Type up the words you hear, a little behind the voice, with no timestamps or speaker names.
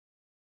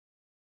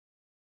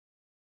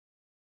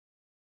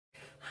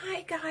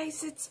Hi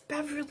guys, it's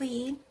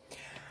Beverly.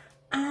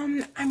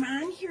 I'm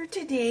on here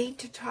today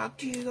to talk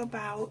to you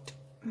about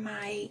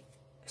my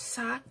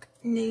sock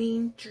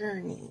knitting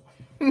journey.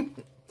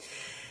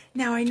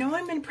 Now, I know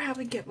I'm going to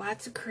probably get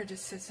lots of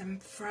criticism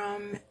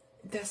from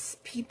this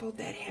people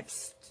that have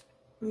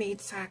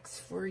made socks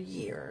for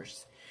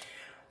years,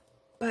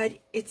 but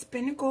it's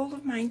been a goal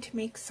of mine to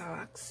make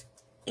socks,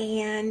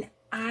 and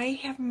I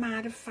have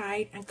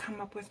modified and come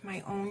up with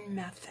my own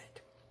method.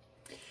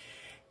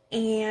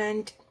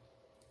 And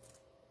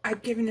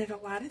I've given it a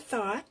lot of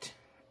thought,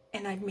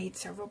 and I've made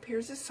several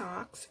pairs of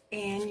socks,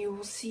 and you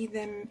will see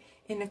them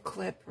in a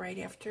clip right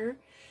after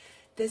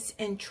this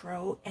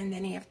intro, and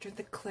then after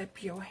the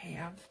clip you'll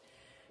have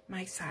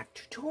my sock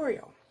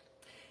tutorial.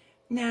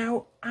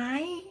 Now,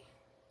 I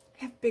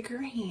have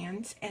bigger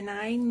hands, and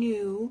I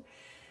knew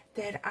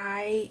that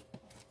I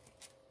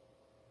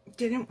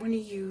didn't want to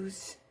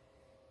use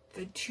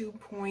the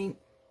 2-point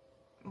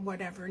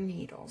whatever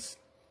needles.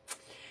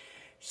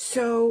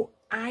 So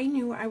I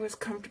knew I was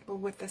comfortable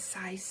with a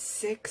size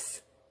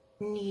 6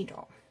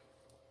 needle.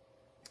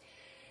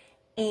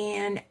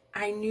 And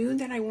I knew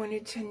that I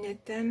wanted to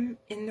knit them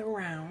in the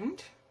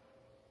round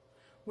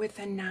with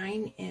a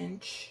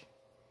 9-inch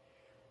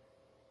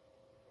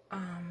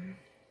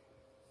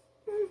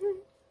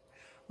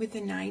with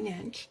a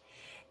 9-inch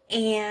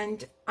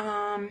and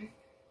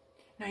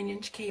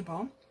 9-inch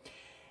cable.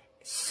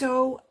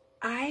 So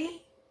I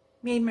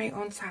made my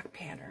own sock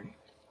pattern,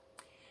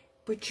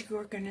 which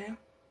you're gonna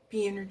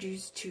be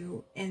introduced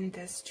to in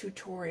this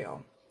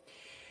tutorial.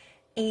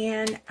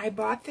 And I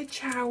bought the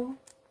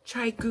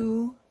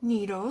Chiogoo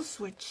needles,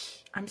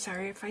 which I'm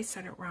sorry if I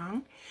said it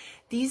wrong.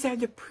 These are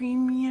the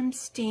premium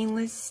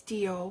stainless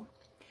steel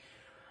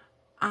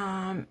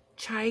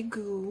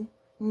Chiogoo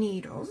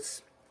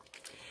needles,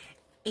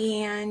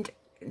 and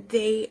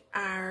they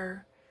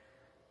are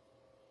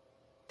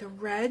the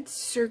red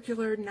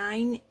circular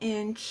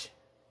 9-inch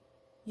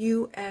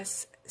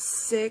US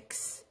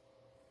 6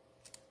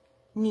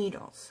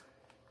 needles.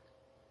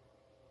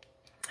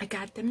 I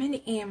got them in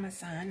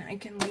Amazon. I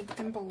can link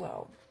them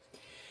below.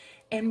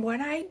 And what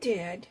I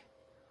did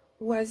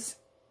was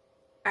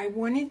I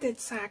wanted the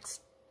socks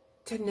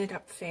to knit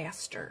up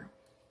faster.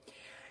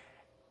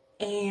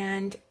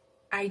 And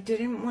I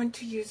didn't want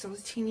to use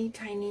those teeny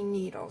tiny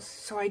needles.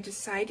 So I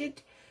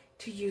decided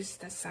to use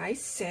the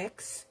size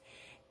 6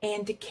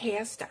 and to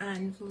cast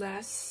on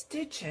less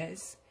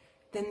stitches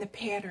than the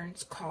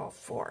patterns call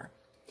for.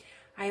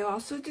 I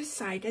also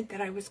decided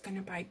that I was going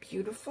to buy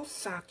beautiful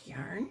sock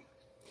yarn,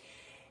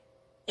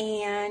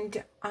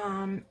 and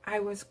I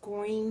was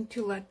going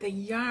to let the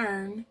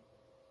yarn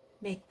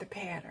make the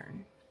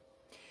pattern.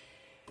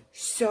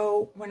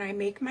 So when I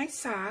make my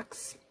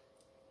socks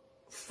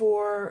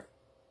for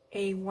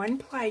a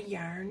 1-ply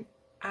yarn,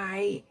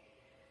 I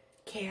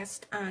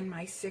cast on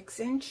my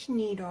 6-inch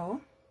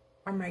needle,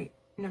 or my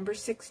number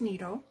 6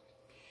 needle,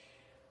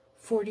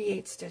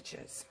 48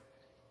 stitches.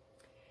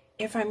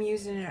 If I'm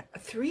using a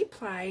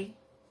 3-ply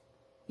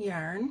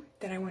yarn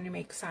that I want to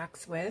make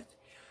socks with,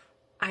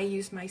 I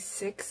use my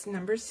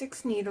number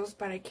 6 needles,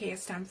 but I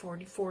cast on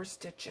 44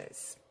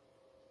 stitches.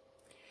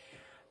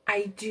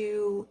 I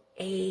do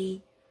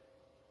a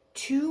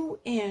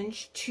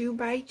 2-inch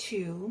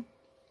 2x2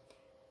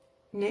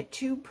 knit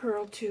 2,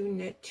 purl 2,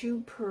 knit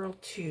 2, purl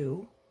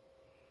 2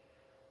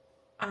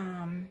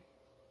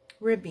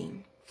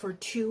 ribbing for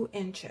 2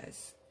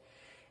 inches.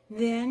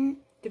 Then,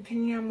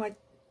 depending on what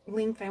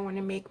length I want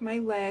to make my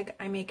leg,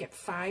 I make it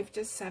 5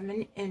 to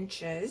 7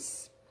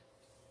 inches.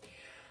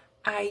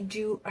 I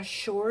do a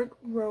short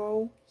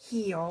row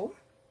heel,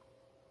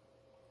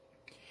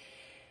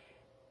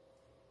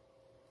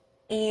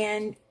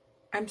 and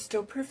I'm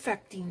still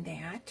perfecting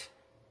that.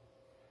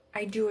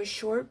 I do a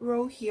short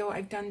row heel.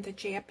 I've done the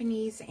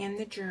Japanese and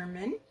the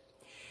German.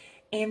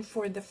 And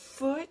for the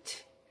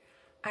foot,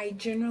 I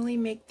generally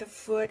make the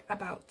foot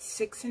about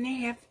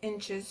 6.5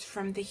 inches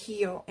from the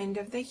heel, end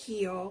of the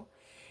heel,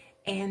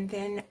 and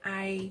then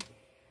I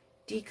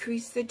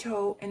decrease the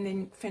toe and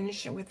then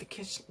finish it with the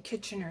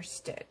Kitchener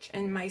stitch.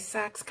 And my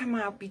socks come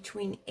out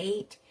between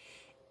a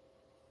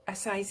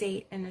size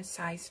 8 and a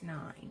size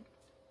 9.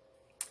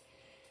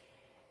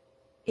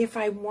 If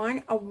I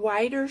want a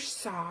wider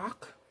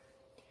sock,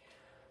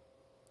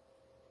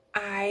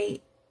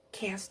 I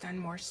cast on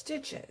more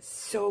stitches.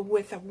 So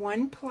with a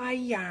 1-ply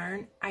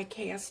yarn, I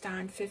cast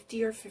on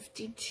 50 or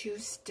 52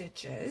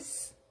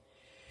 stitches,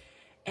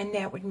 and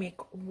that would make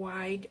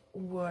wide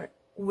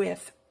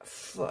width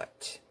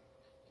foot.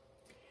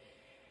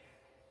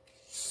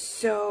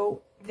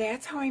 So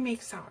that's how I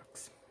make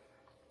socks.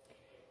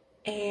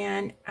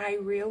 And I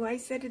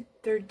realize that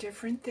they're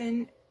different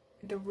than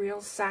the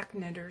real sock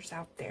knitters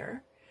out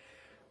there,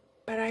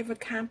 but I've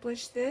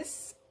accomplished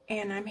this,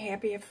 and I'm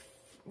happy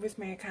with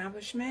my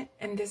accomplishment,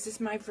 and this is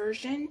my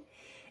version.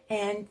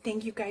 And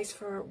thank you guys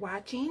for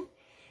watching,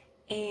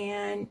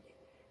 and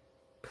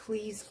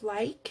please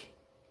like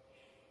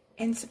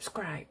and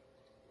subscribe.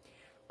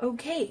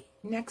 Okay,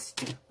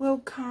 next will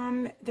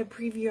come the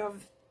preview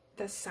of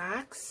the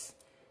socks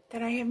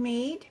that I have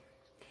made,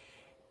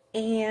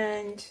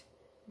 and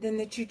than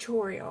the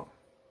tutorial.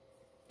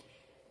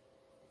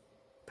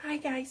 Bye,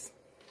 guys.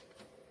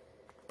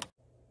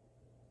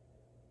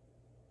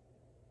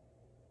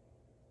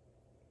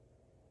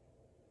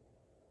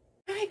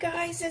 Hi,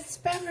 guys. It's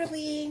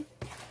Beverly.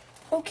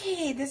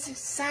 Okay, this is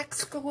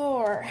Socks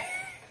Galore.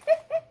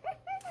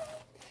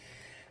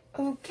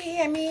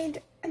 Okay, I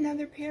made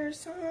another pair of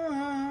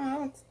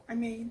socks. I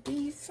made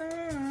these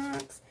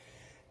socks.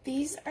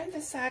 These are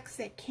the socks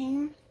that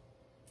came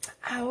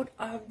out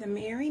of the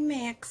Mary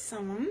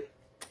Maxim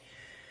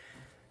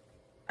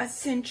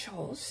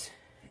Essentials.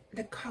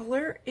 The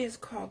color is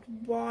called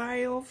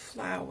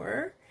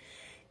Wildflower.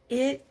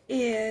 It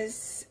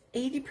is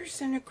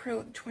 80%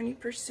 acrylic,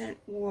 20%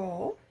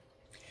 wool.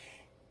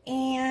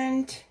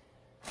 And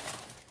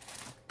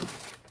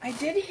I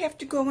did have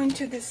to go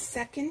into the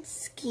second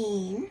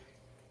skein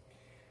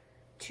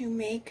to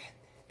make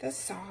the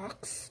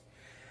socks.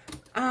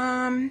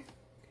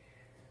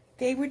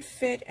 They would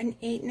fit an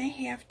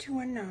 8.5 to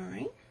a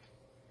 9.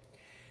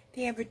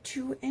 They have a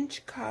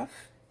 2-inch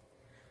cuff,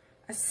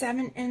 a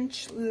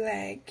 7-inch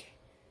leg,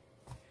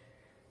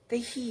 the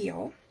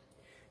heel.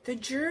 The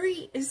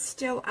jury is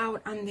still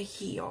out on the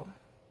heel.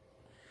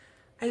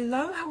 I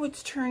love how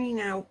it's turning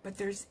out, but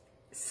there's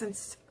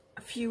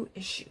a few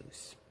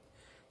issues.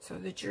 So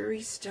the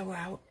jury's still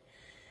out.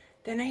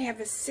 Then I have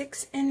a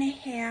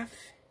 6.5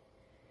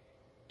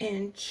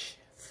 inch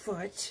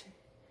foot.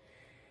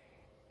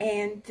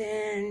 And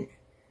then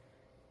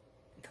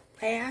the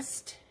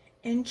last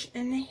 1.5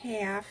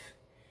 inches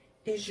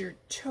is your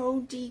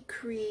toe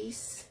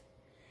decrease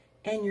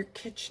and your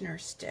Kitchener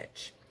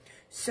stitch.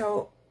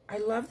 So I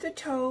love the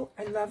toe,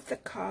 I love the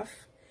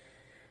cuff.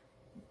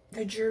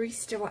 The jury's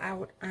still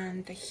out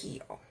on the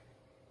heel.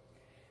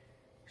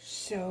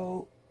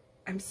 So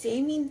I'm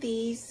saving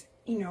these,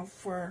 you know,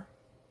 for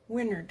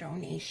winter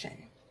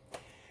donation.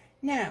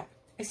 Now,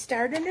 I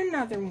started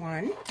another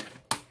one.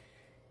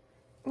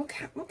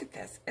 Look at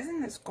this.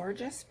 Isn't this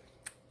gorgeous?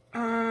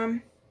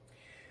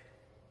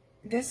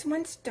 This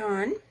one's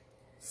done.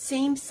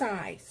 Same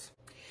size.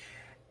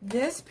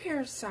 This pair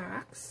of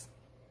socks,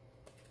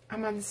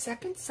 I'm on the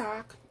second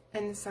sock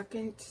and the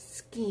second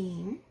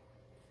skein.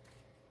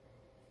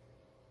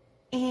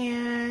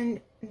 And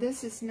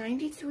this is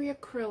 93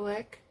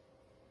 acrylic,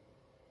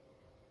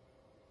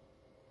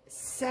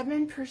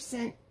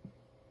 7%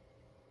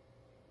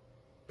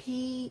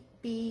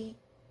 PBT.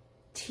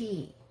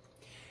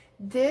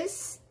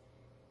 This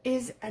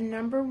is a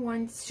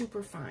 #1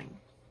 superfine.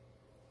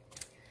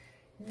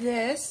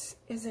 This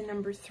is a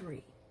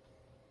 #3.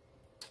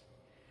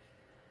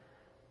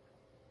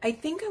 I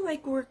think I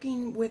like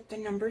working with the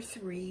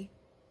 #3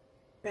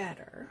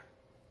 better,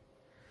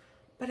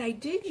 but I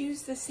did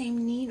use the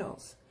same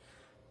needles.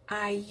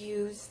 I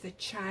used the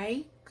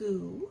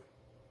Chiogoo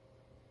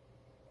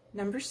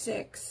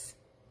 #6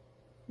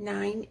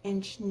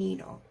 9-inch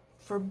needle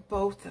for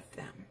both of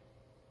them.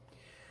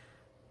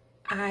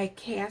 I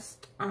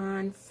cast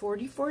on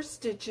 44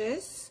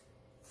 stitches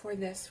for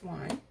this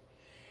one,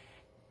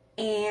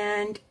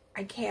 and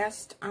I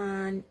cast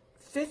on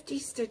 50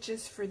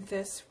 stitches for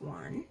this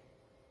one,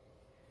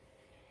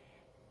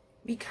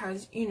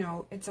 because, you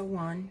know, it's a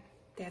 1,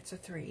 that's a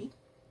 3.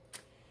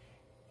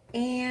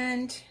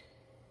 And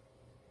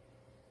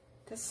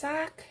the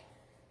sock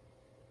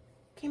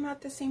came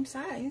out the same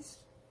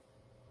size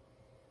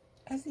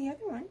as the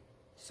other one,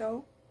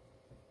 so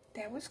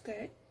that was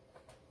good.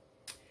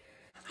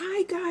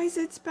 Hi guys,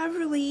 it's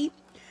Beverly.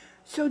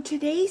 So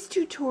today's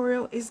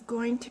tutorial is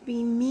going to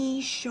be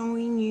me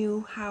showing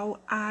you how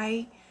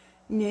I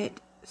knit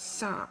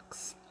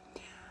socks.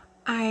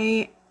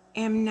 I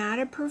am not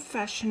a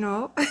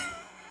professional.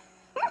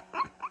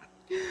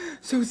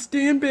 So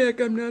stand back,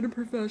 I'm not a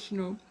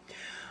professional.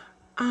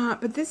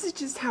 But this is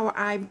just how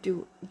I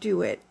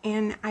do it,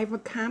 and I've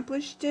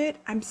accomplished it.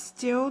 I'm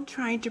still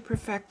trying to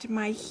perfect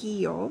my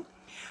heel.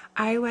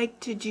 I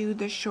like to do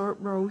the short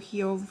row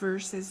heel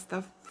versus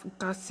the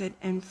gusset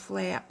and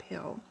flap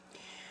heel.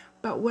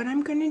 But what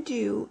I'm going to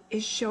do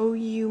is show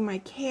you my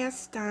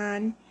cast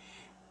on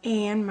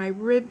and my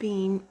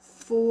ribbing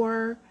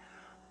for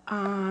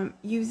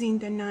using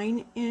the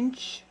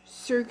 9-inch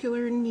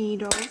circular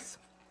needles.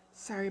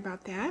 Sorry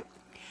about that.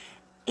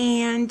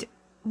 And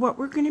what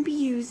we're going to be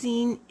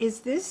using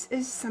is, this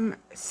is some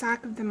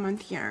Sock of the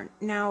Month yarn.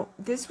 Now,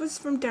 this was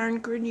from Darn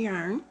Good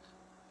Yarn.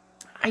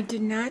 I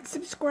did not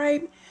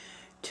subscribe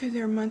to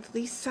their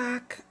monthly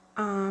sock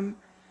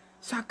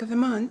of the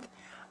month,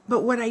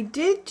 but what I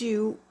did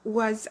do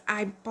was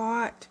I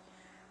bought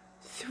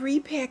 3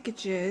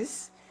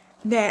 packages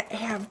that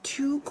have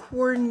 2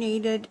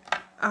 coordinated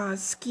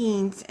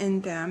skeins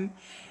in them,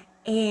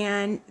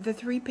 and the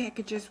 3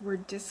 packages were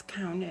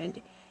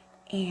discounted,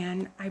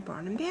 and I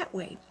bought them that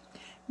way.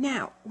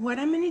 Now, what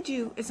I'm going to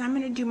do is I'm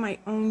going to do my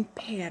own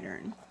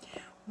pattern,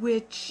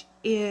 which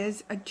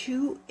is a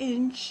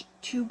 2-inch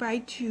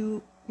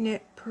 2x2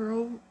 knit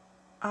purl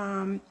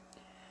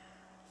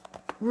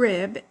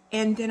rib,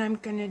 and then I'm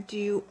going to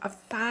do a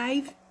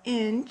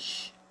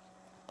 5-inch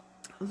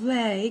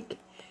leg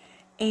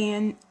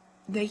and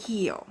the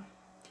heel.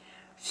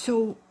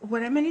 So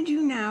what I'm going to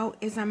do now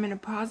is I'm going to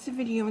pause the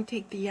video and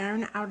take the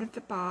yarn out of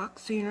the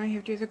box so you don't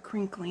have to do the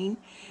crinkling,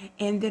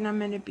 and then I'm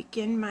going to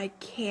begin my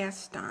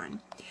cast on.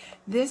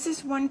 This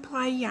is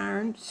 1-ply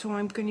yarn, so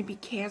I'm going to be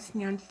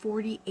casting on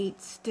 48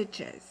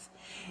 stitches.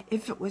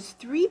 If it was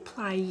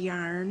 3-ply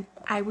yarn,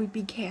 I would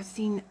be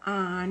casting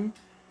on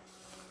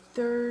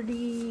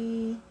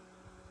if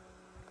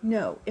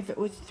it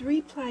was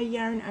 3-ply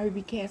yarn, I would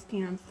be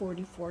casting on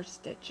 44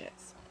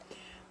 stitches.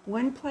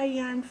 1-ply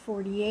yarn,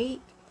 48.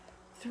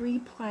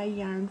 3-ply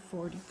yarn,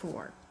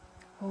 44.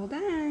 Hold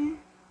on.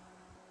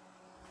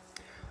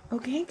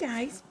 Okay,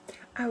 guys,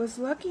 I was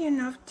lucky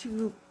enough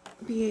to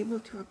be able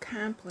to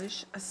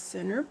accomplish a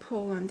center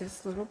pull on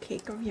this little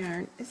cake of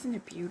yarn. Isn't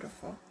it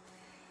beautiful?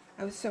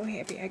 I was so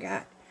happy. I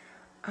got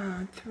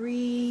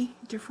 3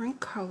 different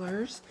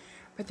colors,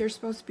 but they're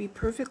supposed to be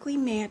perfectly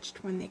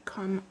matched when they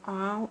come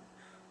out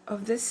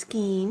of the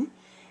skein.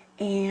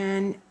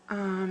 And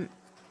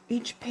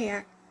each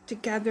pack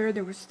together,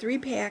 there was 3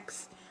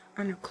 packs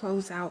on a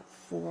closeout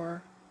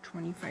for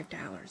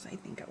 $25, I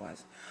think it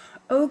was.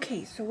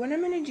 Okay, so what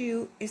I'm going to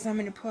do is I'm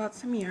going to pull out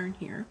some yarn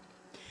here,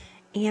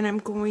 and I'm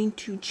going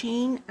to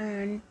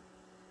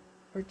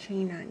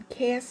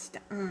cast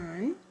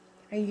on.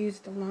 I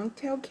used the long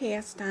tail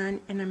cast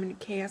on, and I'm going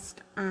to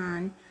cast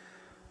on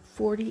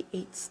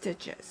 48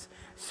 stitches.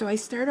 So I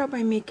start out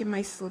by making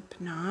my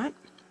slip knot,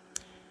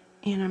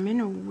 and I'm in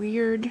a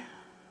weird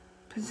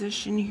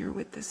position here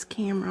with this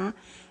camera,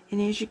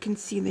 and as you can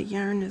see, the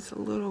yarn is a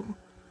little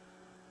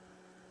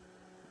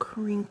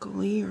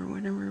crinkly or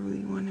whatever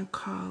we want to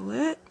call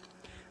it,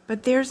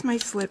 but there's my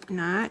slip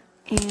knot,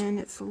 and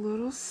it's a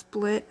little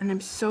split, and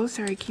I'm so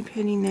sorry I keep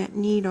hitting that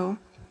needle.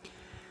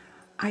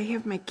 I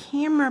have my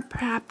camera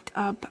propped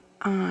up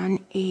on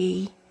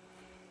a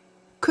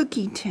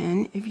cookie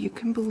tin, if you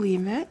can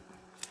believe it,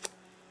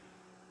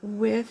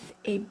 with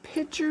a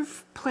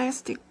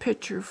plastic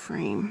picture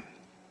frame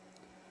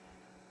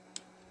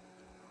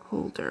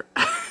holder.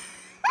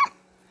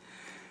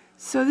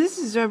 So this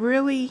is a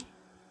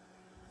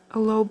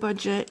low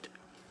budget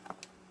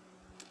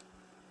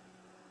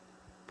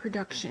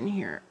production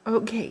here.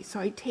 Okay, so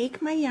I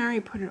take my yarn, I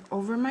put it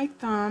over my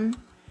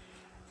thumb,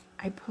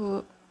 I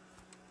pull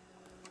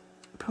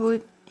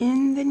it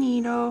in the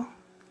needle,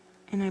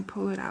 and I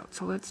pull it out.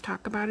 So let's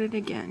talk about it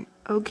again.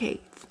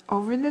 Okay,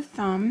 over the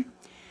thumb,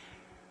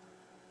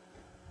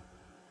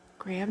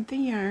 grab the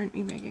yarn,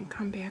 maybe I can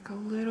come back a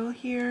little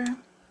here.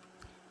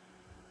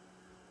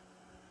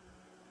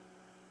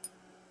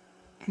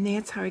 And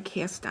that's how I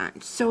cast on.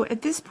 So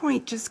at this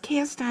point, just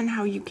cast on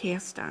how you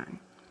cast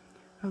on.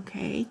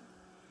 Okay?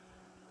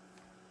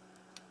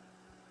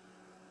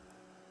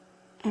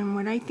 And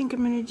what I think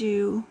I'm going to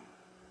do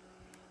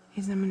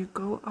is I'm going to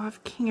go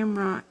off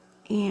camera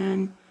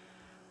and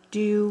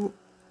do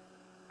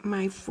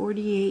my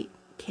 48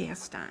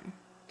 cast on.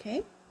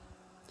 Okay?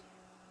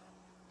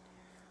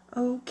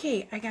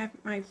 Okay, I got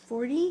my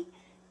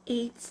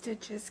 48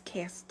 stitches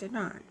casted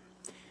on.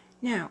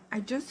 Now,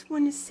 I just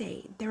want to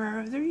say there are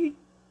other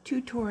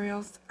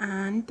tutorials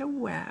on the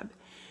web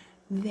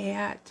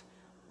that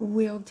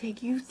will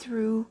take you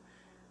through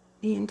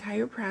the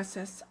entire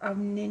process of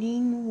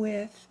knitting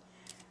with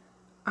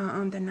the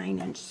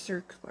 9-inch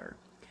circular.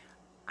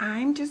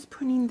 I'm just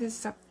putting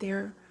this up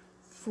there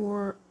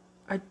for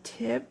a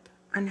tip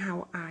on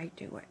how I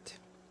do it.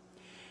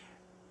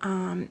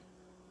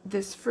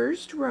 This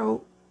first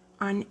row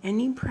on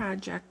any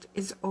project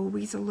is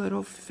always a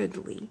little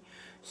fiddly,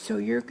 so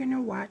you're going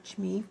to watch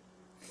me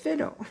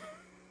fiddle.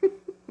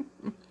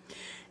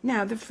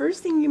 Now, the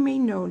first thing you may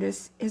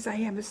notice is I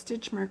have a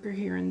stitch marker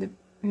here in the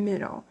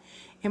middle.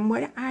 And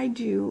what I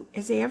do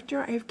is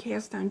after I've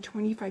cast on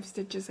 25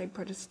 stitches, I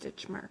put a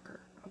stitch marker,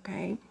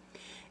 okay?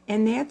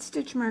 And that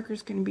stitch marker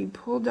is going to be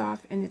pulled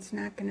off and it's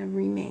not going to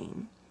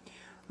remain,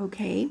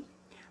 okay?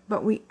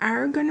 But we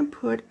are going to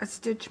put a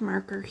stitch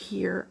marker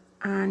here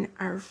on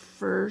our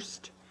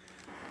first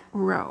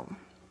row.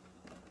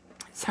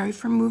 Sorry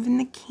for moving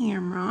the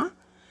camera.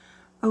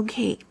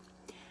 Okay,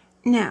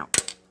 now,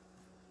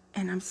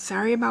 and I'm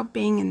sorry about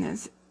banging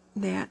this,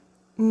 that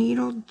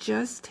needle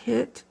just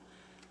hit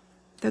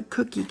the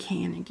cookie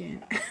can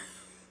again.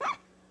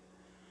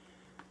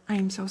 I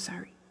am so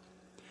sorry.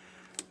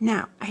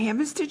 Now, I have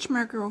a stitch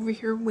marker over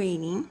here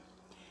waiting,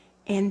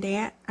 and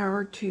that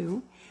are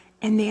 2,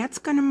 and that's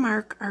going to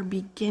mark our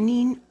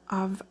beginning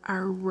of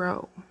our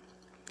row.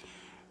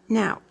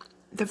 Now,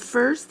 the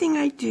first thing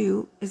I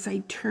do is I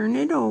turn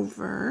it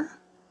over.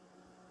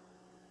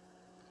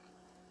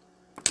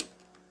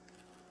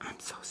 I'm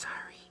so sorry.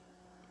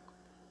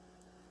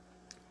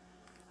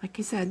 Like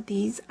I said,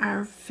 these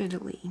are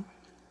fiddly.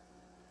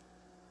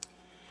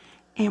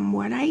 And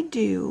what I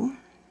do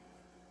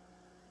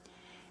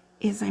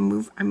is I'm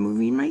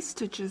moving my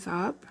stitches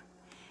up,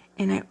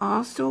 and I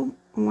also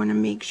want to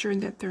make sure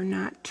that they're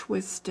not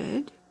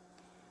twisted.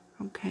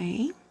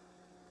 Okay.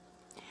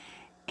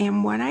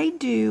 And what I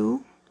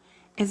do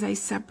is I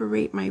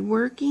separate my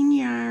working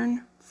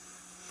yarn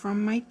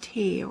from my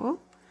tail.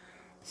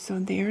 So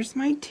there's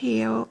my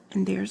tail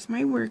and there's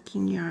my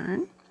working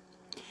yarn.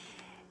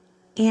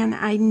 and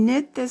I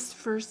knit this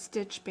first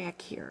stitch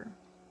back here.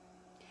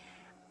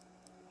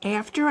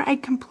 After I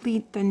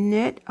complete the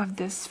knit of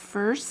this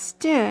first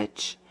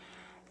stitch,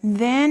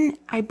 then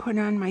I put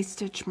on my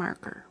stitch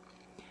marker.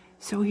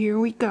 So here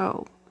we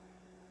go.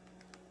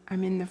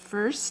 I'm in the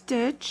first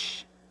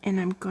stitch and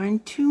I'm going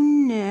to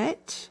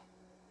knit.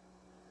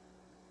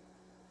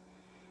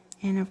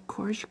 And of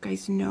course you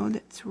guys know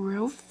that's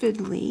real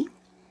fiddly.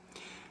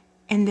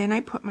 And then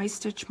I put my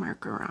stitch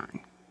marker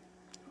on.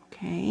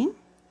 Okay.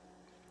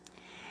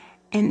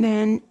 And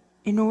then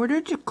in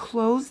order to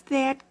close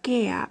that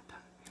gap,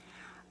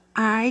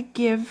 I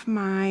give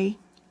my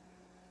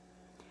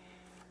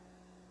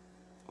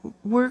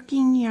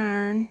working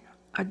yarn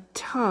a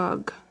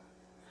tug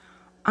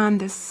on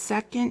the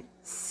second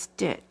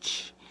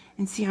stitch.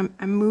 And see, I'm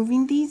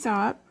moving these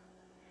up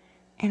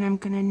and I'm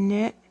going to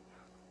knit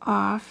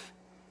off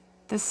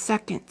the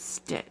second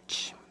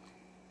stitch.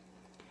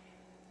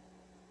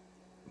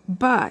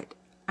 But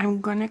I'm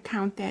going to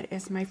count that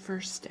as my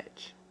first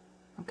stitch.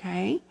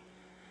 Okay?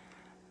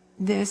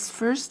 This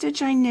first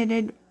stitch I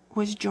knitted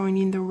was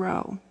joining the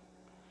row.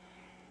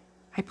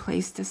 I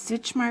placed a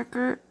stitch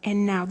marker,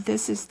 and now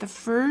this is the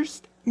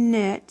first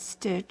knit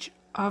stitch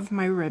of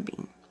my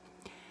ribbing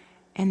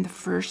and the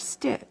first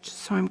stitch.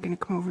 So I'm going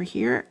to come over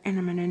here and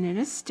I'm going to knit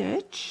a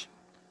stitch.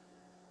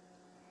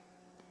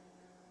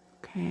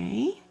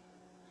 Okay.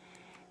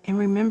 And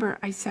remember,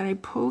 I said I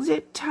pulled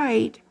it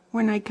tight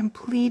when I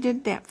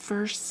completed that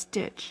first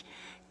stitch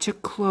to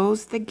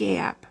close the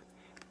gap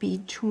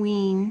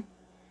between,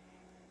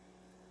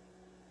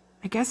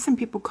 I guess some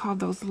people call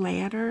those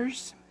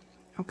ladders.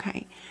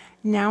 Okay.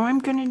 Now I'm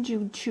going to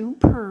do 2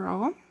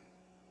 purl.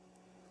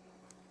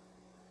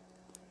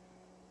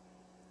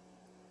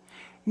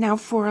 Now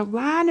for a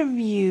lot of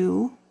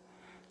you,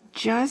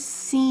 just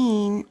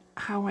seeing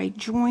how I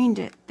joined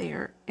it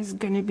there is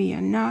going to be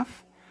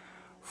enough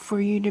for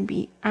you to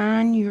be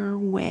on your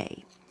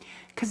way.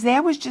 Because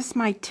that was just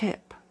my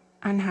tip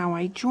on how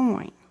I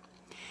join.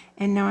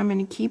 And now I'm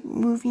going to keep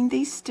moving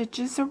these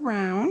stitches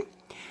around.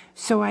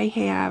 So I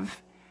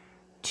have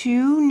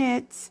 2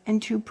 knits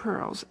and 2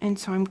 purls, and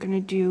so I'm going to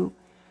do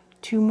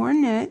 2 more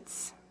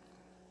knits.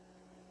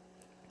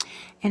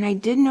 And I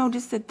did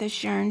notice that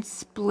this yarn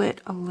split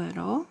a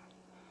little,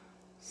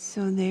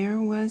 so there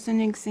was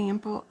an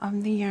example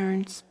of the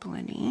yarn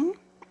splitting.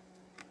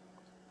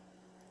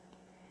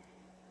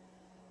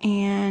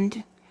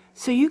 And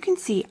so you can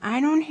see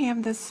I don't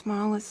have the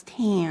smallest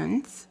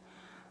hands,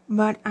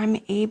 but I'm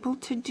able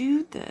to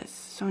do this.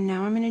 So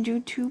now I'm going to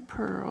do 2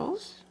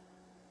 purls.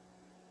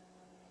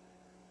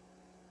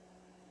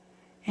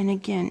 And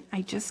again,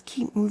 I just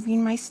keep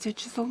moving my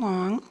stitches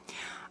along.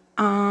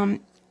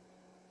 And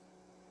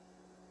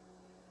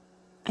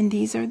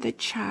these are the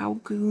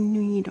Chiogoo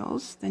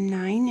needles, the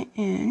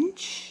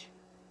 9-inch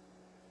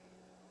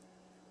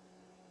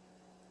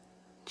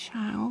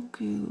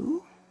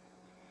Chiogoo.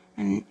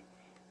 And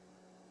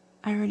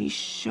I already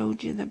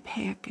showed you the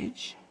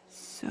package,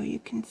 so you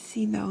can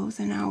see those,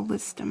 and I'll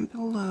list them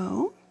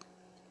below.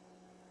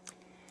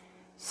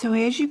 So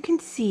as you can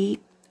see,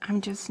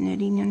 I'm just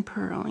knitting and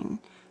purling.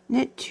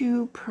 Knit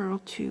 2,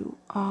 purl 2,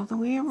 all the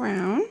way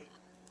around.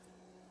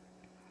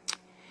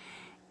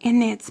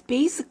 And that's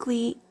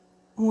basically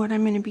what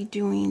I'm going to be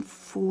doing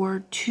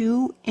for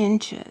 2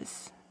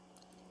 inches.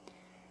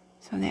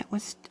 So that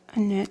was a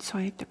knit, so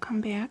I have to come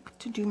back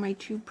to do my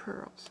 2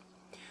 purls.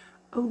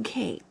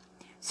 Okay,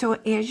 so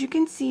as you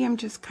can see, I'm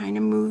just kind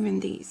of moving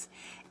these.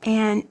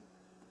 And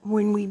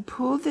when we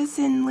pull this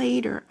in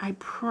later, I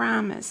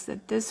promise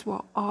that this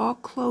will all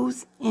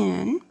close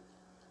in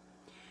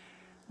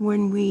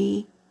when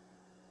we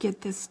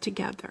get this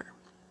together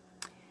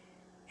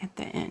at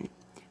the end.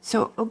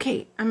 So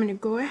okay, I'm going to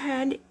go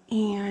ahead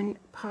and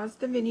pause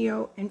the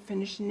video and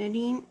finish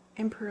knitting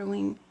and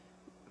purling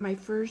my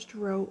first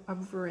row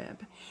of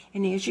rib.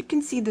 And as you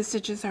can see, the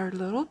stitches are a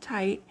little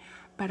tight,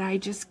 but I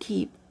just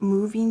keep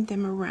moving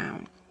them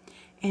around.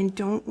 And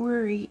don't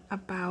worry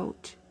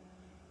about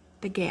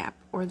the gap,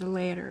 or the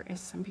ladder as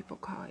some people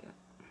call it.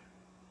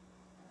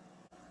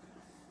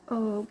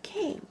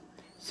 Okay,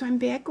 so I'm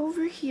back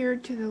over here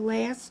to the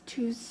last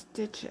 2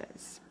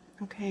 stitches.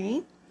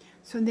 Okay,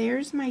 so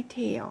there's my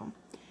tail,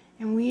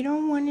 and we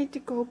don't want it to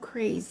go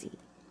crazy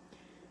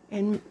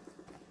and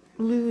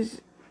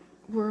lose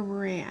where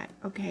we're at.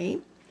 Okay,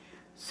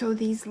 so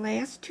these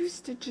last 2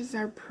 stitches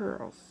are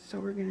purls, so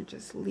we're going to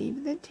just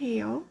leave the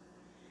tail.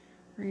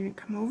 We're going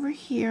to come over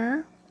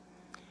here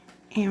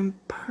and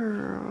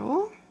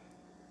purl,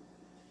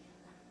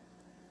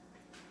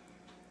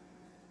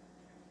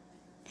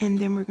 and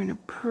then we're going to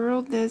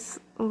purl this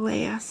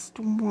last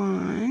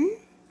one.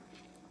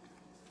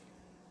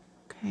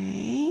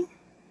 Okay, I'm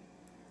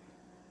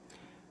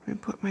going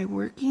to put my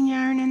working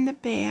yarn in the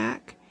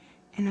back,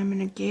 and I'm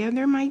going to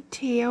gather my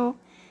tail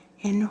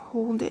and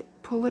hold it,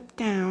 pull it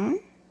down.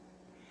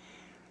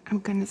 I'm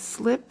going to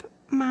slip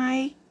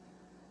my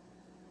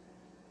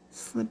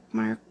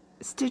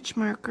stitch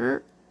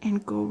marker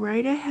and go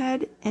right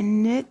ahead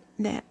and knit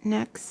that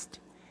next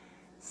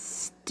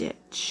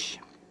stitch.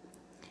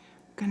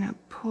 gonna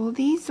pull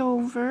these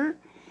over,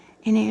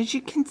 and as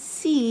you can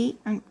see,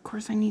 and of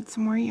course I need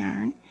some more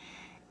yarn,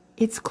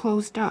 it's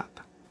closed up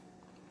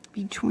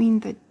between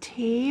the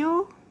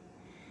tail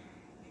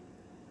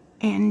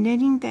and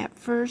knitting that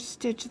first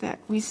stitch that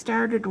we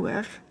started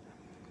with.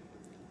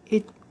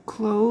 It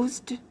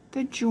closed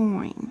the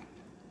join.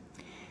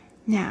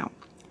 Now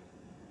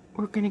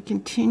we're going to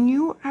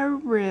continue our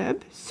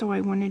rib, so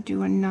I want to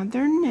do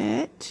another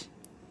knit,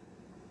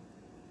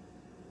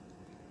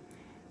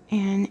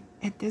 and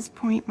at this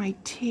point my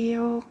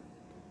tail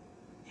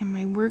and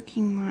my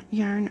working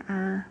yarn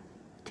are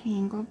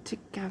tangled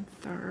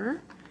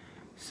together,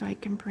 so I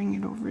can bring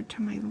it over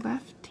to my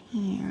left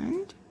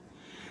hand.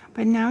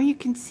 But now you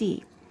can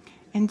see,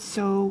 and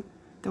so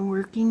the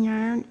working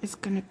yarn is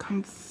going to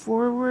come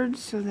forward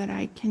so that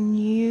I can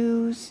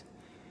use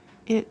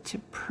it to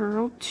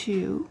purl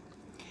two,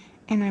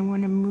 and I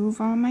want to move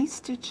all my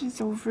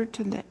stitches over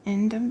to the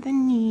end of the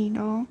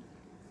needle,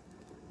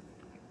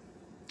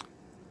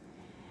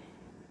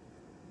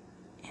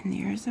 and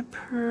there's a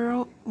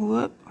purl.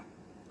 Whoop,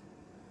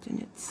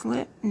 did it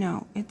slip?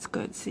 No, it's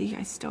good. See,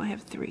 I still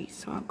have 3,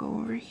 so I'll go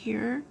over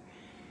here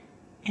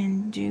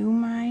and do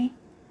my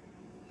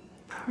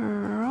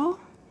purl,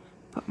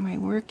 put my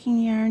working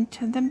yarn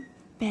to the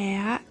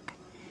back,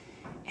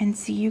 and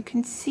see, you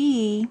can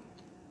see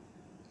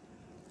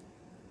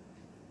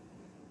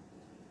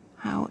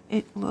how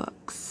it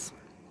looks.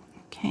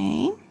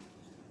 Okay,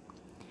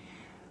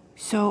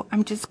 so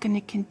I'm just going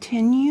to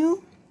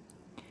continue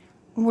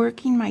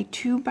working my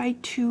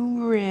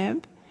 2x2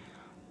 rib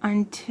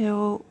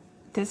until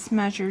this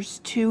measures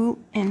 2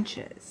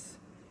 inches.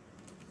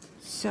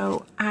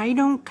 So I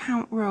don't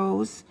count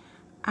rows,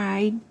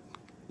 I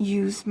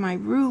use my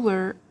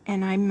ruler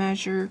and I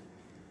measure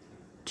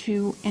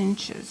 2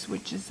 inches,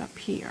 which is up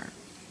here.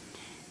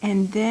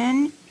 And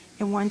then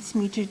it wants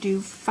me to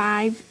do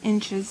 5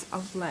 inches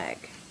of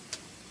leg.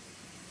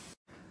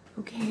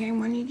 Okay, I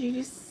wanted you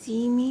to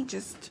see me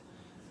just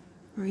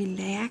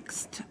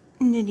relaxed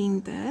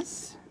knitting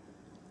this.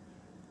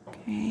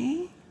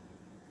 Okay.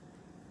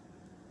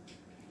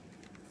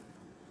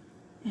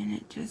 And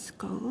it just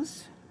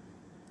goes.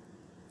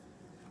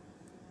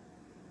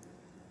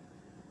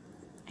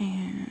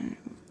 And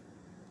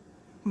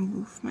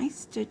move my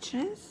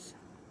stitches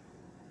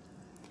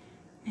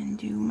and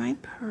do my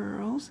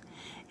purls.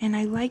 And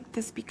I like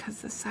this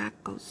because the sock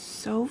goes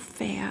so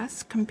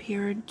fast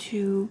compared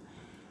to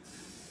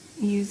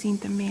using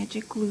the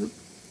magic loop.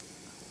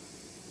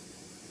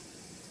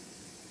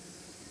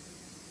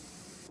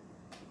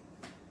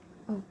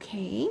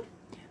 Okay,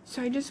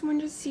 so I just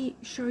wanted to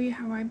show you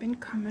how I've been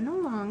coming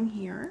along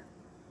here,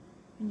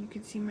 and you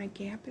can see my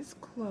gap is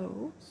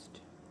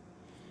closed.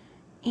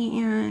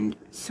 And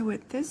so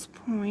at this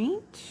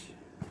point,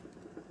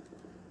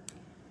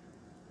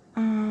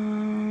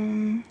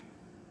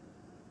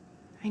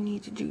 I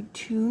need to do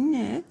 2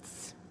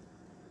 knits.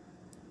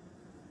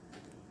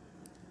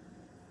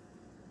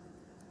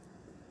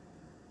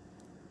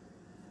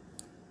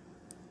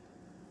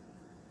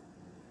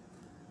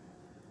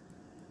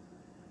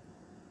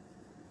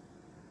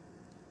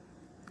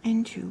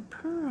 And 2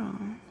 purl.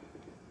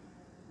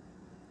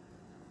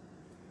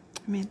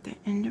 I'm at the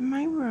end of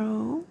my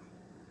row.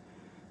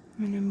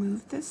 I'm going to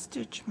move the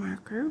stitch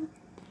marker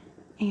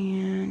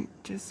and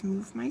just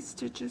move my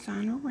stitches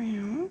on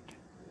around.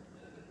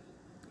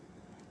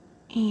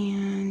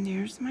 And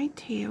there's my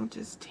tail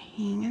just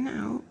hanging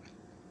out.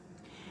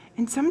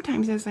 And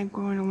sometimes as I'm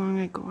going along,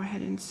 I go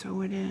ahead and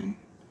sew it in.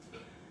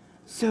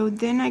 So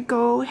then I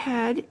go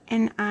ahead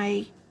and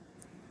I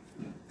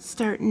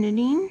start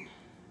knitting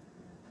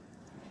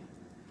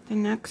the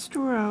next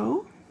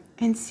row,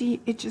 and see,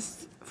 it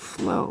just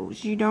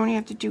flows. You don't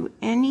have to do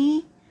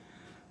any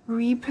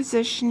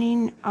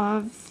repositioning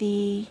of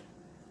the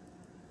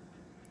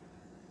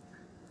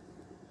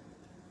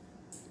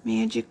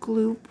magic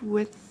loop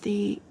with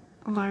the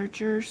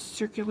larger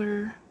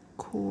circular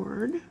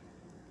cord.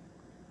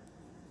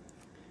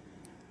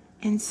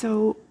 And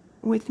so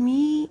with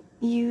me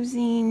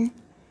using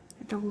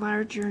the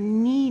larger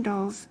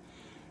needles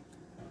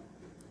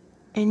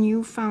and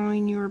you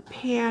following your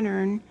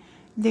pattern,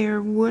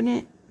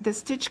 the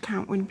stitch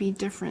count would be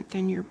different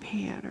than your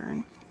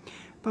pattern.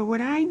 But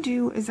what I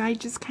do is I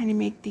just kind of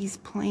make these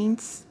plain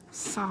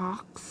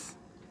socks,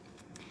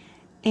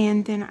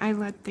 and then I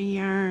let the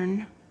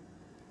yarn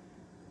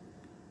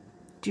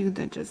do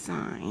the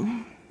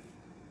design.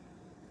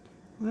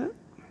 Whoop.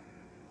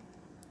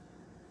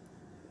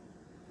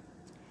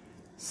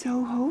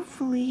 So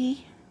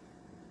hopefully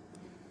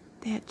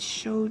that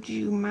showed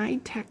you my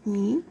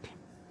technique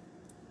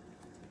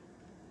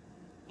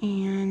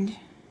and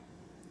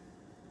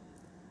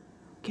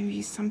give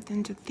you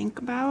something to think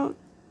about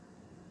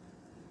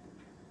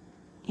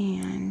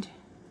and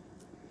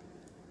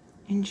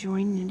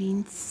enjoy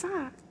knitting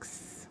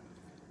socks.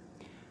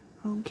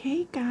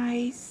 Okay,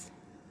 guys,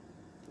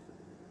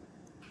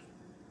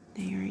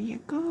 there you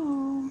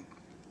go.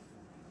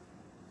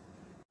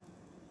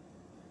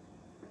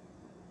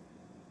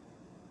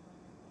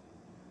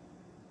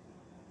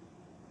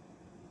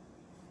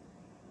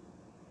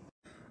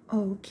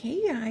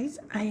 Okay guys,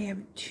 I have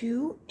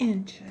 2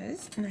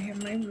 inches and I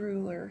have my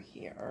ruler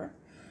here.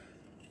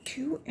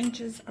 2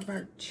 inches of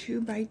our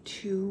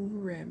 2x2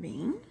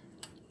 ribbing,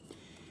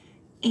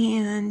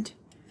 and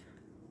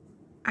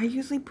I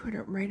usually put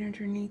it right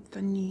underneath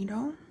the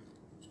needle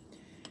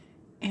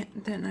and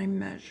then I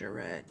measure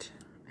it,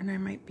 and I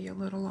might be a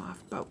little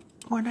off, but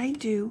what I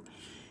do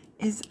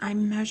is I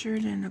measure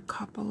it in a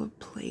couple of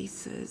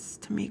places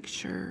to make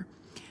sure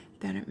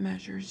that it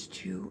measures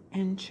 2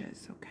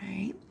 inches,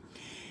 okay?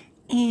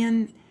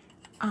 And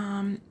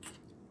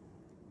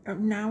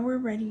now we're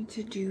ready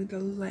to do the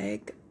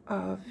leg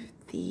of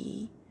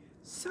the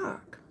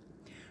sock.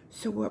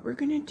 So what we're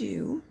going to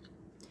do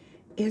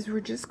is we're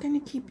just going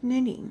to keep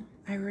knitting.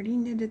 I already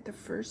knitted the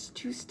first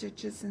 2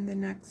 stitches in the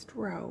next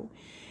row,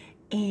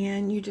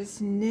 and you just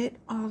knit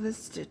all the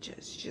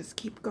stitches. Just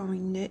keep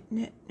going, knit,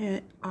 knit,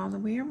 knit all the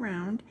way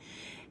around.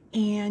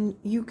 And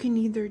you can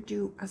either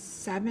do a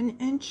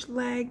 7-inch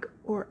leg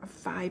or a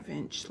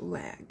 5-inch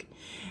leg.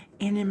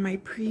 And in my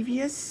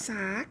previous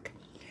sock,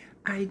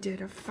 I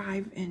did a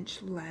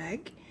 5-inch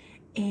leg,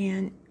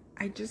 and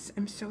I just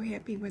am so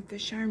happy with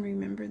this yarn.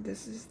 Remember,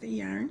 this is the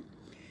yarn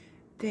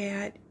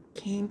that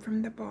came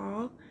from the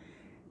ball,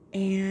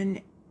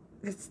 and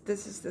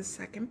this is the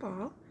second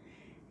ball,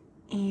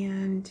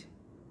 and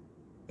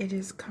it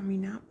is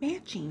coming out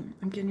matching.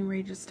 I'm getting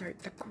ready to start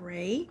the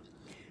gray.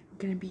 I'm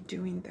going to be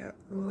doing the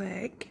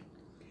leg,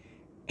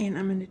 and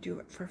I'm going to do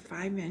it for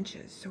 5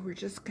 inches. So we're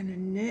just going to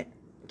knit,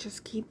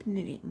 just keep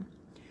knitting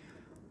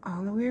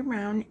all the way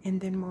around,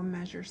 and then we'll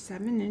measure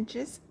 7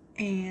 inches,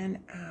 and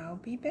I'll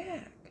be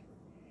back.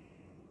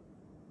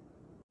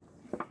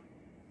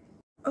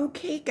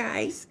 Okay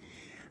guys,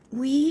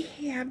 we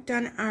have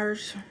done our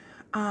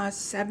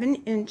 7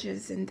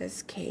 inches in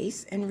this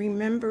case, and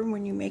remember,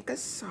 when you make a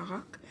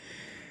sock,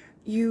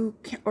 you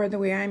can, or the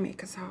way I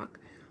make a sock,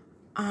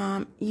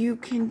 you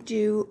can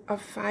do a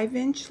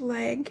 5-inch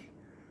leg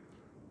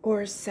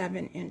or a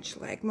 7-inch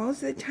leg.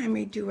 Most of the time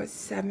I do a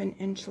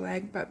 7-inch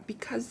leg, but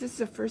because this is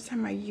the first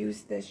time I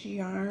used this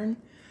yarn,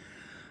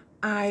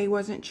 I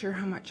wasn't sure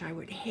how much I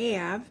would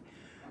have,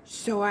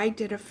 so I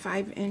did a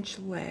 5-inch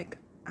leg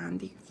on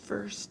the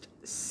first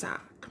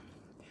sock.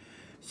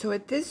 So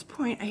at this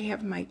point I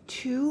have my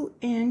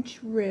 2-inch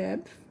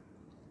rib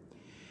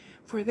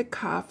for the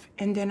cuff,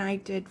 and then I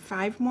did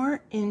 5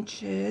 more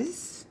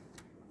inches.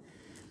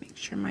 Make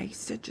sure my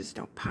stitches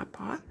don't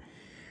pop off.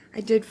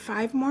 I did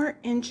 5 more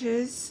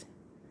inches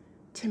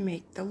to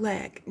make the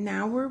leg.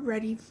 Now we're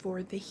ready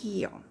for the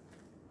heel.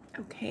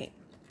 Okay,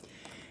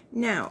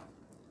 now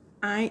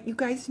you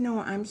guys know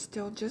I'm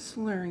still just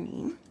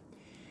learning,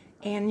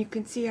 and you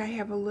can see I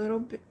have a little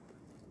bit.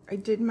 I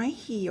did my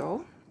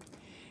heel,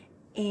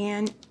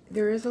 and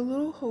there is a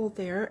little hole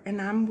there,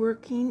 and I'm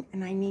working,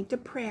 and I need to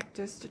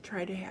practice to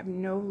try to have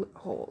no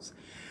holes.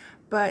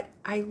 But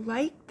I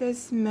like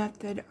this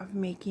method of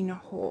making a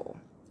heel,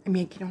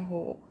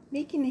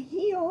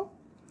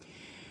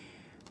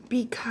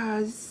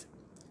 because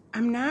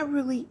I'm not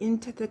really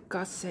into the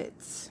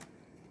gussets,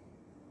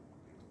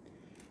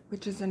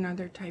 which is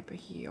another type of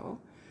heel.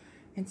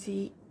 And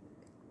see,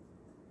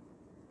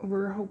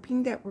 we're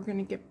hoping that we're going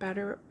to get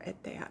better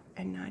at that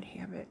and not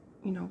have it,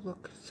 you know,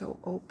 look so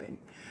open.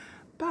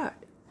 But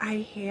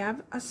I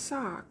have a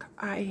sock,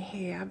 I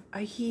have a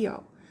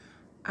heel.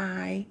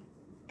 I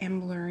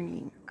am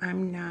learning.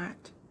 I'm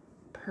not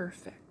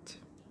perfect,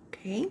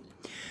 okay?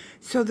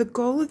 So the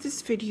goal of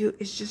this video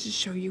is just to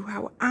show you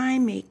how I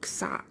make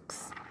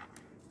socks.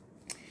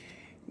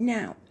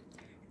 Now,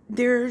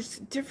 there's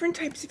different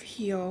types of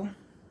heel.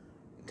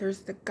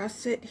 There's the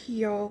gusset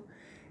heel,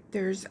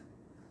 there's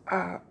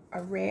a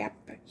wrap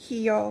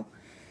heel.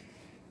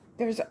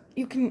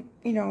 You can,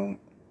 you know,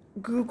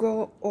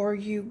 Google, or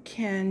you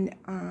can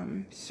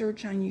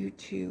search on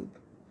YouTube,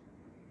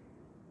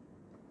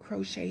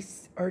 crochet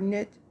or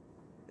knit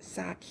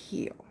sock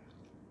heel.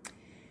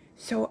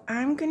 So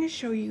I'm going to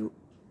show you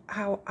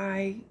how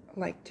I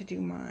like to do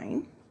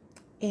mine.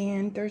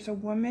 And there's a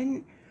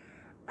woman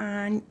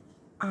on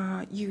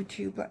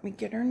YouTube, let me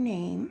get her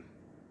name.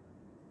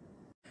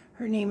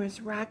 Her name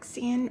is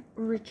Roxanne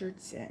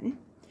Richardson,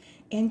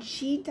 and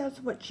she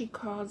does what she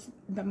calls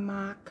the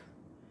mock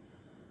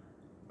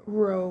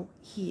row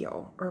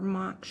heel, or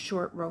mock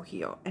short row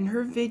heel, and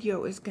her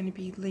video is going to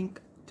be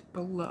linked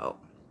below.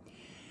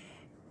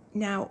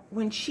 Now,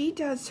 when she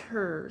does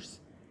hers,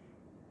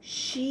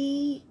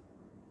 she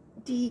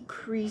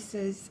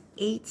decreases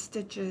 8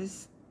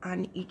 stitches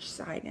on each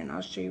side, and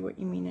I'll show you what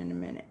you mean in a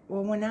minute.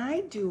 Well, when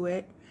I do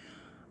it,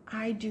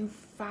 I do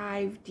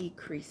 5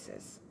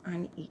 decreases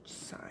on each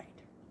side,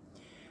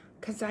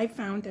 because I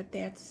found that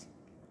that's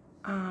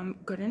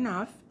good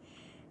enough,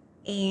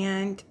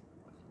 and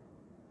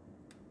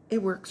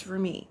it works for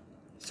me.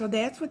 So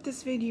that's what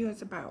this video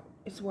is about,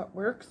 is what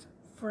works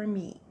for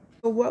me.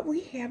 So what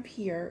we have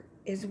here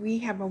is we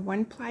have a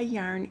 1-ply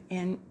yarn,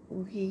 and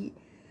we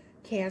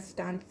cast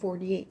on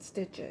 48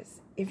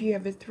 stitches. If you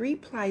have a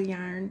 3-ply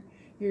yarn,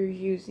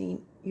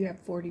 you have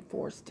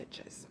 44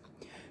 stitches.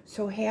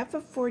 So half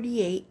of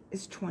 48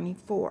 is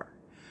 24.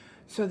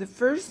 So the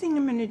first thing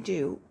I'm going to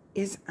do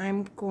is I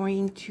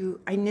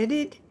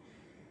knitted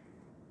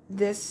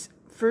this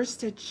first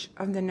stitch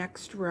of the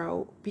next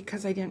row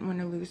because I didn't want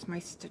to lose my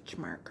stitch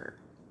marker.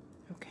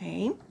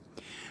 Okay,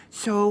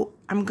 so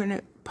I'm going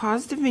to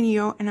pause the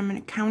video and I'm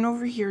going to count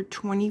over here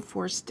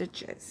 24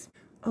 stitches.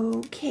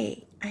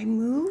 Okay, I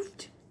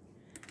moved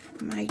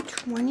my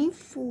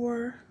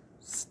 24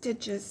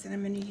 stitches that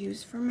I'm going to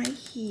use for my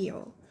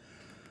heel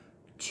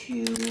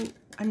to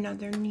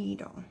another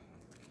needle.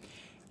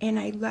 And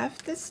I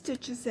left the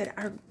stitches that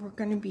were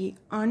going to be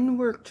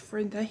unworked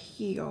for the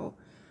heel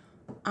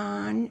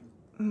on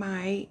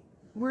my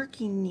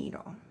working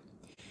needle.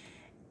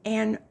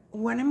 And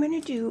what I'm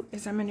going to do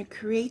is I'm going to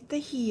create the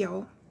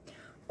heel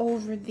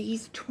over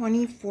these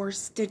 24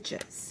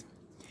 stitches.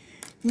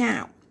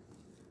 Now,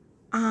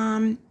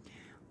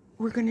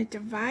 we're going to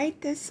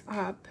divide this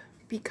up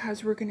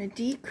because we're going to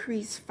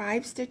decrease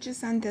 5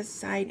 stitches on this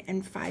side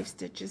and 5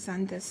 stitches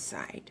on this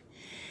side.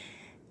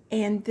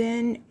 And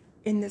then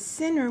in the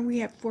center, we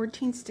have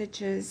 14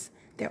 stitches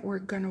that we're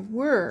going to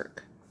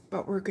work,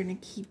 but we're going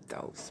to keep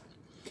those.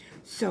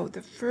 So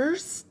the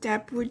first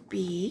step would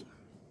be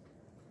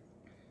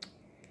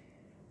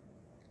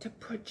to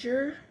put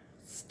your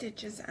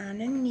stitches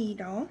on a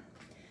needle.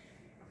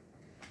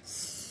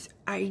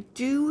 I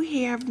do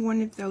have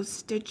one of those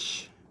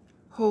stitch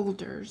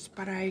holders,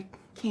 but I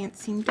can't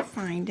seem to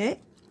find it.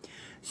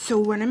 So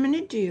what I'm going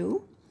to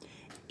do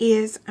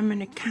is I'm going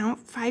to count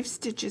 5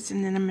 stitches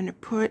and then I'm going to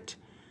put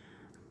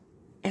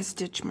a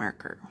stitch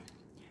marker.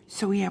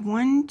 So we have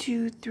 1,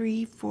 2,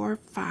 3, 4,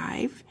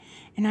 5,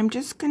 and I'm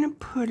just going to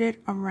put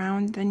it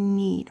around the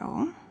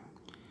needle.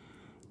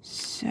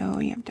 So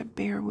you have to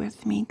bear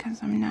with me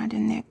because I'm not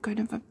in that good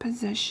of a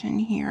position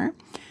here.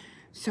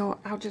 So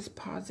I'll just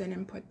pause it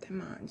and put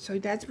them on. So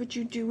that's what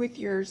you do with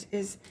yours,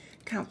 is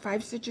count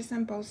 5 stitches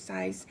on both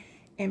sides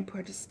and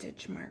put a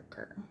stitch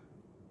marker.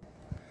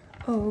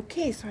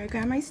 Okay, so I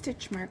got my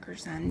stitch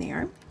markers on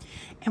there.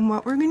 And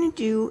what we're going to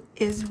do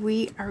is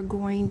we are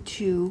going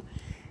to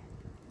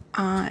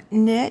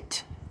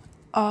knit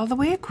all the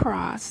way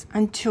across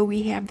until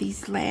we have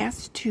these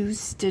last 2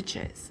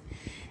 stitches.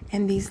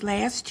 And these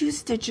last 2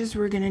 stitches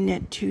we're going to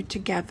knit 2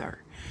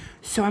 together.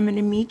 So I'm going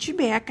to meet you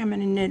back. I'm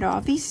going to knit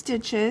all these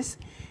stitches,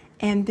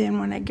 and then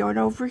when I go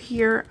over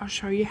here, I'll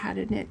show you how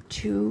to knit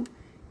 2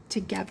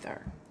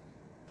 together.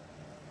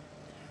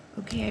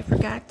 Okay, I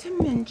forgot to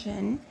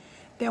mention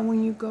that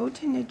when you go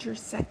to knit your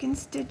second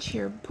stitch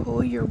here,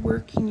 pull your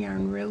working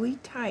yarn really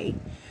tight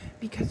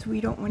because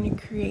we don't want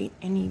to create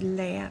any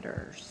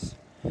ladders.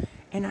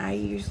 And I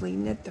usually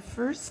knit the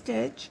first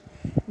stitch,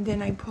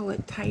 then I pull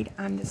it tight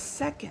on the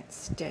second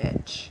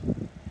stitch,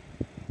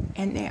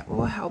 and that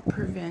will help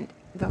prevent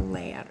the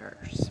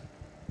ladders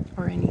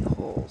or any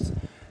holes.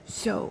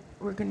 So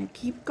we're going to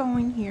keep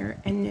going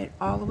here and knit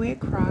all the way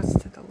across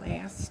to the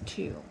last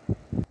 2.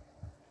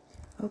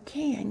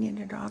 Okay, I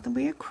knitted all the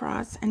way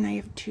across and I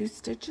have 2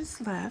 stitches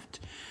left.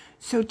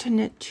 So to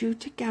knit 2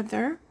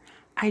 together,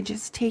 I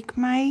just take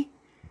my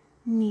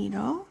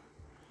needle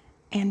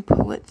and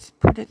put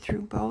it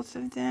through both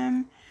of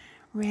them,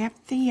 wrap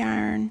the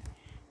yarn,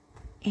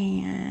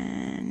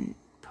 and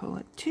pull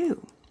it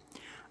too.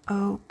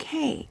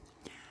 Okay,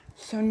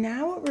 so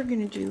now what we're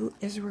going to do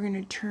is we're going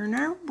to turn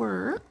our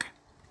work,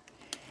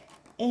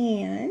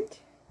 and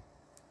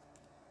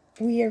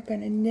we are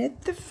going to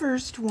knit the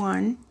first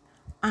one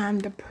on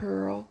the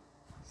purl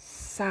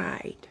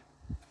side.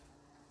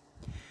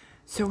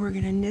 So we're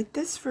going to knit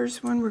this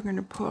first one. We're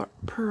going to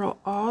purl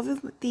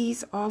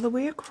these all the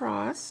way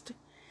across,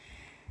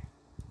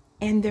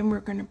 and then we're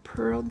going to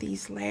purl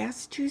these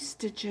last 2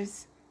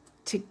 stitches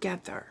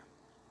together.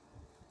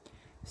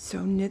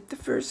 So knit the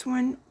first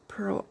one,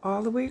 purl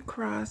all the way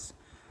across,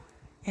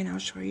 and I'll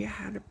show you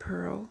how to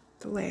purl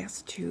the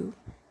last 2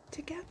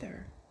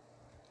 together.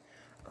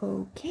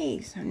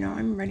 Okay, so now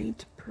I'm ready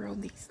to purl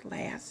these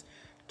last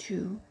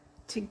 2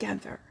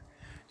 together.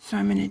 So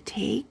I'm going to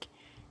take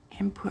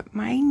and put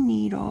my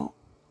needle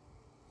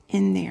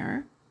in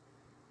there.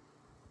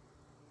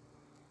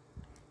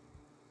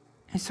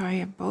 And so I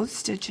have both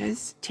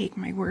stitches. Take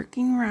my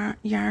working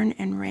yarn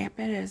and wrap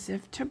it as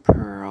if to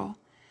purl,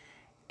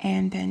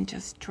 and then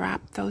just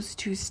drop those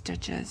 2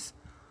 stitches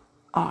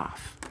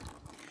off.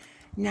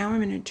 Now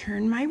I'm going to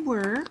turn my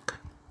work,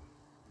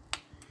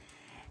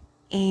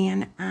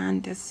 and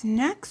on this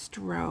next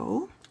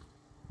row,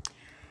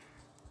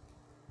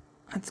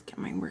 let's get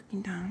my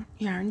working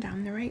yarn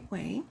down the right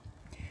way.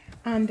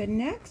 On the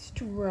next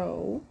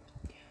row,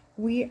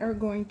 we are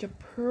going to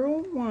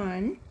purl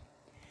 1.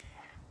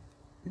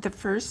 The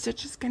first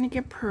stitch is going to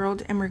get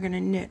purled, and we're going to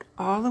knit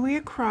all the way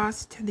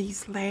across to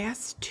these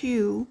last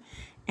 2,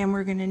 and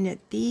we're going to knit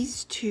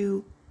these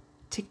 2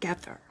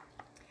 together.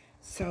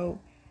 So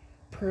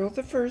purl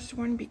the first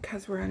one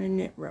because we're on a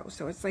knit row,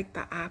 so it's like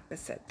the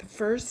opposite. The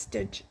first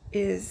stitch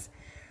is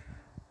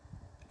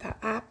the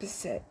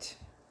opposite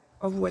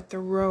of what the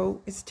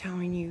row is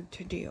telling you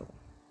to do.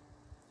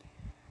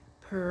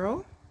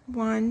 Purl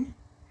 1,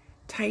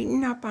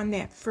 tighten up on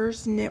that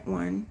first knit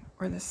one,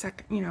 or the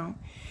second,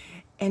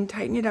 and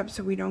tighten it up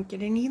so we don't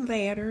get any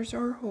ladders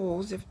or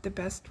holes if the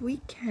best we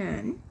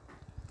can.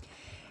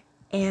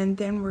 And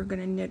then we're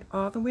going to knit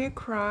all the way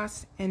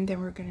across, and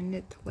then we're going to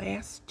knit the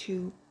last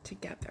two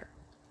together.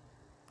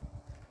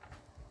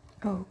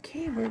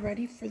 Okay, we're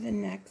ready for the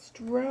next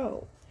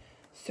row.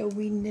 So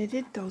we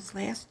knitted those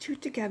last two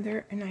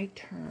together and I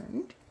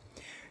turned.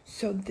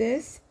 So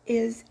this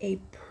is a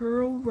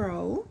purl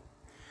row.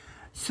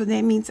 So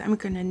that means I'm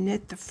going to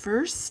knit the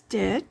first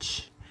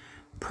stitch,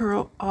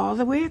 purl all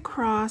the way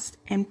across,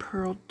 and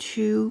purl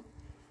two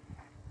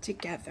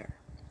together.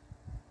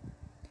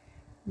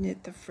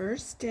 Knit the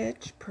first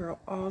stitch, purl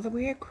all the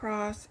way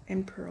across,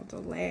 and purl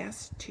the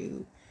last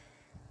two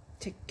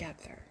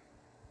together.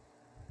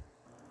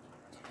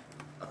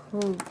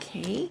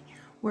 Okay,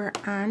 we're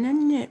on a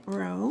knit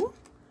row,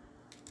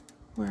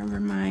 wherever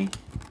my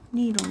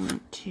needle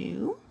went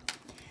to.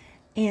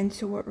 And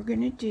so what we're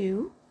going to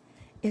do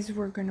is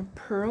we're going to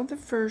purl the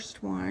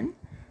first one,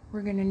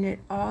 we're going to knit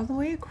all the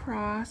way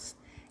across,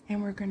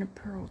 and we're going to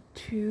purl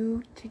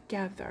two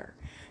together.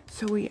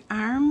 So we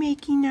are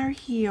making our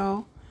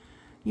heel.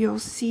 You'll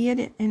see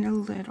it in a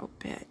little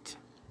bit.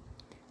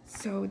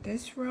 So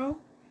this row,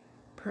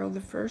 purl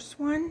the first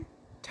one,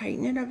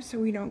 tighten it up so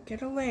we don't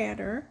get a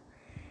ladder,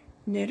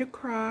 knit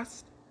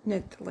across,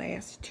 knit the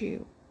last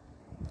two.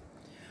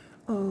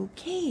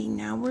 Okay,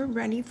 now we're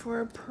ready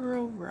for a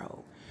purl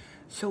row.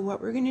 So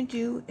what we're going to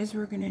do is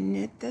we're going to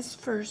knit this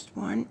first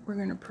one, we're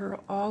going to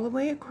purl all the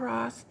way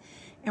across,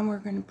 and we're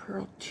going to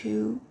purl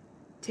two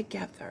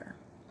together.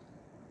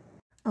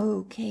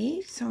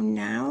 Okay, so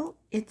now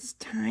it's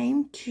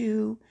time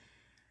to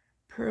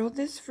purl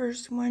this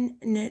first one,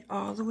 knit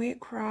all the way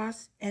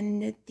across, and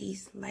knit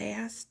these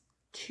last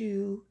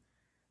two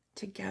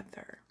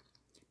together.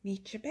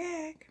 Meet you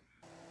back.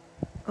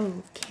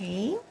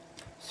 Okay,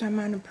 so I'm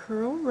on a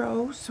purl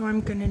row, so I'm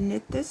going to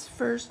knit this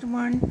first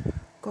one,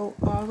 go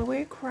all the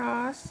way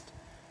across,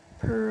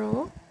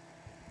 purl,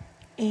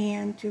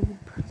 and do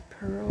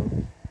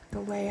purl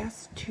the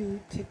last two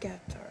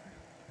together.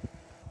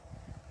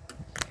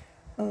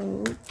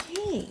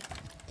 Okay,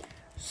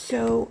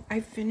 so I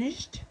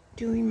finished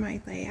doing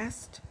my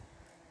last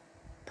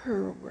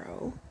purl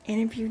row, and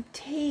if you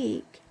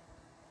take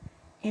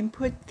and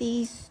put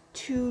these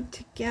two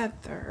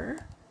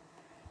together,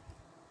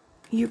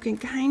 you can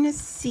kind of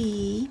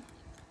see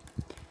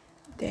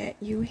that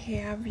you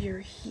have your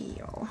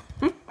heel.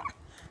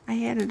 I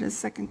had it a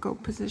second go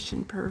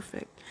position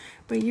perfect,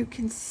 but you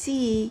can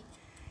see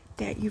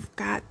that you've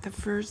got the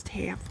first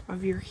half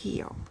of your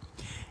heel.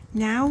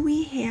 Now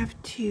we have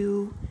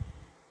to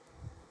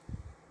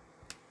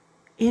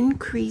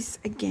increase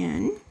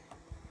again,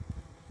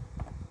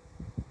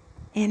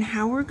 and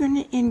how we're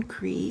going to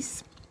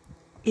increase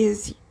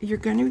is you're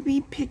going to be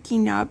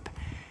picking up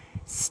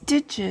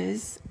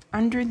stitches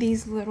under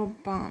these little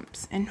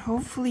bumps, and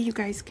hopefully you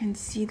guys can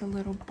see the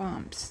little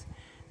bumps.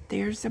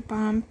 There's a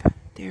bump,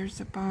 there's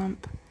a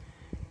bump,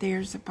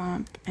 there's a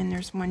bump, and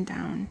there's one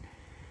down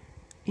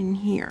in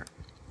here,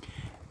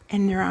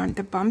 and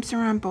the bumps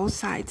are on both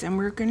sides, and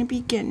we're going to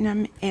be getting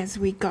them as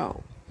we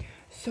go.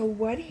 So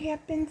what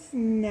happens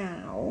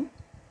now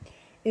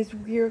is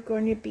we're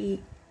going to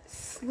be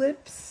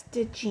slip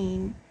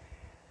stitching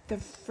the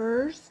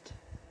first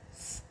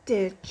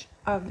stitch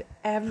of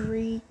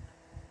every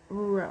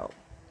row.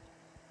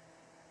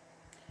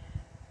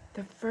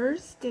 The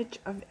first stitch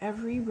of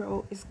every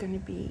row is going to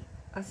be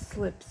a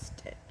slip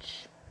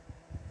stitch.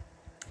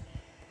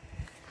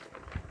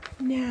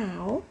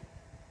 Now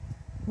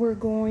we're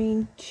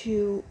going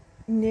to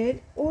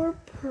knit or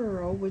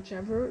purl,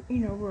 whichever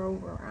row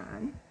we're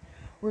on.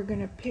 We're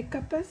going to pick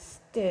up a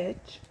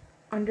stitch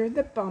under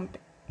the bump,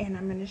 and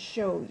I'm going to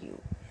show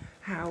you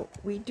how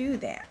we do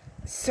that.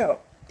 So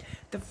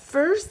the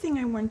first thing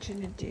I want you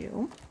to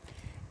do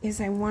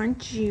is I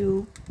want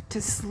you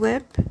to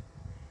slip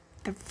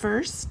the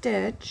first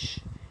stitch.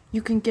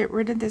 You can get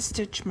rid of the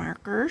stitch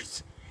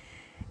markers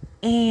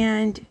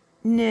and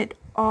knit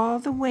all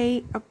the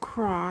way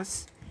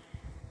across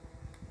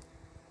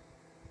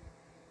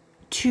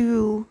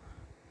to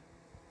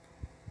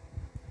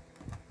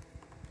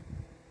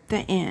the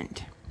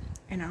end,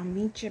 and I'll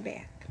meet you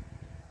back.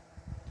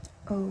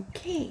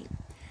 Okay,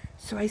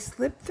 so I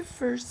slipped the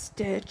first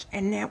stitch,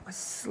 and that was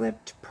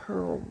slipped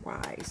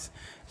purl-wise,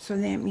 so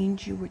that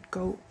means you would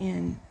go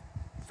in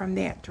from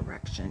that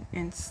direction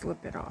and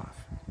slip it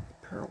off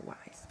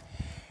purl-wise.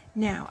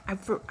 Now,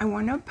 I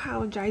want to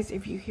apologize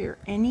if you hear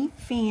any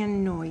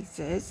fan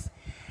noises.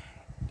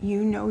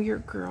 You know your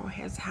girl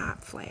has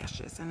hot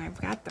flashes, and I've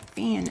got the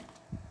fan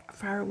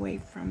far away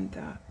from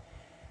the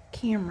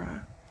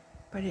camera,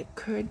 but it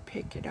could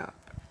pick it up.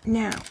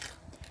 Now,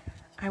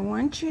 I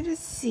want you to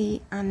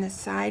see on the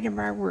side of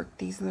our work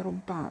these little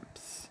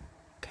bumps,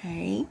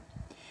 okay?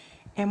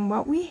 And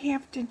what we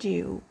have to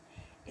do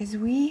is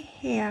we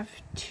have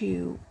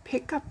to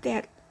pick up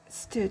that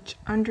stitch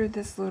under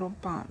this little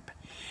bump.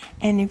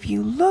 And if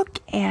you look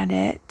at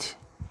it,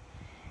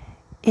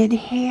 it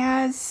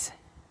has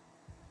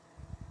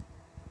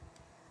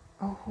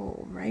a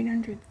hole right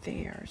under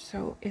there.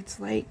 So it's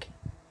like,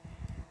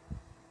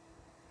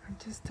 I'll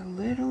just a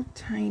little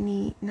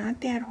tiny,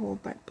 not that hole,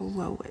 but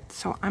below it.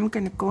 So I'm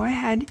going to go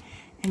ahead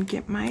and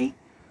get my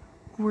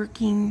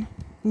working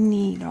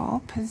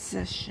needle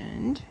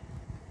positioned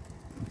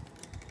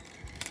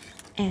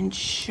and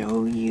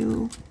show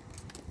you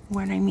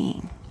what I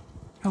mean.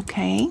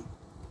 Okay,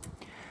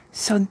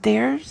 so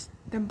there's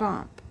the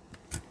bump.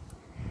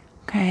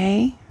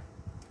 Okay,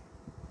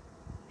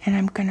 and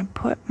I'm going to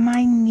put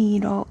my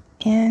needle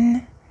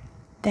in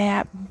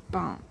that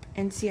bump.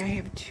 And see, I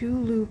have 2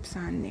 loops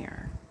on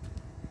there.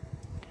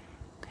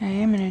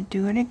 Okay, I'm going to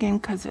do it again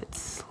because it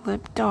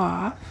slipped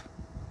off.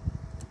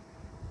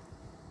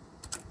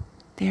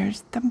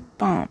 There's the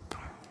bump.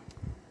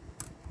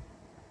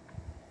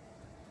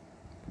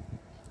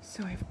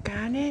 So I've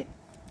got it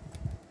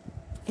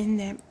in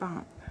that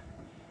bump.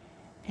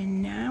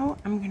 And now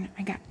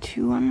I got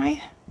 2 on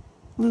my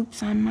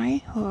loops on my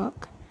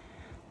hook.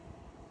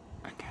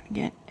 I gotta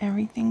get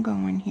everything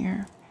going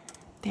here.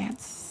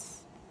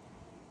 It's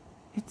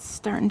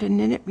starting to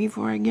knit it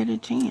before I get a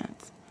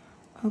chance.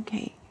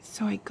 Okay,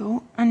 so I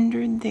go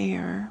under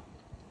there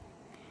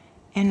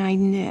and I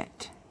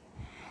knit.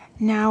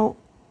 Now,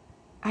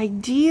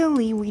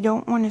 ideally, we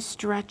don't want to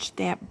stretch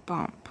that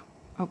bump,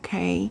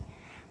 okay?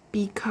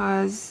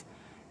 Because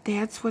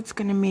that's what's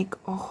going to make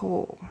a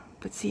hole.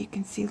 But see, you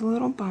can see the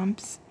little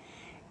bumps,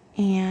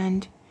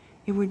 and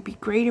it would be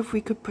great if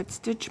we could put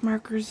stitch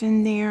markers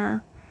in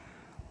there,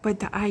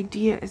 but the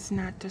idea is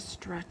not to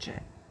stretch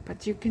it.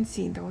 But you can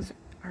see those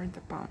are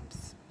the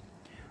bumps.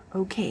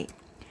 Okay,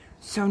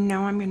 so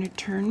now I'm going to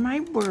turn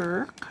my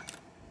work,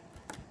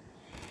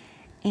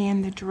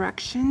 and the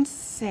directions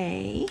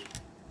say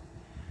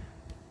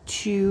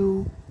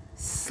to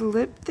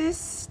slip this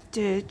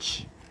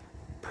stitch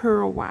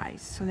purlwise.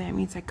 So that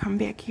means I come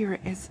back here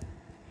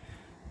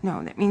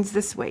no, that means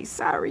this way,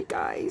 sorry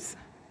guys,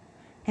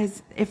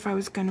 as if I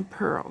was going to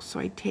purl. So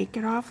I take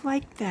it off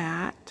like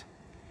that,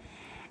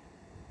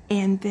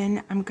 and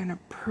then I'm going to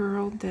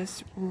purl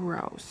this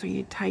row. So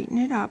you tighten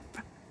it up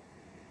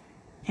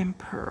and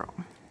purl.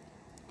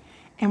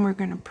 And we're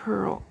going to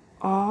purl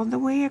all the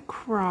way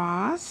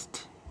across,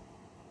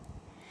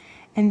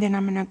 and then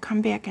I'm going to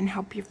come back and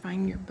help you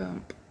find your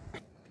bump.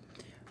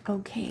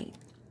 Okay,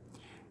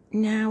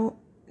 now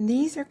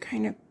these are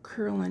kind of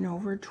curling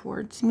over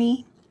towards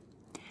me,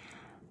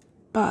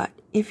 but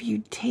if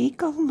you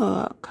take a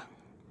look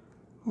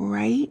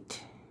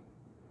right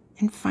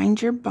and find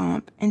your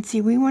bump, and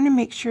see, we want to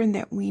make sure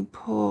that we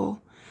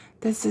pull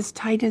this as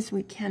tight as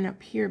we can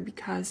up here,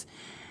 because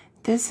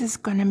this is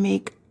going to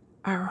make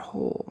our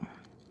hole.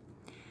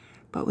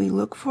 But we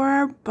look for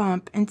our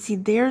bump, and see,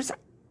 there's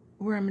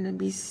where I'm going to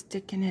be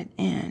sticking it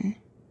in,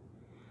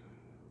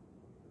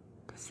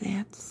 because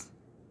that's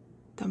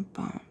the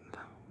bump.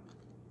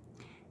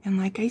 And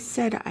like I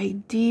said,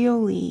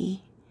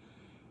 ideally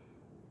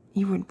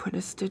you would put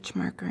a stitch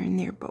marker in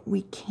there, but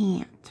we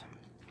can't.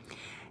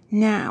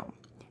 Now,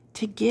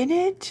 to get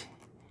it,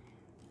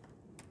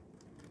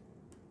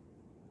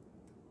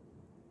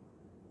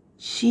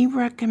 she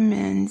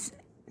recommends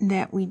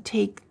that we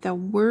take the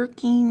left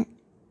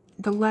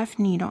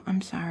needle,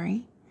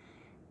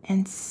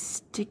 and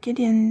stick it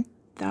in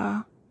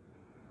the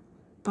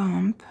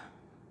bump,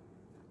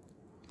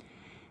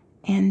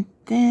 and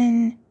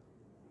then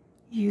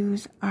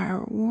use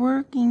our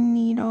working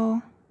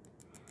needle,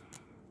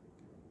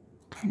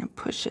 kind of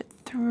push it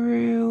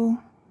through.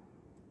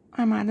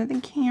 I'm out of the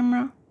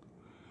camera,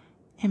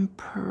 and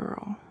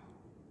purl.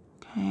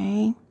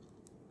 Okay,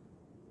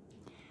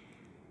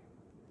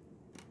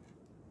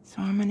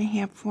 so I'm going to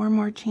have 4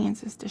 more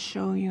chances to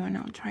show you, and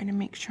I'll try to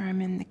make sure I'm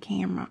in the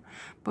camera.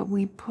 But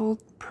we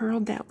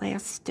purled that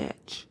last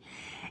stitch,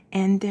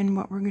 and then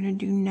what we're going to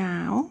do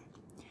now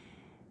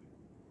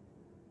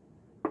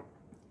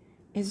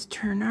is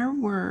turn our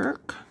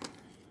work.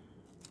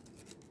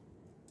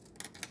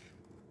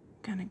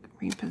 Gotta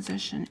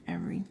reposition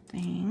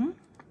everything,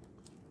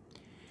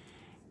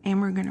 and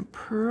we're going to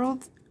purl.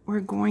 We're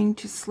going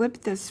to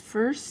slip this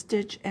first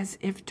stitch as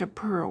if to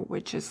purl,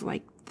 which is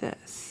like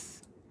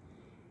this.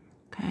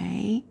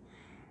 Okay,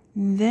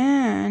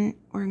 then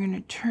we're going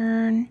to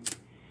turn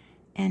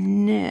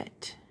and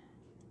knit.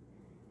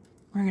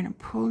 We're going to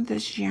pull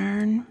this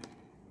yarn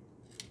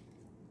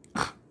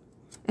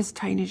as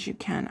tight as you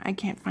can. I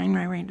can't find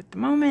my right at the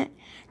moment.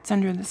 It's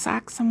under the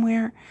sock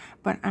somewhere,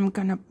 but I'm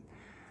going to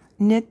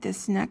knit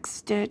this next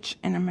stitch,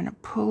 and I'm going to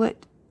pull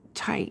it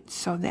tight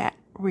so that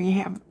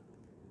we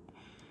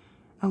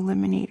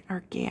eliminate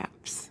our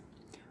gaps.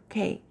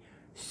 Okay,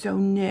 so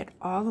knit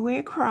all the way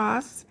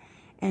across,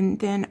 and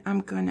then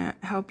I'm going to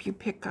help you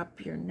pick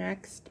up your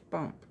next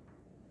bump.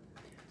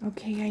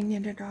 Okay, I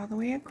knitted all the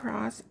way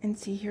across, and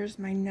see, here's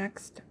my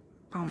next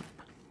bump.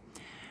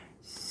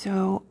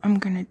 So I'm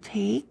going to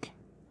take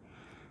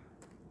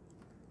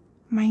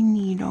my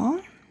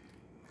needle,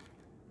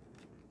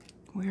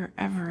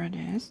 wherever it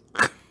is.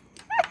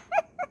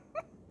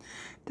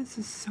 This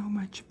is so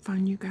much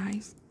fun, you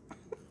guys.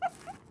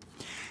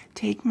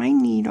 Take my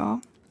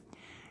needle.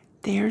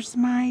 There's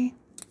my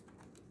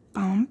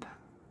bump.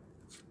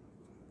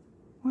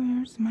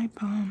 Where's my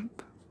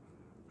bump?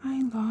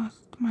 I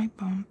lost my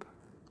bump.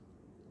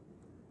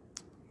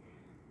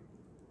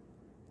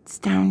 It's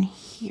down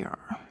here.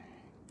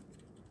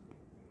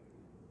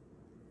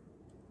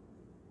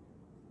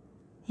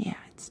 Yeah,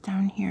 it's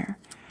down here.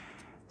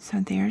 So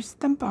there's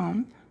the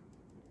bump.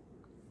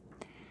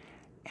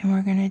 And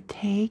we're going to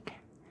take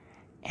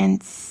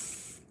and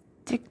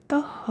stick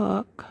the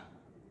hook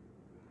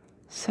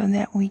so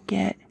that we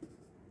get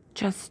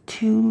just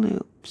 2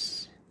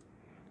 loops.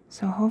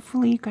 So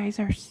hopefully you guys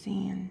are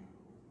seeing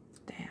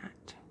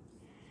that.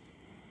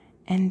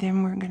 And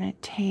then we're going to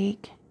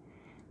take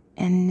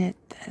and knit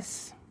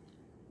this.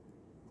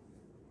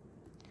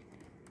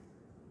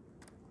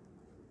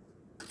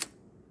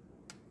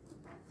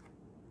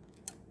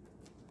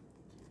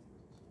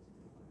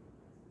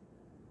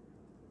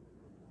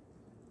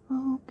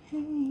 Okay,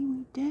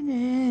 we did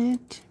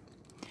it.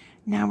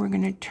 Now we're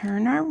going to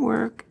turn our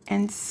work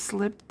and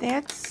slip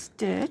that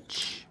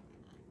stitch.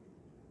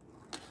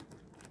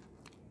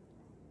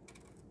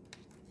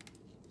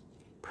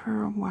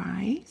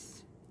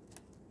 Purlwise.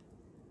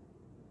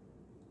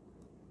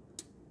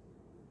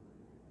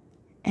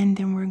 And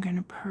then we're going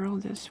to purl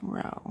this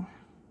row.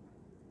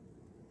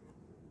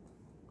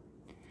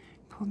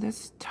 Pull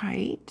this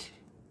tight.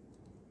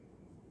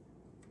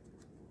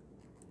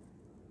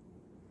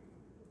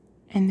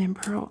 And then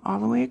purl all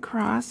the way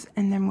across,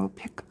 and then we'll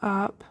pick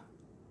up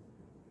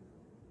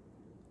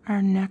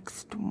our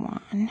next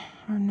one,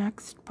 our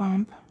next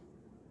bump.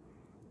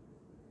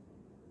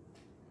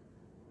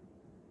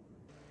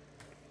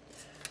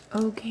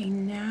 Okay,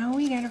 now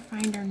we gotta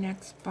find our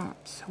next bump.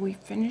 So we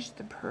finished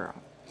the purl.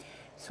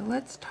 So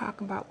let's talk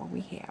about what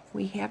we have.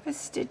 We have a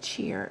stitch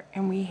here,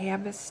 and we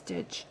have a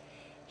stitch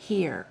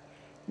here.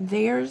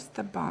 There's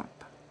the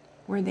bump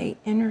where they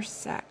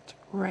intersect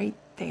right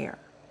there.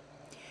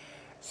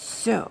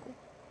 So,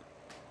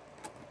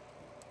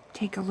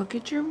 take a look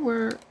at your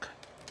work.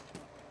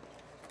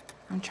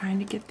 I'm trying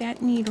to get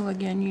that needle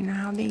again. You know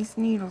how these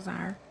needles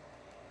are.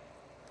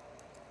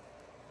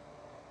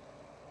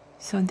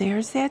 So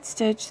there's that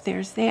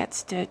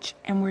stitch,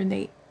 and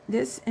where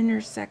this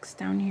intersects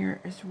down here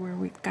is where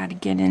we've got to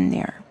get in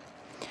there.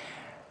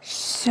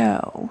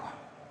 So,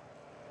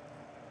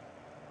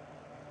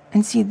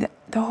 and see, the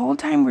whole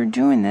time we're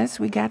doing this,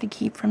 we got to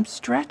keep from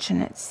stretching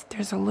it.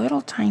 There's a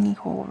little tiny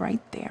hole right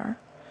there.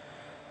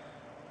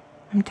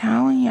 I'm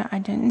telling you, I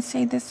didn't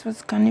say this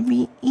was going to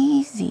be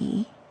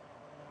easy.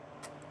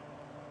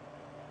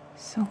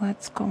 So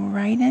let's go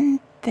right in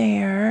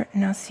there.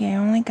 Now see, I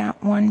only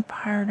got one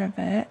part of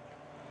it.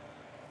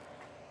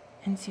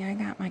 And see, I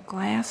got my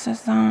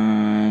glasses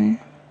on.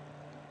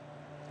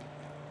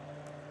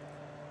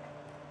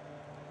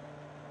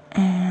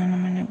 And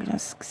I'm going to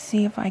just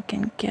see if I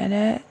can get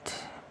it.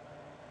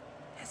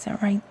 Is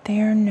it right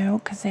there? No,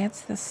 because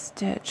that's the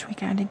stitch. We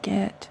got to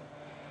get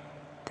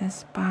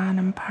this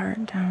bottom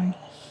part down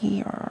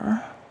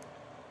here.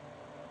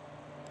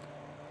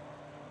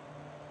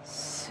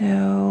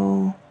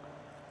 So,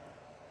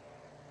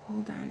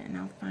 hold on and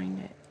I'll find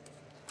it.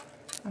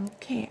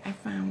 Okay, I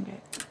found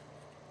it.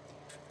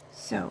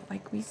 So,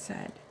 like we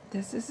said,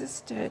 this is a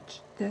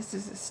stitch, this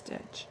is a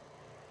stitch.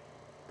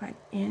 But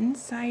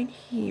inside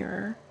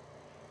here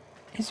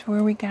is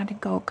where we got to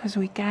go, because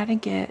we got to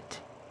get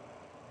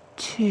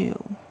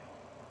 2.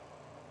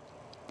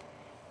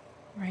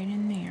 Right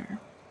in there.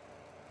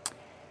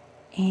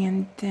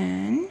 And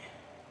then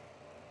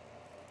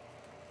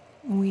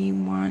we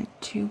want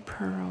to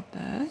purl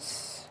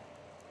this.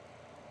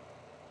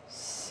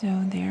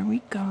 So there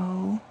we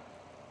go.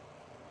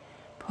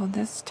 Pull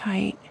this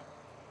tight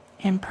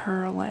and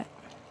purl it.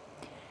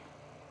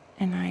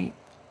 And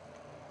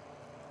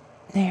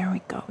there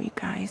we go, you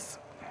guys.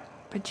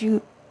 But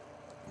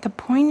the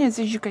point is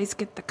you guys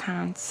get the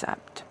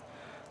concept.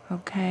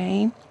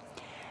 Okay?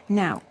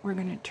 Now, we're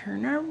going to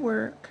turn our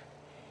work.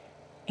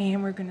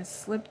 And we're going to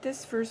slip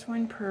this first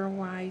one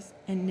purlwise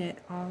and knit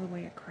all the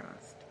way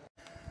across.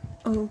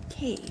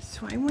 Okay,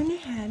 so I went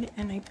ahead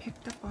and I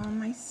picked up all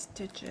my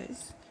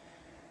stitches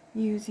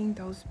using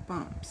those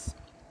bumps.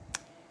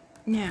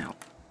 Now,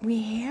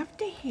 we have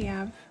to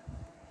have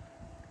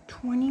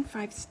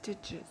 24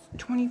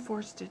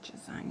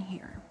 stitches on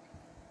here.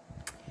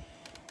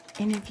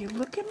 And if you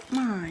look at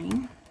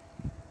mine,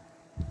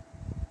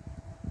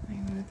 I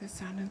move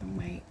this out of the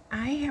way,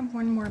 I have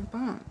one more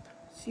bump.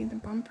 See the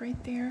bump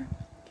right there?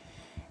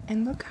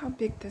 And look how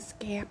big this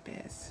gap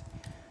is.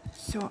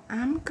 So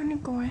I'm going to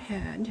go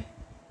ahead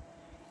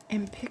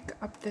and pick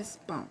up this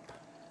bump.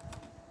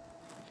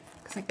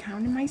 Because I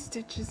counted my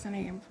stitches and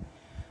I have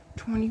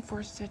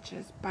 24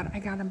 stitches, but I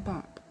got a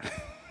bump.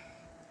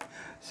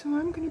 So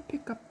I'm going to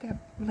pick up that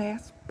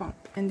last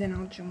bump and then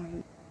I'll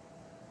join.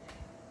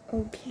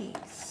 Okay,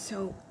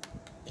 so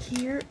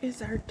here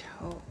is our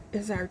toe.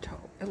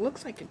 It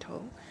looks like a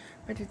toe,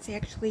 but it's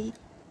actually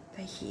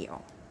the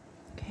heel.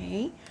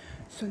 Okay,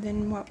 so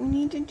then what we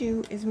need to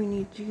do is we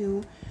need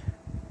to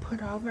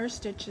put all of our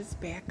stitches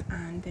back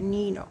on the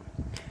needle,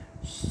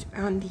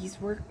 on these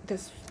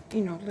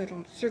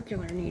little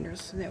circular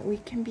needles, so that we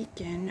can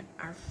begin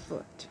our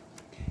foot.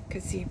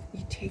 Because if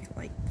you take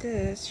like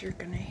this, you're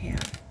gonna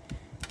have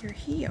your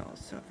heel.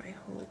 So if I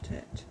hold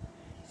it,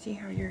 see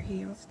how your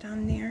heel's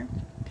down there?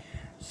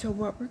 So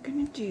what we're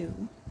going to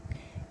do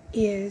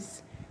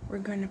is we're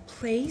going to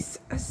place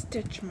a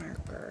stitch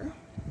marker,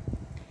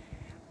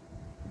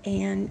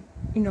 and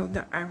you know,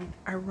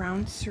 our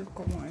round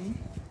circle one,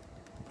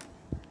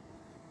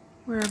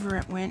 wherever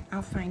it went,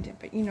 I'll find it,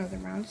 but you know, the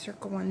round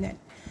circle one that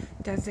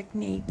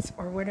designates,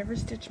 or whatever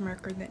stitch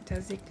marker that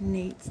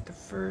designates the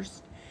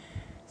first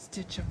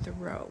stitch of the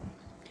row.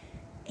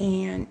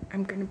 And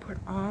I'm going to put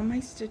all my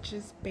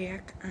stitches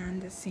back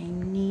on the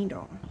same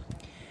needle.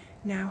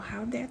 Now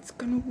how that's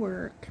going to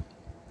work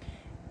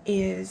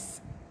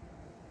is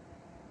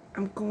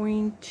I'm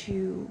going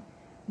to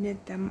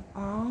knit them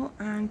all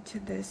onto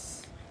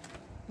this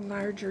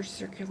larger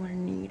circular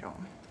needle.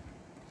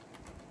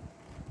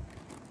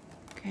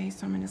 Okay,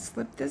 so I'm going to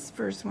slip this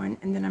first one,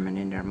 and then I'm going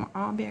to knit them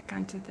all back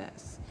onto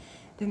this.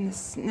 Then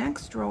this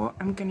next row,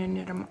 I'm going to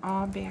knit them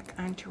all back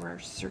onto our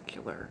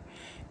circular,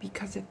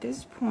 because at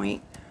this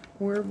point,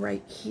 we're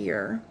right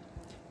here,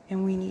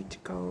 and we need to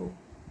go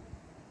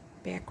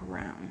back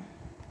around.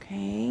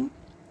 Okay,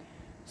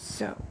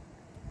 so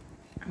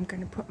I'm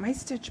going to put my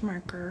stitch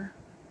marker,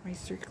 my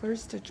circular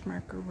stitch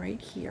marker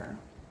right here.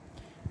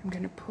 I'm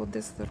going to pull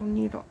this little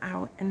needle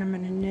out, and I'm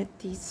going to knit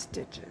these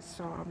stitches.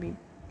 So I'll be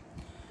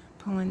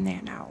pulling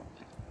that out,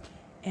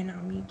 and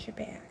I'll meet you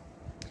back.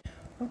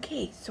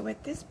 Okay, so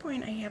at this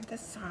point I have the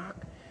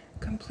sock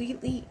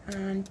completely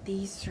on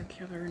these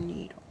circular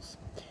needles,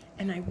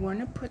 and I want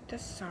to put the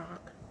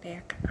sock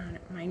back on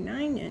my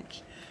 9"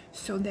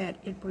 so that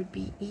it would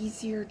be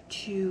easier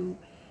to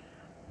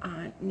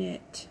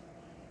knit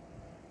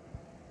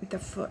the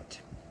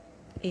foot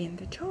and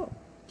the toe.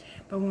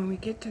 But when we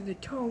get to the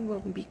toe, we'll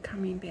be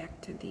coming back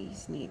to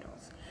these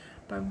needles.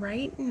 But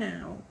right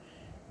now,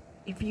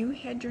 if you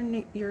had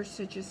your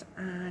stitches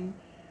on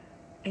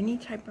any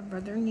type of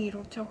other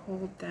needle to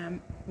hold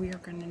them, we are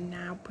going to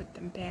now put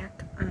them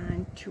back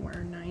on to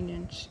our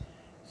 9"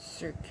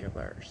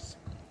 circulars.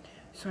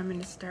 So I'm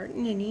going to start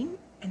knitting,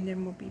 and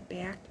then we'll be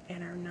back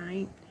at our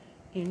 9"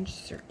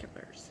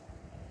 circulars.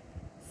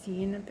 See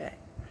you in a bit.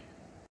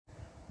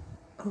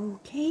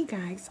 Okay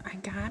guys, I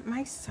got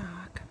my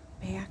sock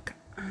back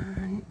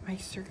on my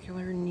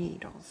circular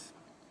needles.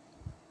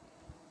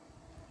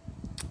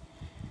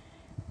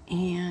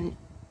 And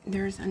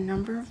there's a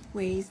number of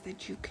ways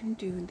that you can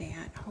do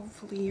that.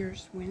 Hopefully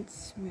yours went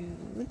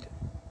smooth.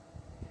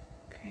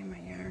 Okay, my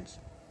yarn's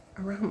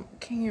around the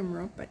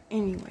camera, but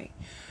anyway,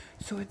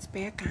 so it's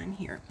back on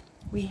here.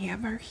 We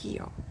have our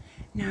heel.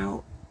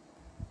 Now,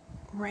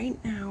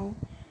 right now,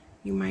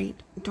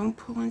 don't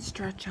pull and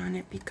stretch on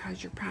it,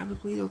 because you're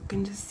probably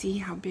looking to see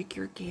how big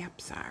your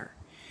gaps are.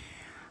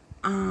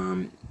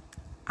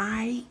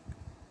 I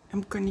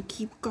am going to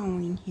keep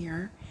going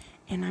here,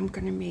 and I'm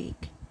going to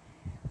make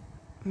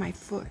my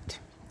foot,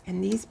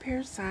 and these pair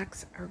of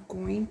socks are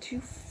going to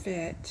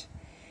fit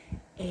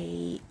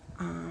a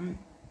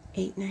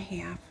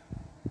 8.5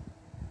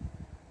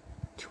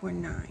 to a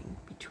 9,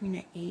 between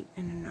an 8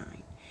 and a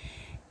 9.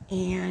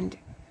 And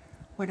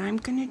what I'm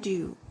going to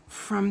do,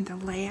 from the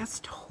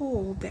last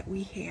hole that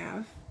we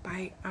have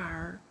by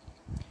our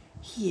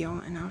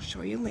heel, and I'll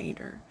show you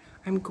later,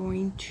 I'm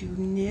going to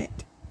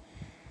knit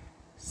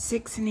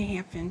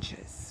 6.5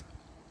 inches.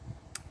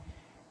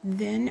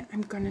 Then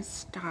I'm going to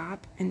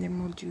stop, and then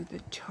we'll do the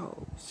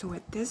toe. So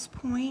at this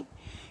point,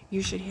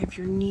 you should have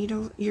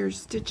your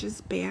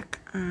stitches back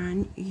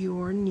on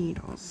your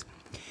needles.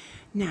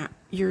 Now,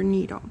 your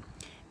needle.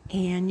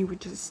 And you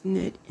would just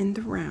knit in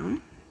the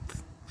round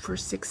for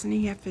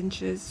 6.5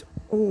 inches,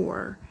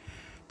 or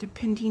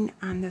depending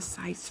on the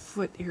size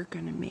foot you're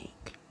going to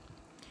make.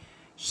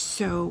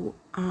 So,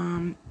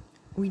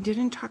 we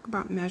didn't talk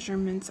about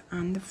measurements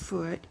on the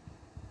foot.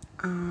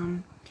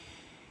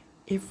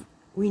 If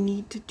we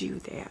need to do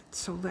that,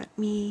 so let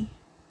me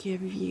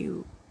give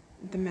you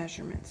the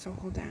measurements. So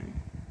hold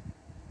on.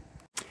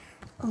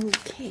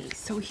 Okay,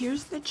 so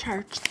here's the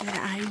charts that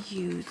I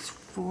use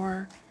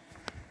for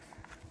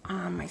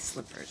my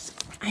slippers.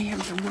 I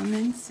have the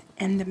women's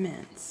and the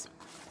men's.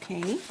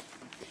 Okay,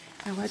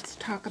 now let's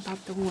talk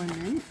about the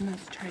women, and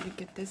let's try to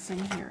get this in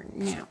here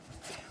now.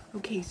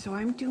 Okay, so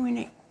I'm doing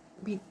it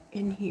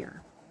in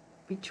here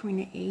between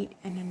an 8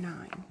 and a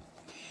 9.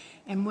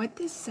 And what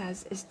this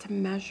says is to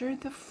measure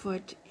the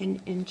foot in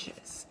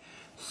inches.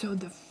 So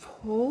the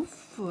whole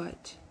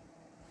foot,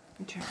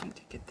 I'm trying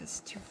to get this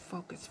to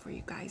focus for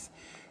you guys,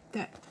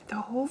 the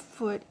whole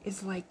foot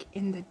is like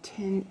in the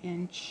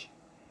 10-inch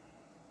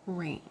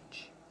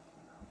range,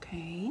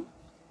 okay?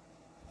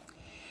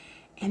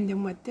 And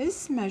then what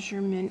this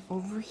measurement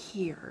over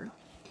here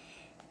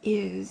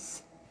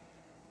is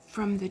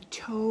from the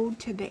toe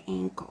to the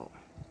ankle.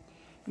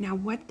 Now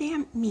what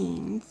that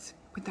means,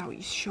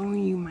 without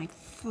showing you my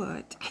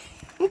foot,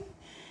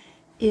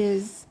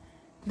 is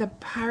the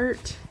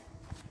part,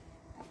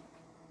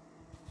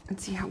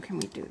 let's see, how can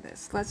we do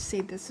this? Let's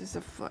say this is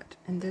a foot,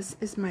 and this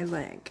is my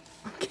leg,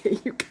 okay,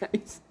 you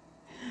guys?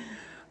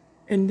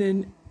 And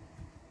then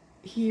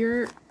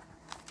here,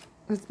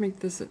 let's make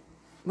this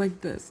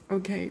like this,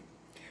 okay?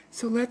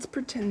 So let's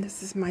pretend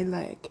this is my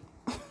leg.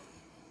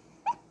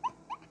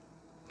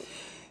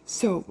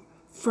 So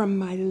from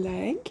my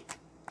leg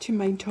to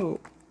my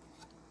toe.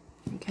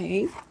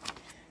 Okay,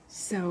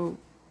 so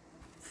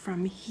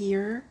from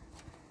here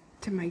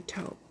to my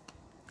toe.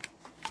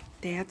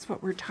 That's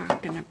what we're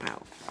talking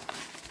about.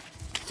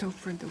 So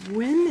for the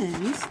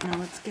women's, now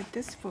let's get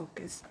this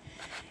focused.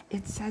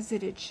 It says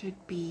that it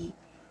should be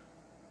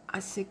a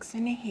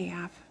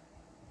 6.5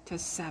 to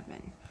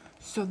 7.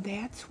 So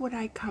that's what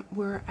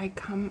where I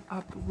come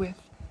up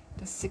with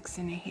the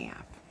 6.5,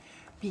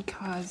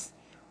 because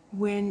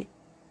when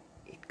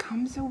it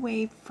comes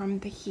away from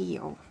the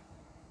heel,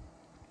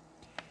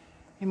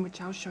 and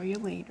which I'll show you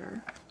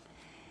later,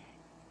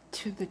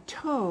 to the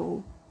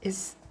toe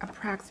is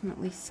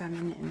approximately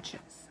 7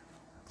 inches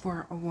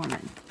for a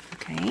woman.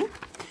 Okay,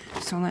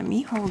 so let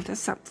me hold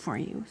this up for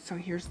you. So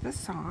here's the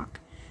sock,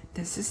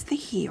 this is the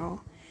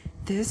heel,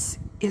 this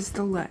is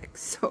the leg.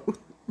 So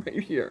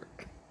right here.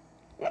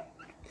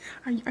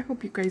 I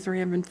hope you guys are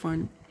having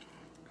fun.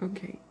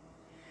 Okay,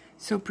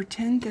 so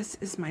pretend this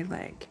is my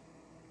leg.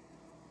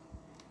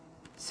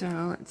 So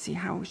let's see,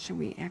 how should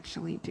we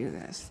actually do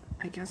this?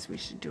 I guess we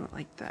should do it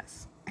like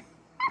this.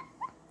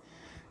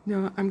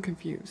 No, I'm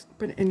confused.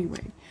 But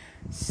anyway,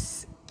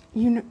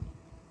 you know,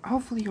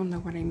 hopefully you'll know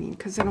what I mean,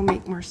 because it'll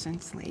make more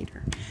sense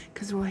later.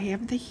 Because we'll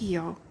have the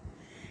heel.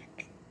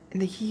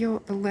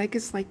 The leg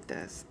is like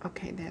this.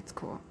 Okay, that's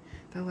cool.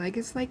 The leg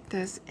is like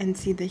this, and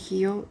see, the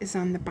heel is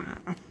on the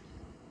bottom.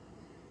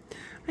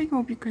 I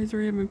hope you guys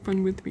are having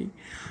fun with me.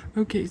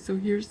 Okay, so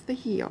here's the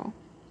heel.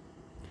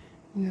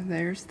 You know,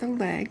 there's the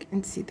leg,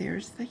 and see,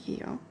 there's the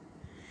heel.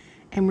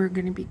 And we're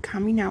going to be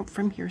coming out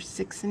from here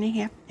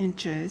 6.5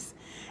 inches,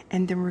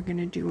 and then we're going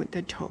to do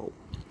the toe.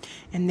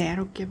 And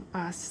that'll give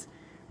us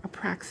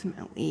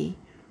approximately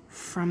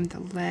from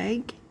the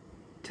leg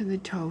to the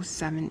toe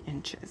 7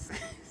 inches.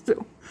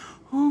 So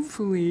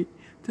hopefully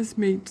this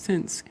made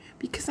sense,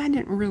 because I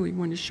didn't really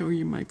want to show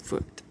you my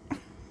foot.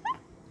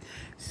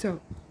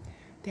 So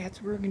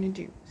that's what we're going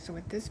to do. So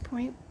at this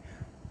point,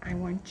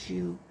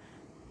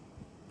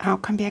 I'll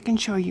come back and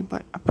show you,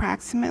 but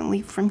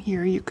approximately from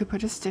here, you could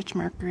put a stitch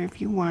marker if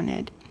you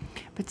wanted.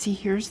 But see,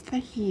 here's the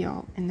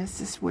heel, and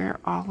this is where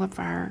all of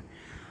our,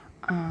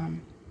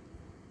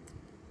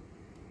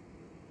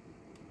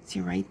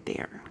 see right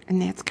there.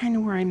 And that's kind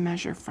of where I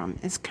measure from,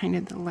 is kind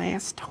of the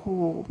last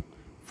hole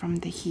from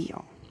the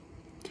heel.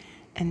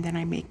 And then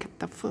I make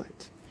the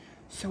foot.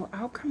 So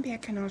I'll come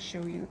back and I'll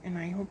show you, and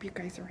I hope you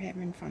guys are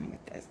having fun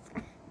with this.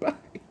 Bye.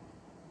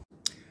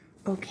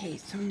 Okay,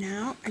 so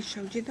now I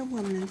showed you the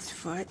woman's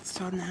foot,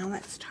 so now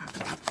let's talk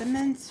about the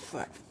men's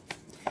foot.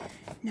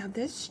 Now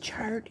this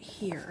chart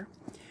here,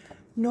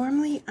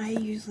 normally I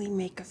usually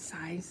make a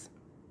size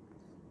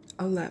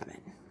 11.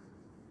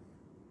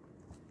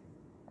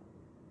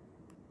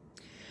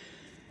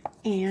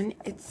 And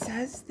it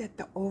says that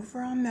the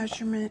overall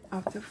measurement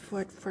of the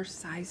foot for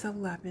size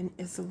 11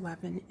 is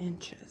 11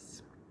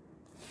 inches.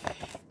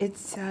 It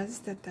says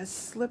that the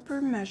slipper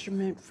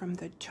measurement from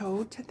the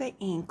toe to the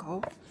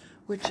ankle,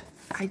 which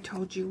I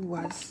told you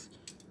was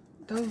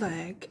the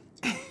leg,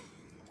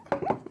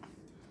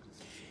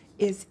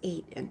 is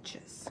 8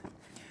 inches.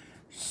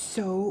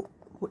 So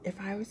if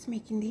I was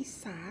making these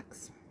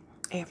socks,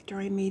 after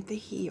I made the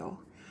heel,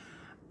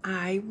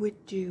 I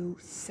would do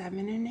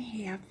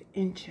 7.5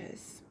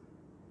 inches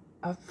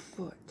of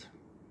foot.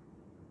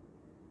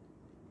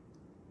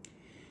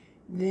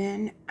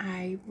 Then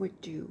I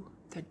would do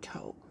the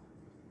toe.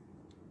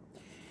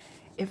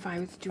 If I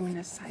was doing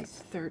a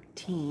size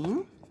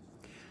 13,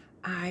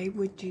 I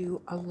would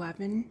do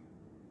 11.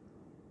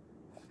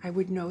 I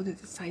would know that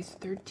the size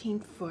 13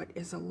 foot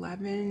is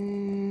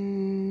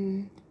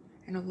 11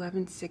 and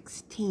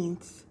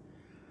 11/16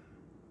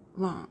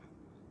 long.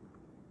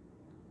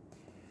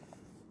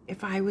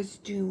 If I was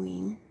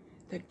doing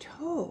the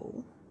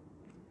toe,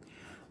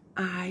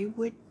 I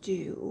would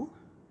do,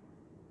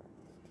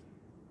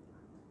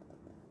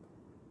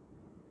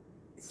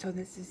 so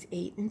this is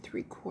 8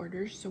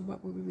 3/4, so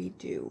what would we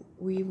do?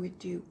 We would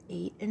do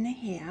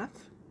 8.5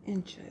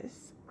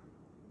 inches.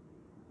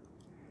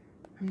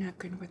 I'm not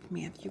good with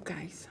math, you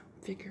guys.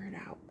 Figure it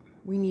out.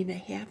 We need a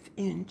 1/2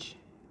 inch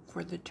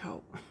for the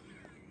toe.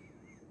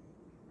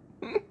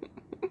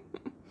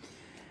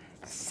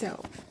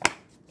 So,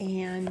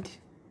 and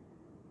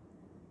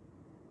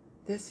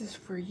this is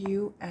for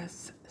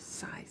US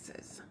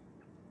sizes.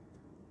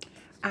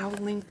 I'll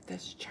link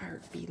this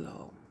chart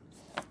below.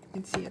 You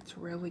can see it's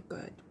really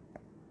good.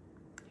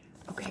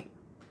 Okay.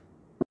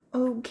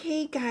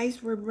 Okay,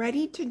 guys, we're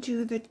ready to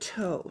do the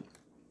toe.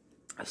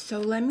 So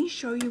let me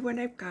show you what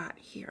I've got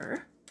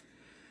here.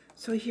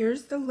 So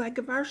here's the leg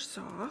of our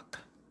sock.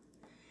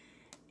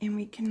 And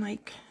we can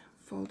like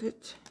fold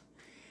it.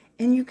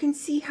 And you can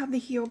see how the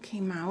heel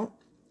came out.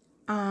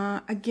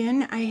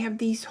 Again, I have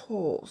these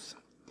holes.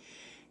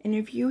 And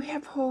if you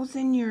have holes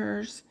in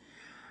yours,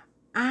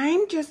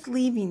 I'm just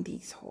leaving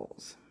these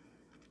holes.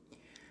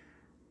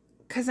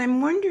 Because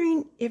I'm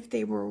wondering if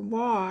they were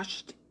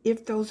washed,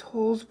 if those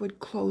holes would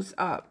close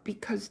up.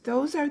 Because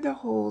those are the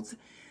holes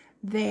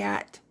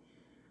that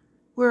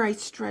where I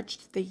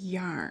stretched the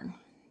yarn.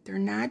 They're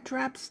not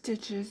drop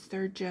stitches,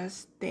 they're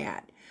just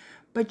that.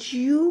 But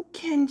you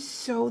can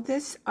sew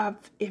this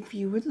up if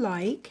you would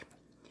like.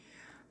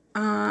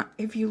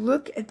 If you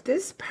look at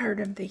this part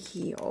of the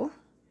heel,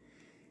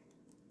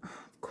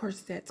 of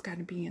course that's got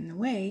to be in the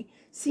way.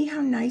 See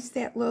how nice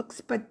that looks?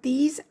 But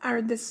these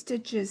are the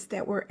stitches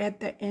that were at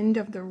the end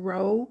of the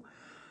row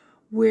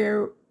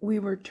where we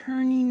were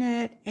turning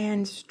it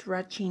and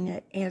stretching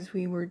it as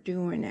we were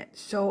doing it.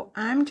 So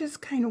I'm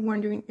just kind of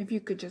wondering if you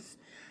could just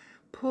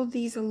pull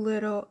these a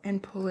little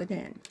and pull it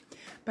in.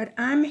 But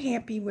I'm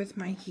happy with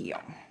my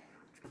heel.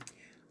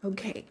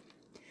 Okay,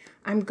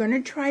 I'm going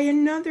to try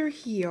another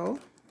heel,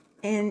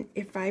 and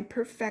if I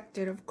perfect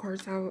it, of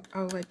course,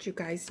 I'll let you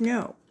guys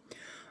know.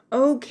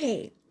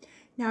 Okay,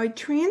 now I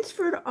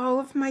transferred all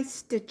of my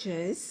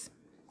stitches.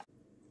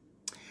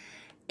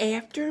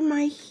 After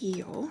my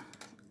heel,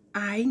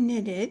 I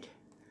knitted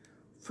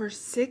for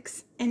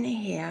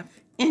 6.5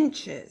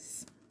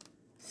 inches.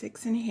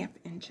 6.5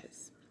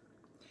 inches.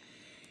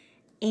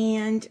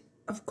 And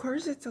of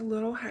course, it's a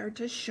little hard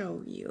to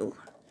show you,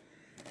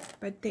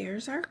 but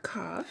there's our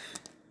cuff,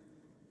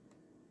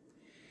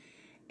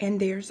 and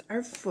there's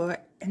our foot,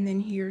 and then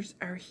here's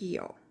our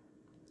heel.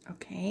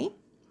 Okay,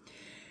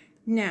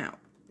 now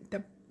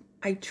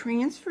I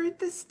transferred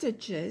the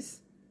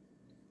stitches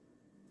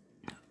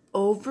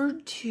over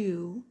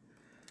to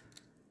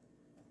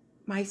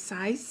my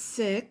size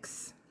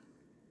 6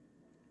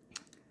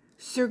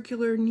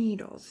 circular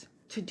needles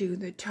to do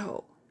the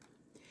toe.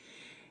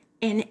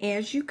 And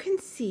as you can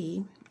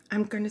see,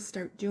 I'm going to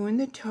start doing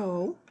the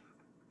toe.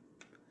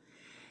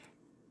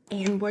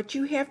 And what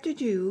you have to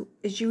do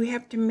is you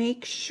have to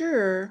make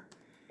sure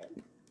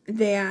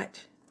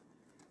that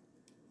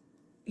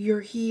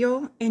your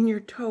heel and your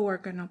toe are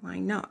going to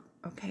line up,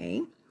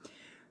 okay?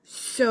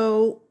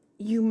 So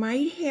you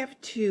might have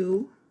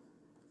to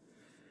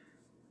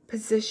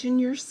position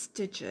your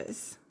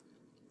stitches.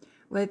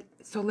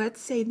 So let's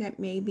say that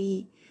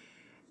maybe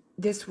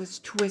this was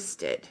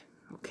twisted,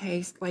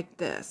 okay, like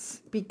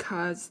this,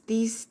 because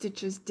these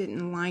stitches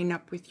didn't line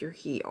up with your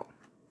heel,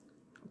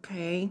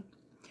 okay?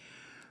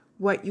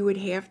 What you would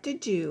have to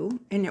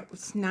do, and it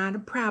was not a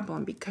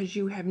problem because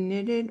you have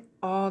knitted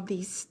all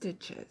these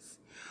stitches,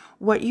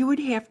 what you would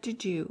have to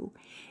do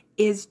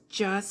is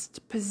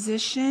just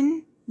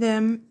position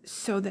them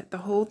so that the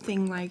whole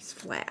thing lies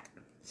flat.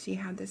 See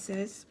how this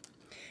is?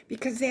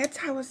 Because that's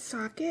how a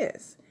sock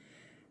is.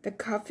 The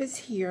cuff is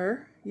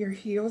here, your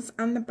heel's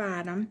on the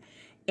bottom,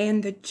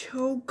 and the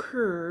toe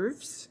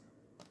curves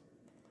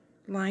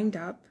lined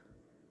up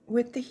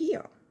with the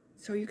heel.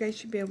 So you guys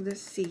should be able to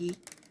see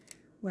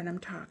what I'm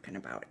talking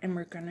about. And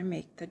we're going to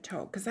make the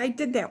toe, because I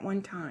did that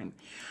one time.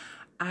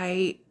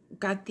 I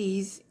got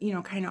these, you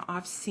know, kind of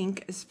off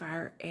sync as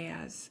far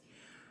as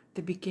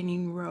the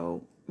beginning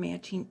row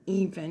matching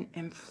even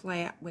and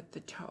flat with the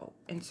toe.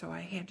 And so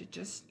I had to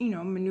just, you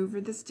know,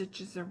 maneuver the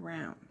stitches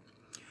around.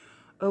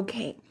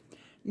 Okay,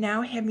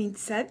 now having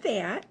said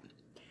that,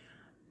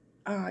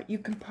 you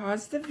can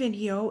pause the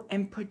video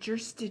and put your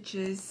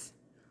stitches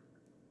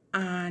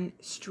on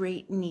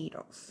straight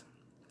needles,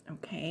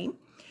 okay?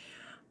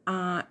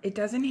 It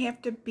doesn't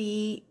have to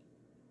be,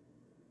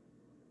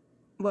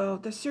 well,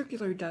 the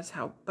circular does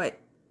help, but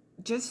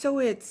just so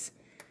it's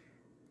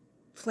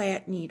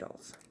flat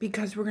needles,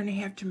 because we're going to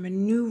have to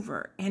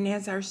maneuver. And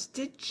as our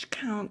stitch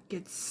count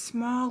gets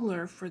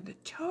smaller for the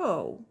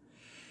toe,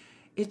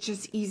 it's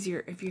just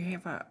easier if you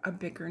have a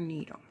bigger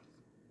needle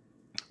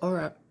or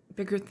a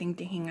bigger thing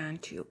to hang on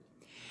to.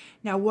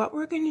 Now what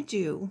we're going to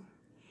do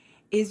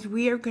is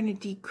we are going to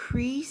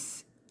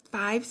decrease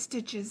 5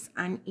 stitches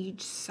on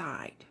each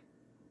side.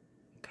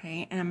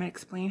 Okay, and I'm going to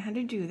explain how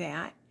to do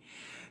that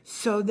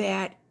so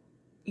that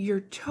your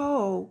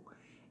toe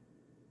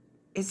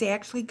is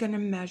actually going to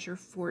measure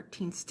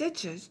 14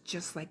 stitches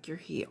just like your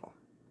heel.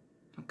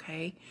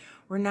 Okay,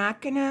 we're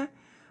not going to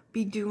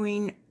be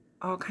doing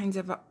all kinds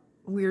of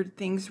weird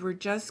things. We're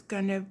just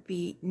going to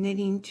be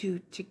knitting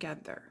 2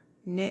 together,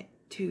 knit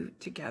 2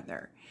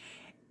 together,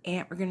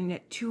 and we're going to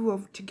knit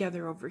 2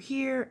 together over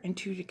here and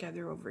 2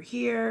 together over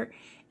here,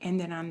 and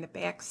then on the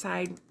back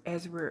side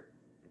as we're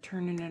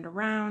turning it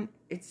around,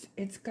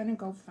 it's gonna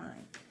go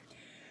fine.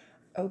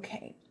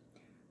 Okay,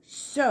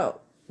 so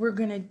we're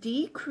gonna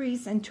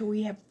decrease until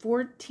we have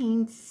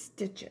 14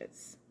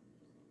 stitches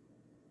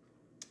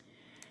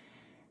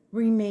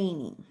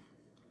remaining.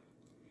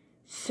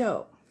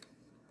 So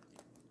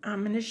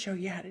I'm gonna show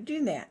you how to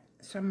do that.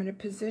 So I'm gonna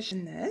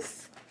position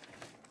this.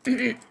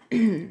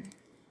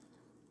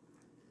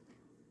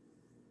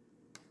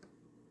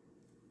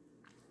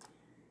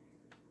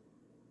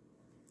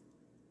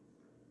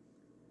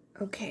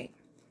 Okay,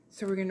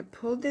 so we're going to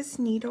pull this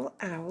needle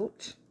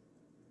out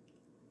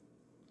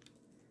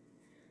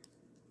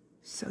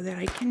so that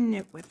I can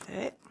knit with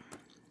it.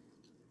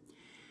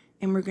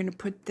 And we're going to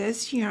put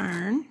this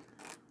yarn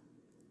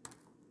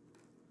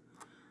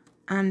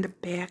on the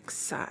back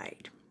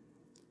side.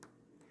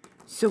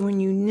 So when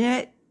you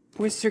knit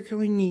with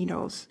circular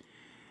needles,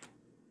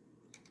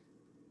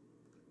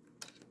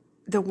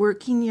 the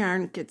working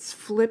yarn gets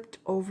flipped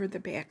over the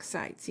back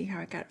side. See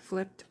how I got it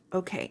flipped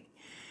Okay,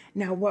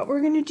 now what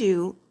we're going to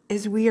do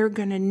is we are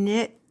going to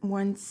knit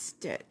 1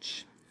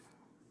 stitch.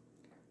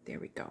 There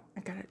we go.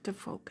 I got it to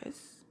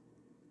focus.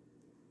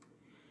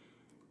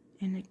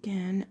 And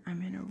again,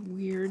 I'm in a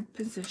weird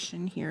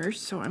position here,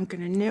 so I'm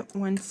going to knit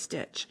 1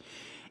 stitch.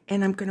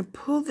 And I'm going to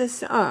pull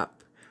this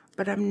up,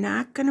 but I'm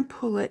not going to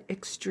pull it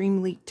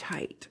extremely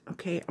tight,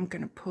 okay? I'm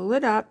going to pull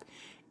it up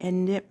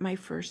and knit my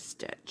first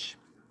stitch,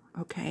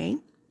 okay?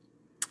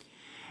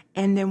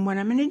 And then what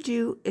I'm going to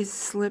do is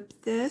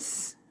slip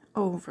this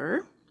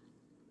over,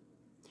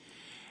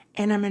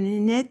 and I'm going to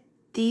knit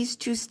these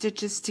 2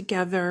 stitches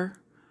together,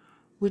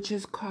 which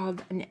is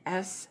called an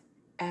SSK.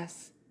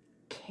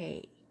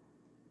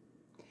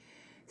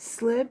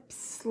 Slip,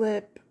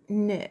 slip,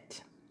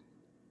 knit.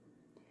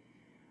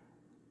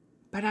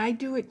 But I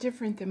do it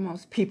different than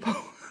most people.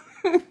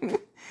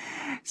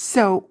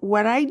 So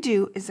what I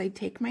do is I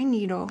take my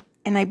needle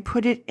and I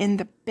put it in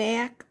the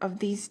back of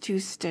these 2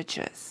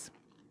 stitches.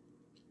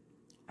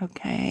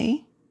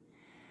 Okay?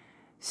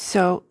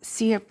 So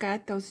see, I've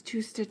got those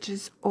 2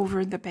 stitches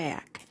over the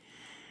back.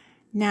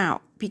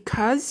 Now,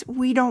 because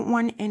we don't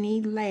want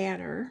any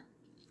ladder,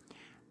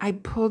 I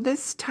pull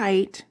this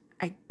tight.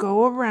 I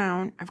go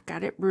around. I've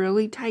got it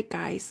really tight,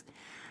 guys.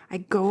 I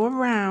go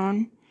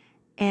around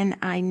and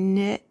I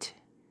knit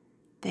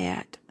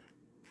that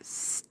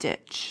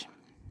stitch.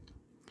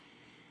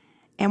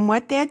 And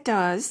what that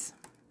does,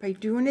 by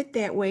doing it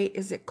that way,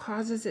 is it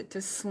causes it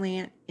to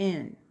slant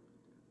in.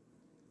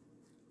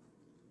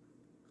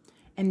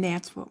 And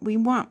that's what we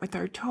want with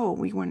our toe.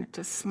 We want it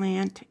to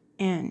slant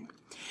in.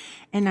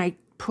 And I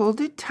pulled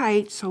it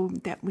tight so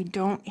that we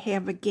don't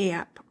have a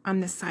gap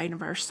on the side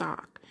of our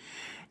sock.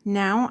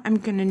 Now I'm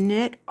going to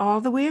knit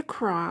all the way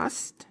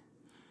across.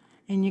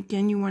 And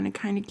again, you want to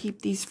kind of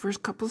keep these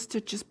first couple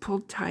stitches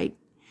pulled tight.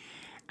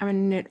 I'm going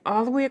to knit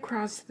all the way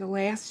across to the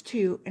last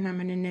 2, and I'm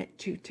going to knit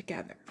 2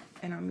 together.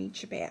 And I'll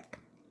meet you back.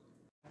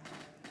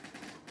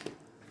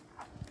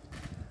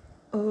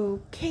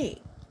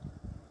 Okay.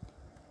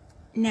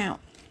 Now,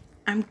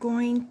 I'm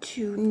going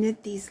to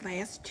knit these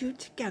last 2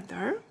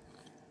 together.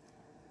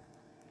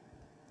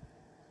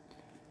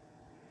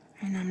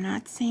 And I'm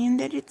not saying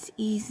that it's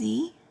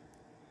easy.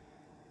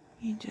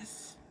 You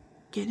just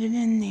get it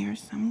in there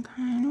some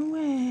kind of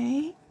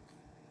way.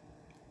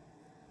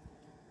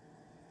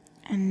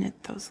 And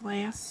knit those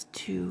last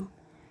 2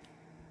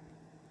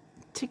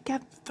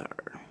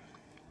 together.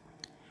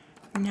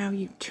 Now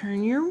you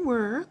turn your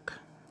work.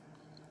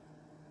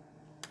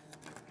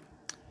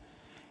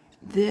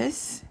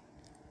 This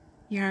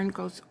yarn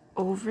goes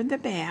over the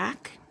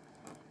back.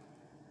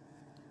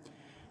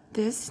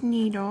 This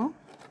needle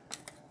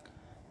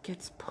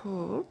gets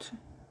pulled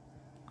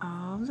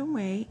all the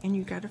way, and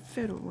you got to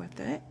fiddle with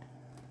it.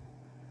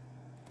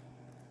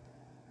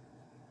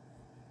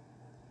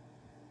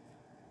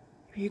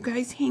 If you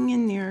guys hang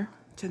in there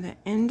to the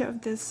end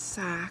of this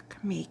sock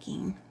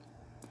making,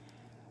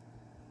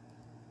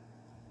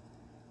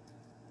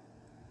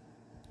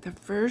 the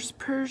first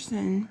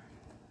person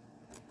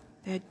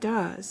that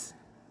does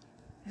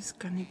is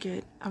going to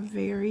get a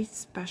very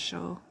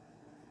special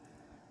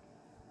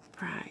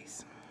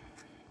prize.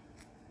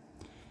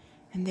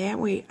 And that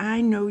way I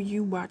know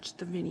you watched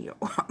the video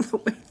all the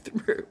way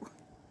through.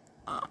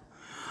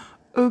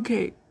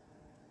 Okay.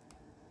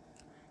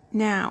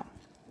 Now,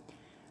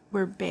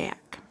 we're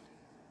back.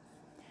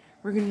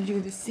 We're going to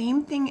do the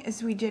same thing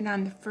as we did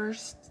on the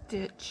first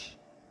stitch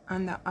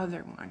on the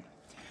other one.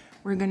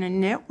 We're going to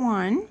knit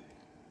 1.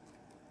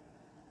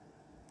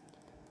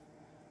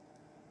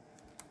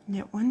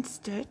 Knit 1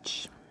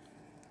 stitch.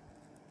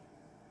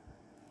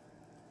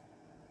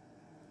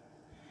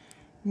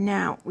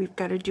 Now we've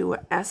got to do a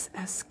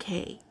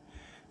SSK.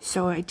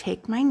 So I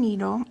take my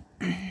needle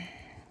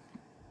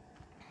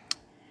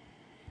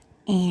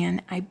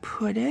and I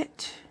put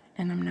it,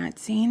 and I'm not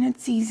saying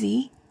it's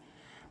easy,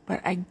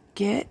 but I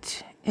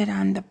get it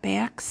on the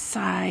back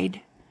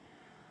side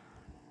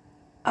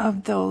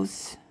of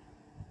those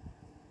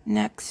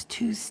next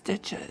 2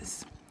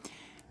 stitches.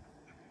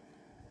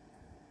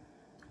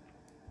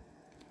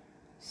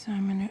 So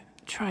I'm going to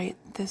try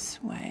it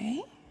this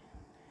way.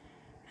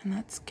 And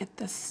let's get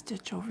this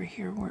stitch over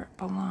here where it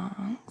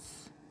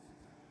belongs.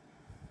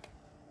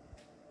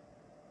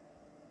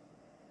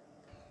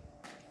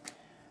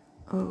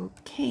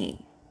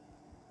 Okay.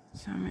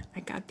 So I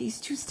got these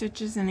 2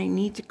 stitches, and I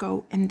need to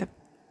go in the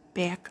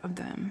back of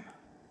them.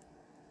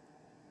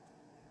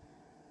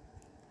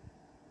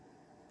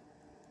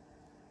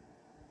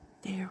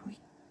 There we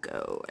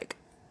go. I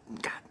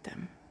got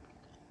them.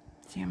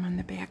 See, I'm on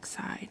the back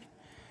side.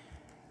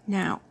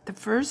 Now, the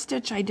first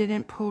stitch I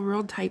didn't pull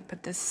real tight,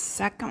 but the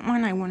second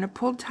one I want to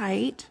pull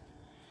tight.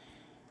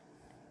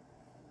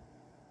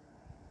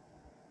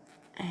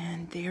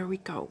 And there we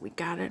go. We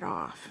got it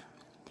off.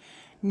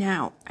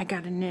 Now, I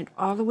got to knit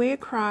all the way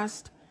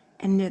across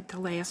and knit the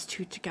last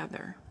 2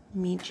 together.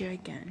 Meet you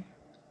again.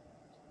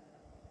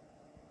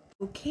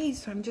 Okay,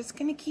 so I'm just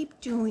going to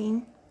keep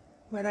doing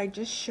what I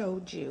just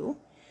showed you.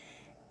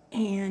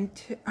 And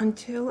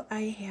until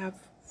I have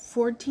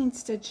 14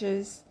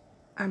 stitches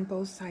on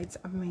both sides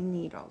of my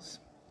needles.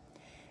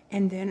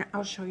 and then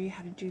I'll show you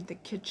how to do the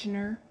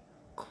Kitchener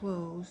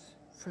close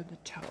for the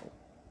toe.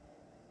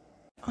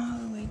 All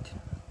the way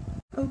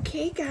to...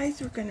 Okay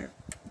guys, we're gonna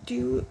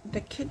do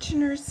the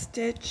Kitchener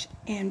stitch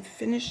and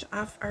finish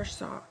off our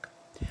sock.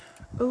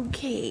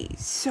 Okay,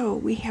 so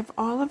we have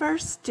all of our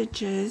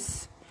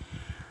stitches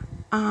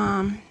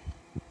down,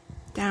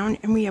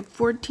 and we have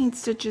 14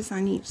 stitches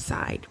on each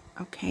side.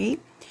 Okay,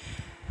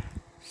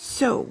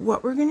 so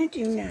what we're going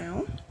to do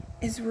now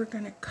is we're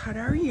going to cut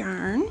our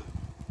yarn.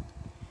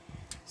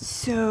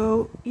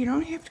 So you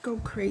don't have to go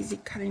crazy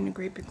cutting a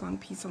great big long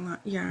piece of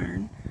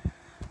yarn,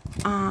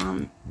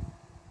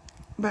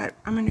 but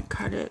I'm going to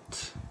cut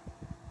it.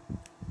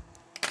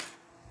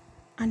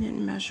 I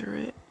didn't measure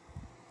it,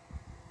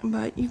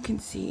 but you can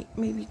see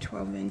maybe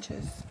 12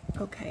 inches.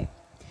 Okay,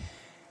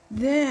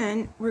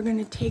 then we're going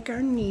to take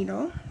our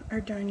needle,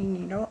 our darning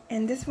needle,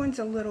 and this one's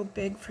a little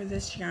big for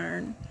this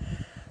yarn,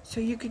 so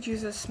you could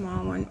use a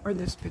small one, or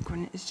this big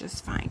one is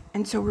just fine.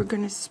 And so we're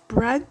going to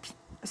spread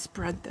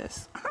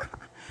this.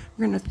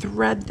 We're going to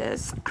thread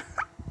this.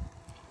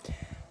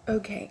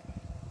 Okay,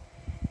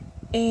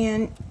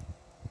 and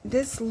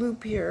this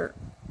loop here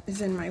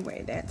is in my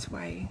way. That's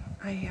why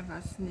I have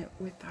us knit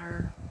with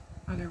our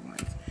other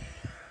ones.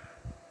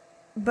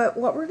 But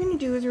what we're going to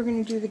do is we're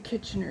going to do the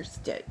Kitchener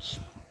stitch,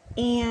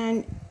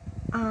 and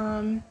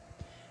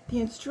the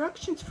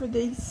instructions for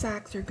these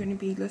socks are going to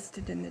be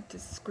listed in the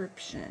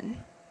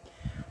description,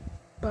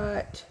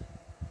 but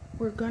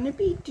we're going to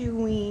be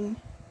doing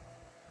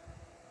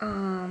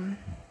the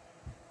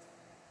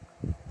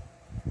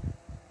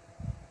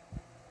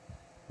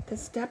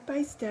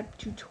step-by-step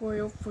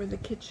tutorial for the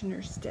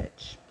Kitchener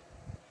stitch.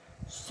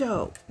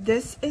 So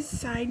this is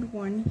side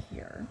 1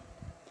 here,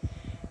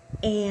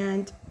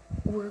 and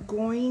we're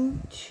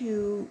going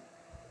to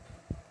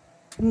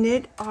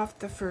knit off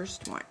the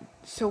first one.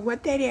 So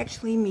what that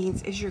actually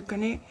means is you're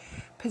going to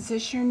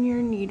position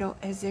your needle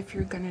as if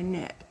you're going to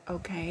knit.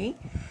 Okay,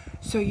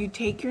 so you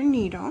take your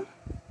needle,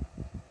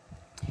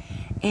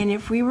 and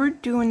if we were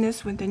doing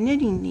this with a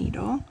knitting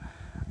needle,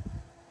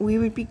 we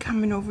would be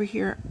coming over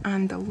here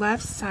on the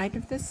left side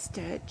of the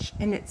stitch,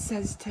 and it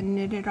says to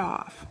knit it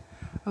off.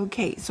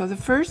 Okay, so the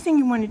first thing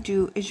you want to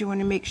do is you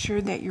want to make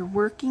sure that your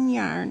working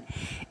yarn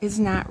is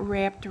not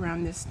wrapped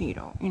around this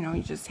needle. You know,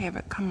 you just have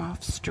it come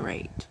off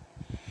straight.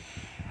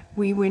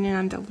 We went in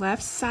on the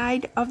left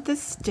side of the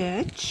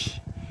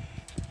stitch,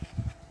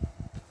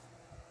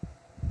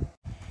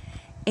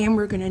 and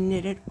we're going to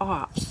knit it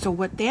off. So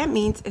what that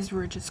means is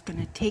we're just going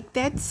to take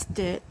that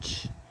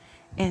stitch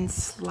and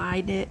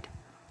slide it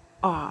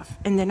off.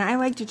 And then I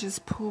like to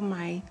just pull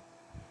my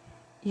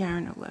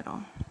yarn a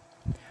little.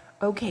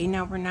 Okay,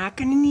 now we're not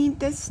going to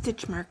need this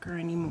stitch marker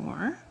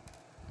anymore.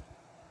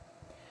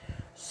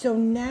 So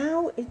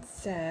now it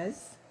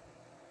says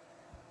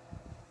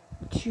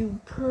to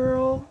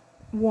purl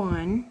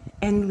 1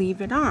 and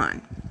leave it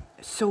on.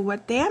 So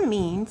what that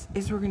means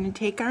is we're going to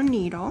take our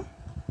needle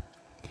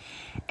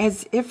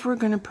as if we're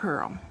going to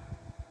purl.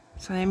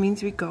 So that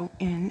means we go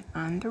in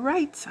on the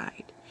right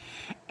side,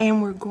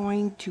 and we're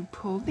going to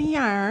pull the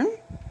yarn,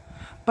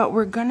 but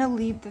we're going to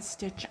leave the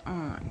stitch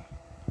on.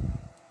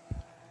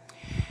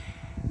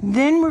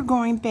 Then we're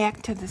going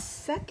back to the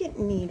second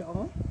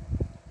needle,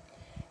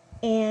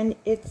 and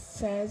it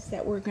says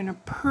that we're going to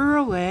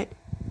purl it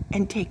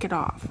and take it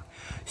off.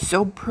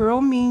 So purl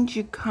means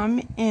you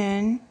come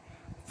in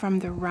from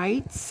the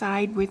right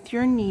side with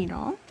your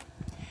needle.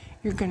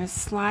 You're going to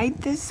slide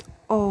this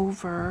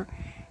over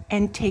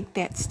and take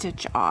that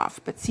stitch off.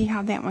 But see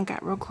how that one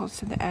got real close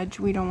to the edge?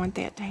 We don't want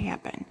that to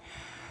happen.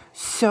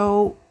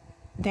 So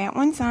that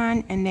one's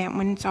on and that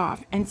one's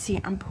off. And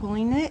see, I'm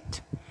pulling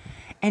it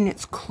and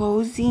it's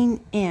closing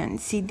in.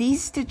 See,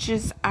 these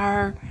stitches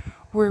are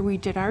where we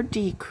did our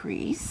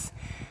decrease.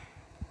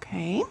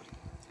 Okay,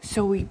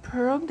 so we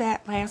purled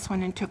that last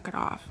one and took it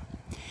off.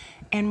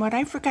 And what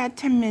I forgot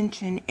to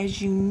mention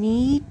is you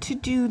need to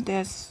do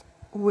this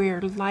where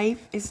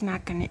life is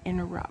not going to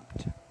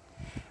interrupt.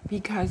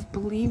 Because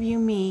believe you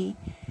me,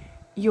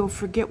 you'll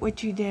forget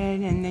what you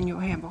did and then you'll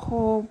have a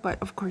hole,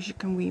 but of course you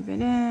can weave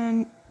it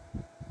in.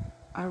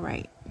 All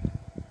right.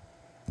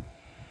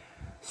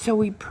 So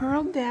we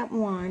purled that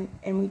one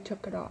and we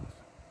took it off.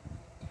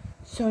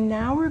 So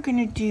now we're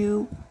going to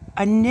do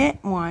a knit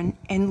one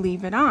and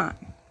leave it on.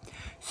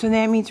 So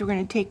that means we're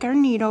going to take our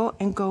needle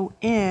and go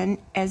in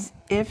as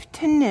if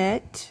to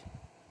knit,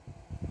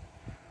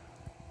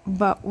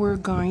 but we're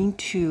going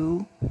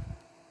to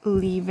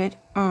leave it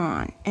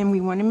on. And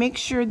we want to make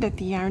sure that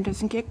the yarn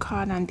doesn't get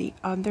caught on the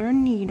other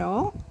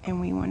needle,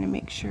 and we want to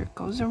make sure it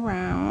goes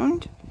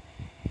around.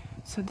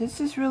 So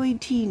this is really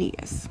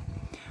tedious.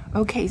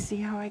 Okay, see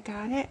how I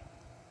got it?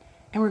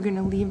 And we're going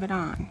to leave it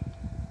on.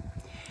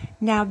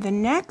 Now the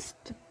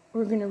next,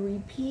 we're going to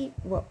repeat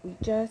what we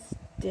just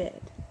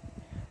did,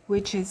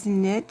 which is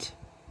knit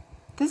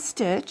the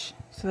stitch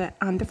so that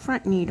on the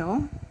front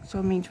needle. So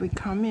it means we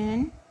come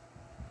in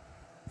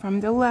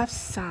from the left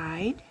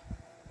side,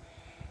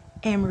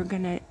 and we're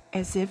going to,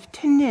 as if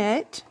to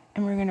knit,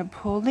 and we're going to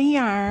pull the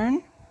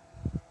yarn,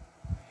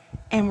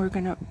 and we're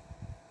going to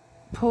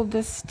pull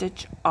this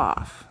stitch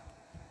off.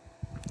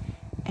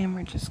 and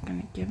we're just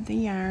going to give the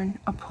yarn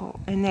a pull,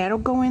 and that'll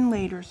go in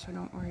later, so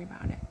don't worry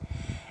about it.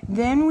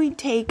 Then we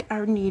take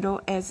our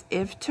needle as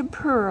if to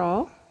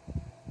purl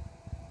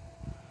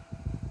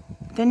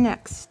the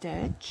next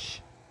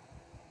stitch,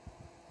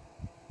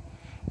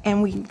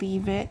 and we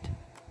leave it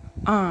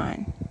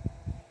on.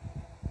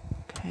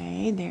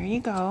 Okay, there you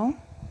go.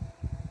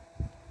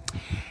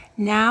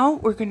 Now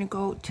we're going to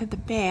go to the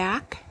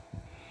back,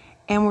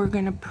 and we're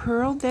going to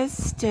purl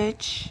this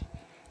stitch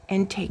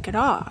and take it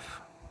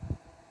off.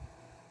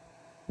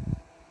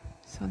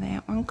 So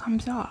that one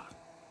comes off.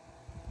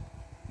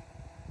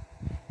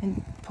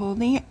 And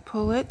pull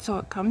it so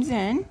it comes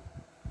in.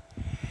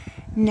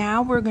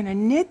 Now we're going to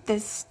knit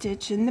this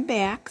stitch in the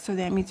back, so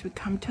that means we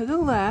come to the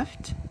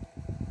left,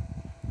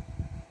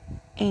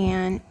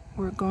 and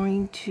we're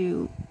going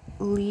to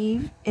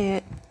leave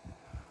it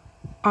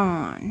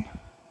on.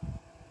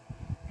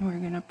 And we're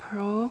going to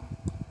purl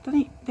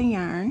the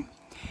yarn.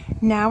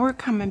 Now we're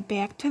coming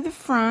back to the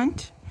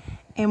front,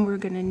 and we're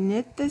going to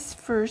knit this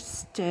first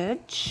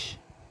stitch,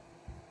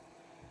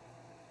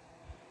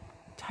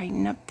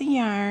 tighten up the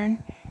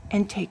yarn,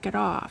 and take it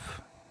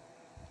off.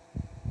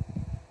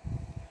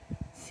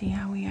 See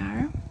how we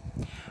are?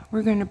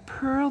 We're going to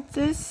purl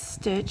this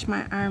stitch,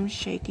 my arm's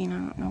shaking, I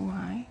don't know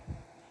why,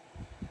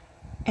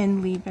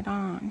 and leave it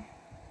on.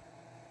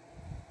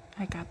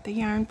 I got the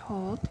yarn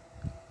pulled.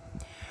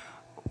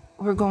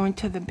 We're going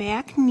to the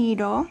back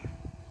needle.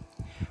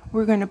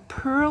 We're going to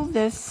purl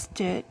this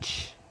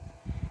stitch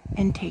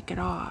and take it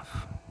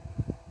off.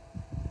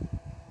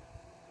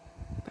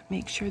 But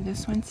make sure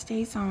this one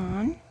stays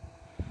on.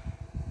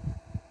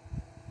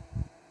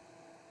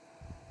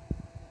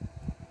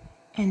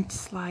 And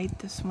slide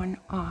this one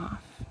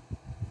off.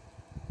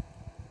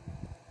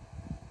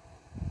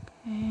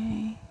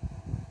 Okay.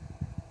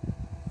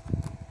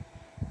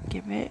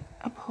 Give it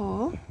a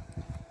pull.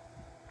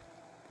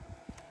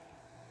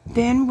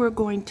 Then we're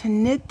going to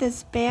knit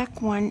this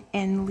back one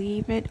and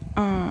leave it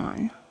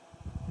on.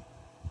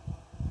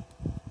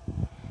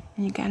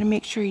 And you got to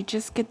make sure you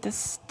just get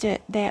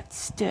that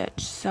stitch.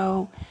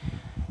 So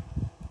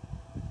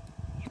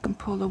you can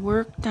pull the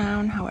work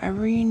down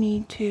however you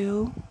need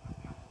to.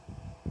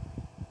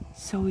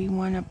 So we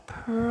want to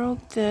purl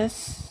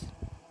this.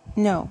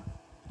 No,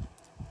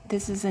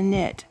 this is a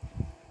knit.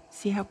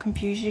 See how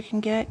confused you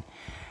can get?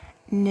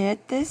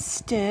 Knit this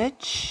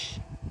stitch.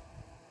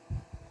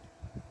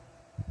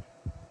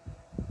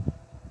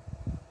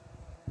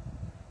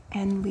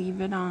 And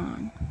leave it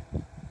on.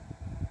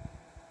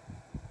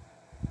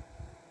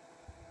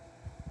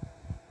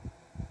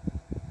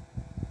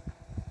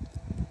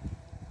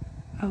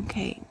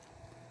 Okay,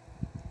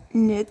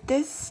 knit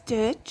this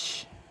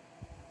stitch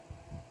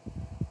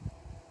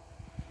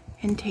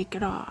and take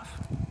it off.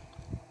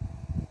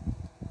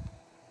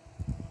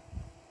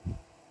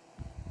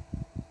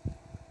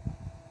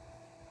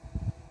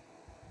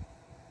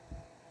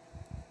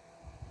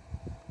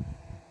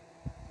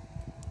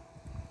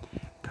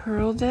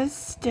 Purl this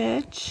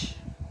stitch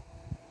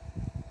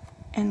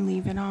and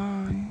leave it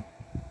on.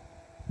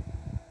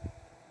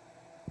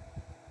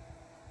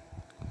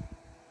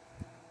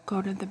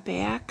 Go to the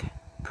back,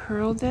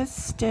 purl this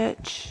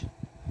stitch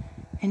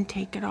and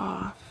take it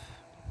off.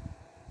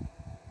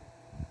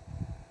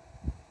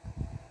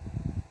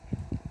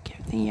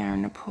 Give the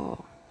yarn a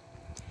pull.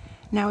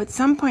 Now at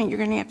some point you're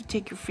going to have to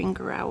take your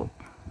finger out.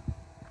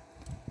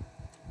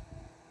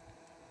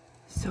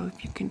 So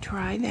if you can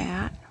try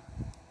that.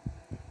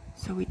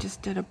 So we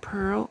just did a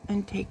purl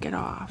and take it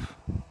off.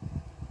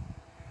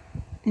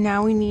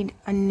 Now we need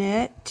a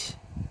knit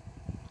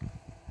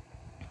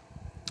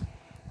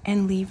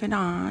and leave it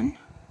on.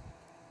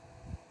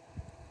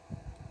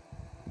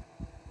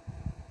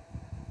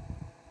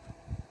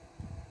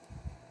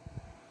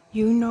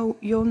 You'll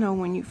know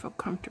when you feel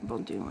comfortable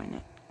doing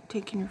it,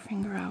 taking your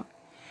finger out.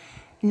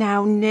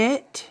 Now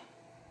knit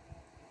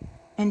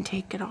and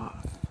take it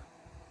off.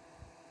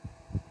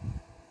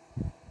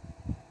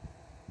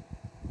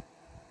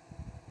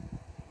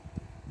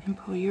 And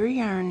pull your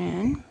yarn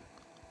in.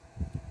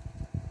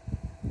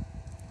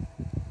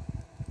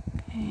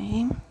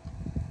 Okay.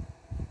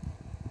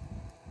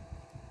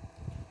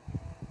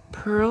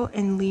 Purl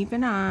and leave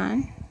it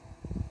on.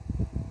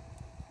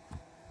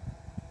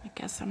 I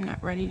guess I'm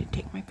not ready to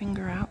take my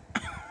finger out.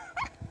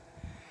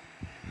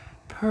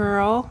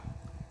 Purl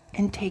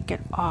and take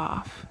it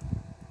off.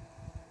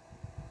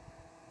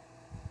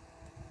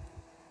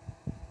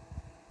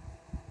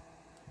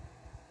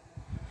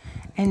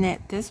 And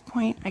at this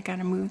point, I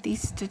gotta move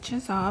these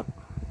stitches up.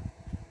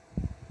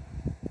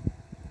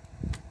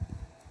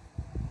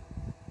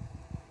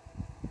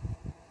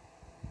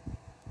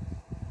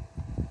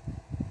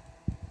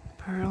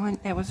 Purl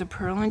and, that was a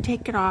purl and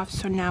take it off,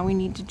 so now we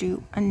need to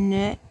do a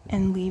knit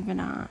and leave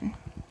it on.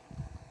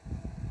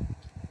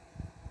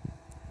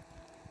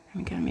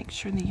 I'm gonna make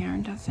sure the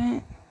yarn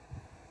doesn't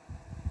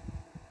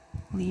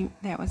leave.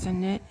 That was a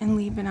knit and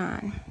leave it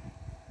on.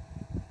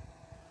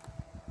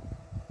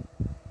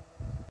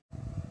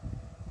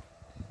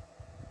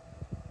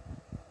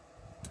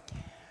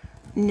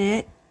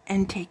 Knit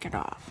and take it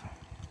off.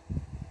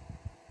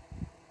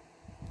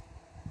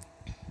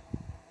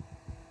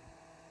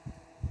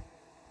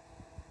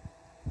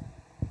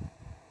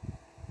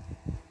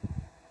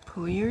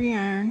 pull your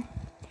yarn,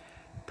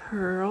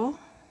 purl.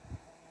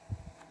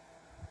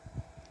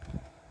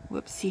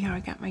 Whoops, see how I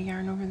got my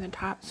yarn over the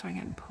top, so I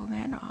got to pull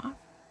that off.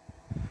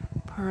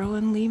 Purl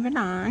and leave it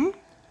on.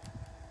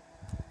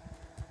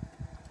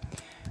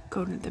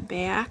 Go to the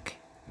back,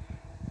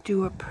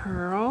 do a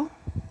purl,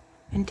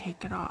 and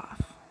take it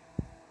off.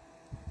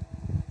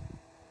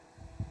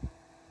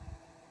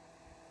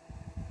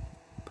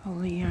 Pull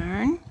the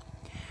yarn,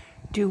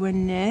 do a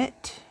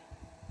knit,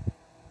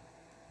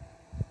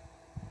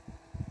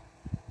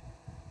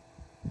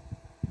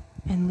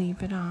 and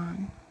leave it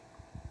on.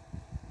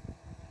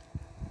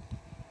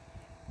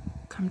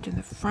 Come to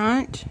the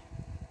front,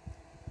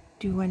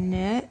 do a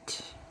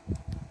knit,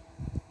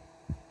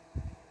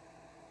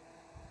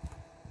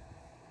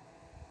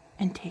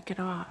 and take it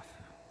off.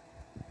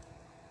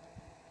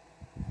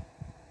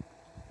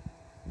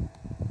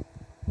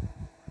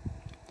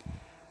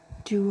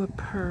 Do a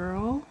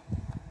purl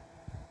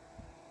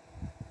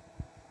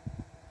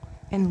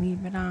and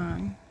leave it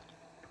on.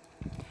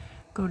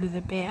 Go to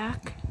the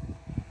back,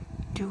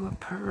 do a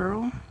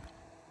purl,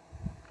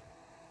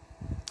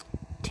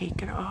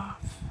 take it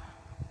off.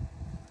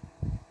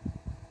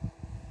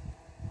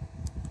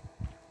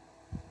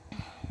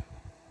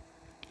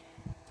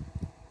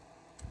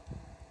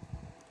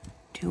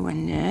 Do a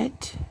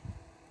knit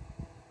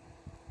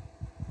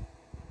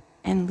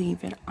and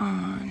leave it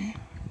on.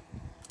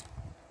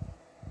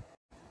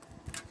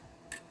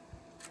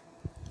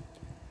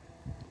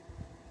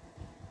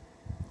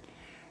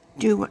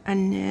 Do a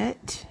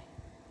knit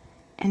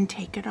and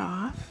take it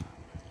off.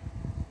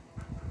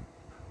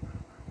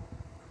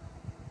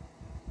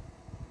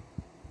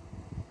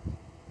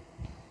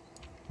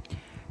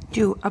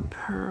 Do a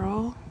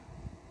purl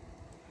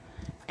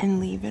and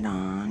leave it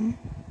on.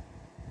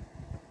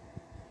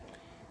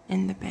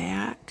 In the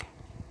back,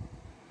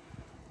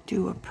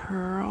 do a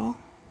purl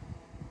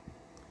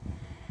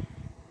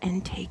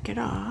and take it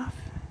off.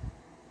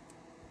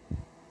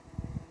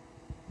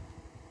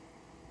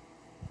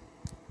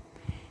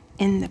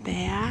 In the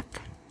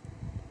back,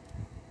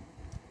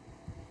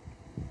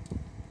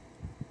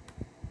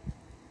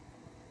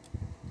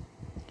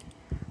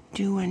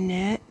 do a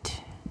knit,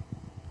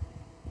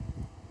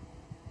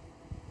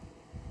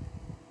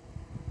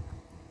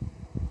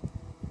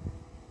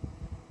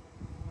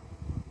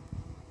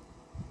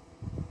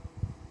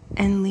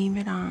 and leave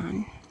it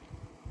on.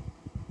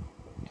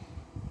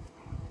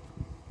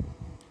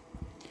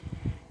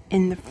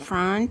 In the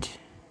front,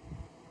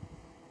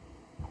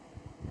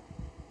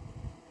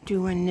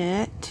 do a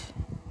knit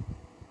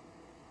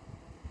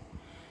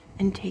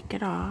and take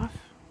it off.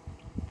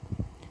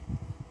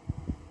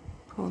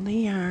 Pull the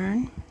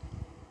yarn,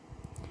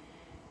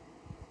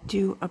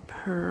 do a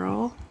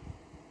purl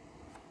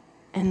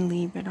and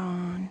leave it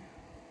on.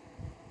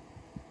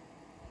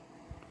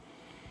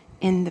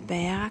 In the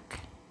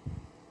back,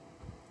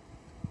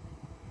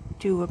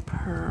 do a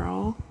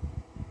purl,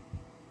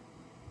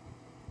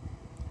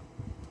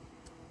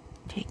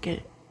 take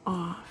it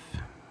off,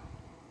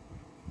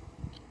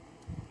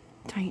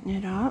 tighten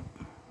it up,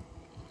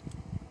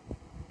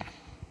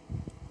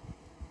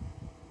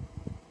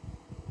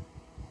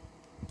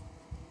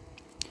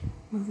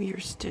 move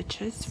your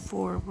stitches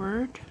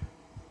forward,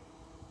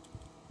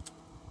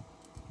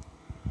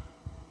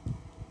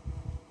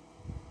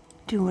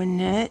 do a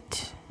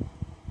knit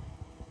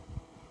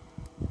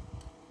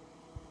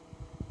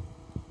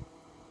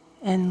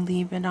and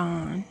leave it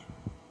on.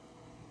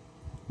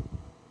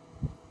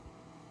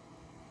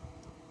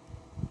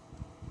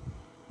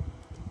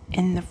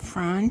 In the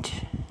front,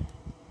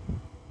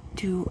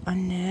 do a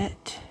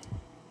knit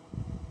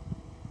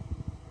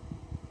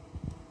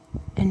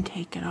and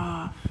take it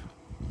off.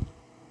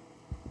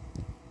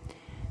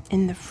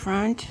 In the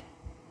front,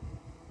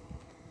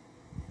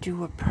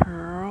 do a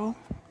purl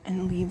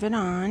and leave it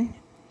on.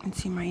 And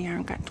see, my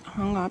yarn got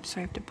hung up, so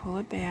I have to pull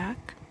it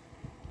back.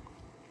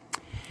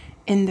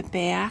 In the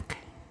back,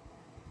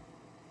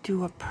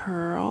 do a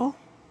purl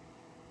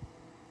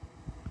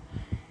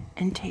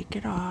and take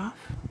it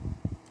off.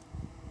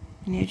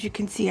 And as you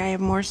can see, I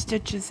have more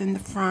stitches in the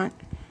front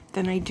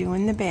than I do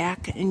in the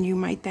back, and you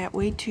might that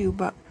way too,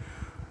 but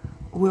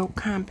we'll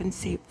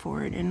compensate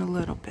for it in a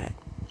little bit.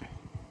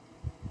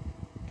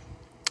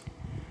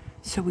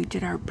 So we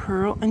did our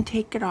purl and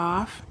take it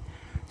off.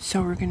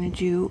 So we're going to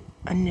do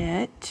a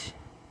knit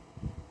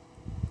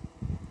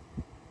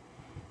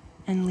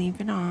and leave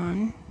it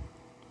on.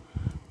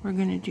 We're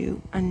going to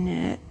do a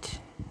knit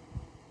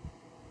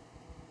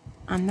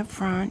on the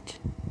front,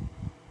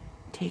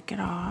 take it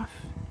off.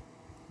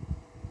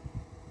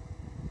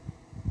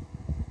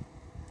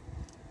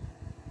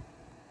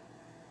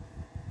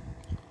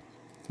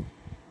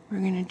 We're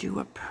going to do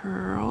a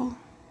purl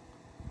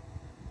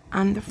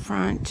on the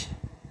front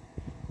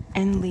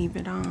and leave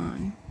it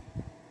on.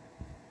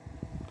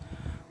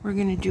 We're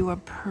going to do a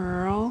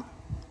purl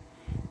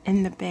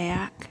in the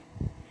back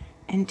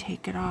and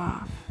take it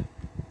off.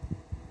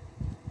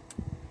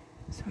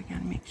 So we got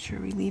to make sure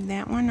we leave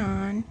that one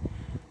on.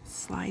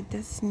 Slide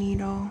this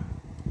needle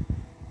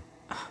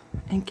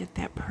and get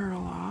that purl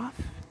off.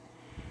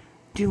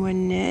 do a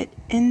knit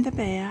in the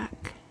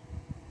back,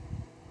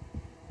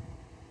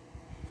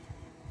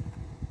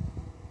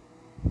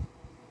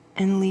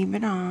 and leave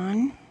it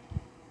on,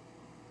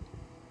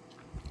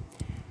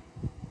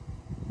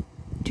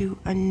 do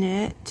a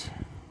knit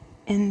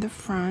in the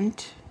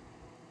front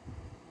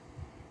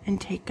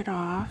and take it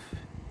off,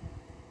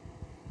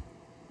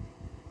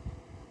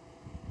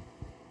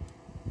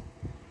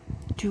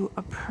 do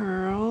a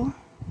purl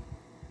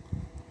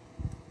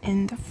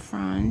in the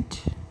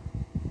front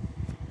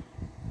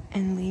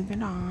and leave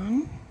it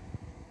on,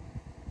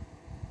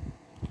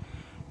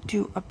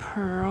 do a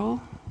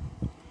purl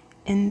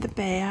in the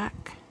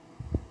back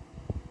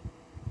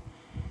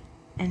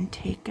and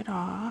take it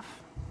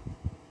off,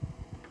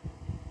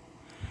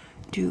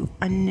 do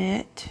a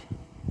knit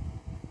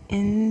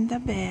in the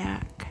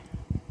back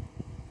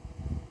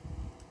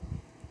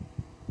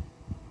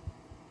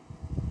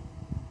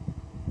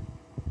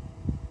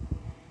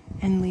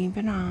and leave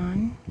it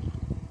on.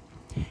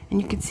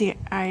 And you can see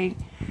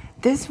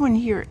this one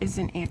here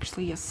isn't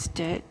actually a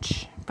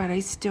stitch, but I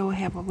still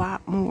have a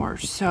lot more,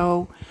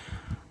 so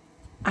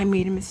I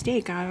made a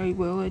mistake. I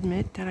will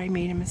admit that I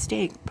made a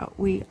mistake, but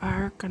we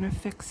are gonna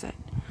fix it.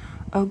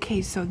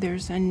 Okay, so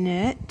there's a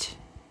knit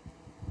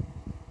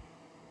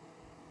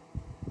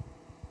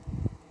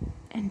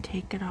and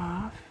take it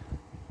off.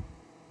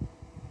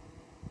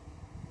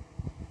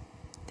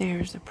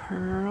 There's a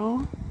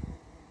purl,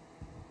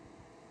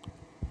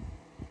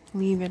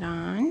 leave it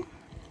on.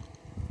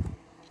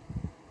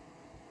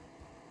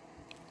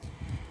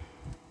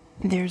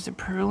 There's a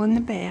purl in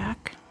the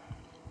back,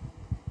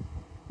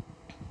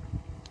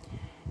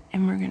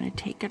 and we're going to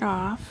take it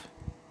off.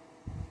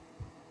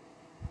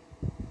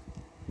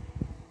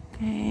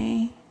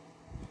 Okay,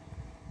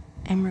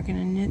 and we're going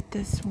to knit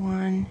this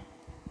one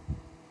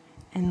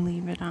and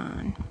leave it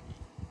on.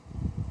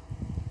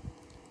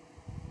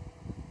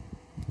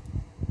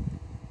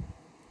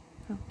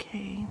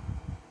 Okay,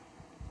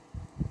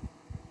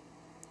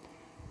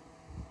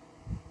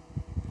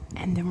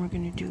 and then we're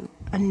going to do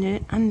a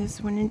knit on this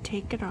one and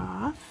take it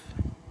off.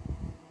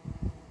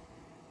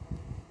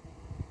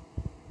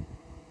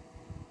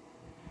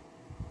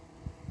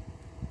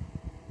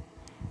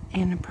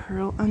 And a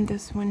purl on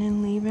this one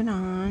and leave it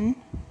on.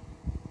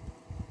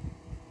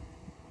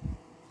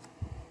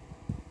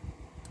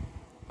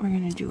 We're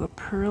going to do a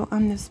purl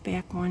on this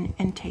back one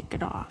and take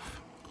it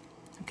off.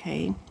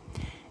 Okay,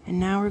 and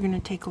now we're going to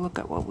take a look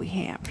at what we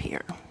have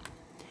here.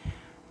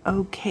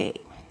 Okay,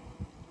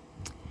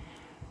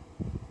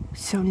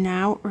 so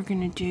now we're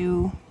going to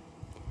do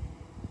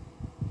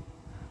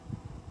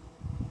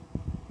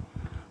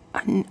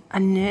a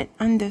knit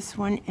on this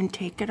one and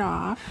take it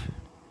off.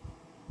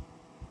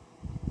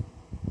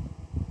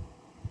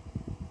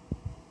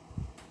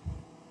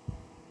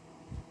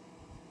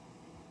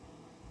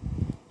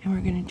 And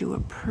we're going to do a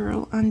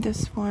purl on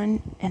this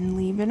one and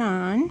leave it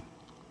on.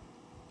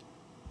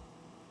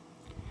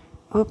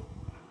 Oh,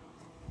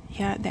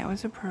 yeah, that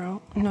was a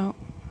purl. No,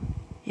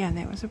 yeah,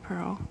 that was a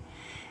purl.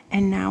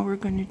 And now we're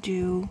going to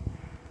do,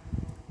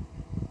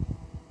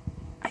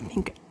 I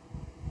think,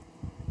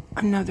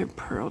 another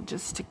purl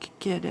just to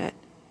get it,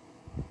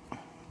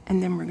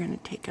 and then we're going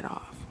to take it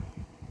off.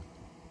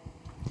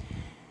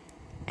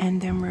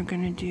 And then we're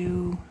going to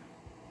do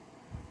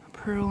a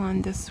purl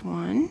on this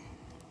one.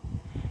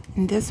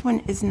 And this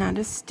one is not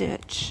a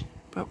stitch,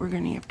 but we're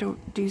going to have to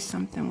do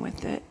something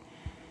with it.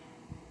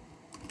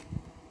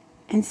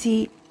 And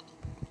see,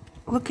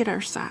 look at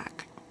our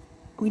sock.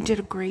 We did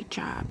a great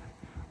job.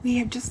 We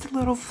have just a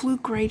little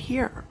fluke right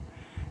here.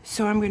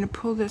 So I'm going to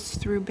pull this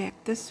through back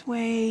this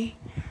way.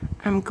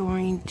 I'm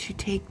going to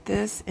take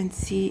this and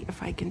see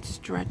if I can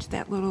stretch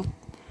that little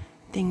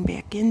thing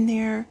back in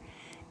there.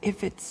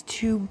 If it's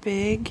too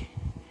big,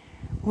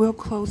 we'll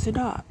close it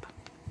up.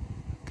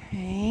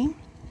 Okay.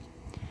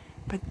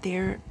 But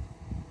there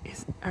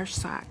is our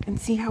sock. And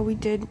see how we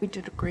did? We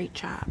did a great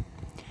job.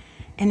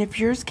 And if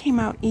yours came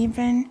out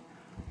even,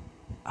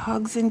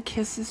 hugs and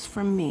kisses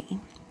from me.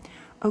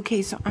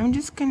 Okay, so I'm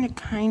just going to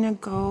kind of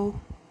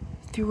go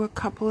through a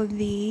couple of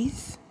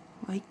these,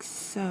 like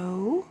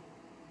so.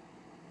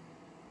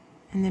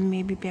 And then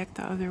maybe back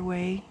the other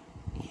way,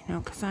 you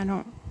know, because I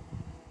don't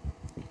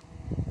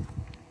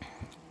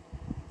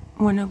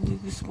want to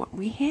lose what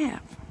we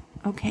have.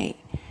 Okay,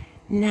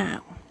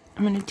 now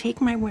I'm going to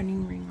take my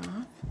wedding ring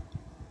off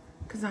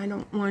because I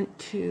don't want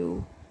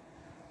to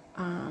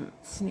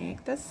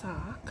snag the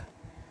sock.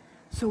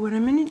 So what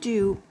I'm going to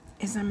do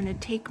is I'm going to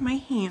take my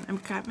hand,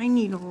 I've got my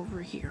needle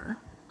over here,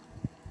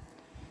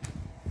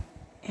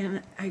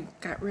 and I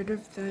got rid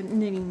of the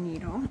knitting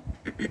needle.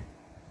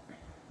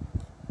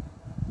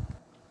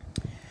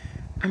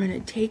 I'm going to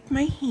take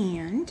my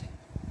hand.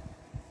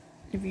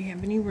 If you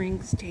have any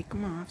rings, take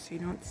them off so you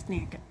don't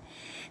snag it,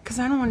 because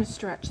I don't want to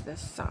stretch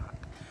this sock.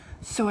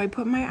 So I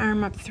put my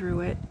arm up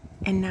through it,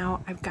 and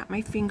now I've got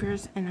my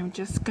fingers, and I'm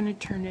just going to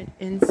turn it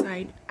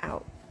inside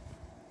out.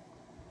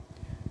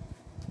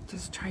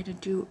 Just try to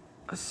do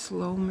a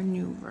slow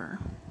maneuver.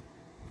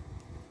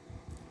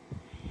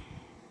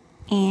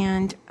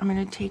 And I'm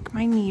going to take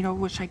my needle,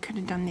 which I could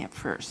have done that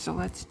first. So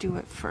let's do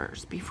it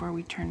first before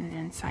we turn it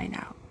inside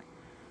out.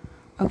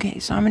 Okay,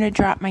 so I'm going to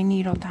drop my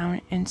needle down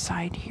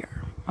inside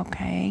here.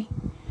 Okay.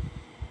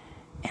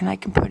 And I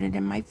can put it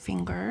in my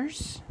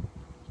fingers.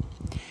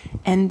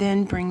 And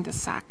then bring the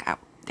sock out.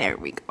 There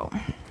we go.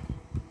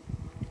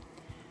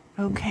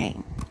 Okay.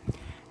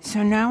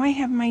 So now I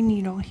have my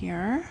needle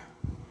here.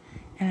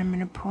 And I'm going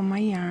to pull my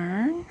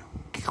yarn.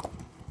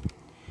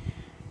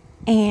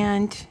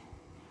 And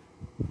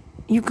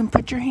you can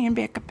put your hand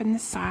back up in the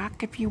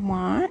sock if you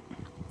want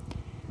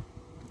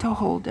to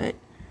hold it.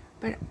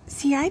 But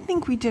see, I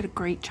think we did a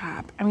great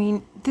job. I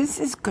mean, this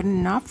is good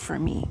enough for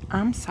me.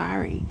 I'm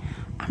sorry.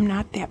 I'm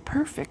not that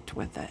perfect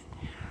with it.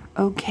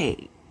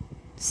 Okay,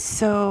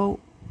 so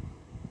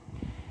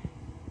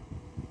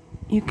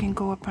you can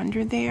go up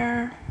under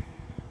there.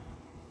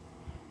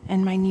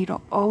 And my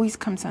needle always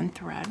comes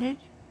unthreaded.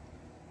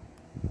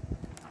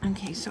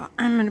 Okay, so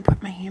I'm going to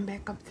put my hand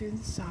back up through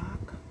the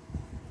sock.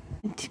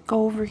 And to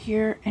go over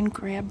here and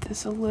grab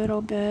this a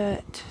little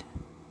bit.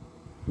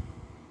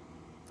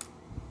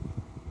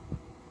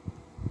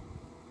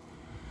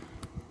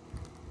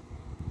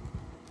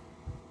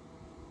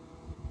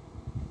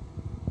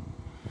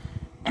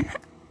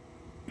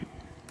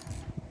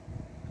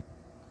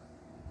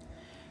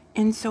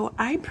 And so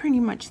I pretty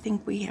much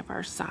think we have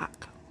our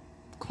sock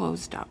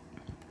closed up.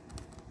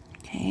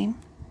 Okay,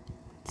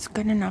 it's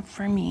good enough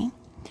for me.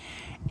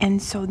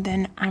 And so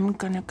then I'm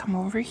going to come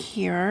over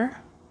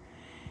here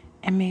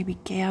and maybe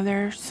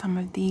gather some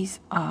of these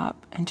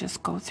up and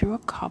just go through a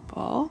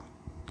couple.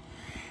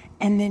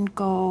 And then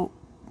go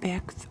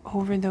back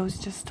over those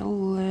just a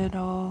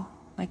little,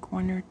 like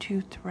 1 or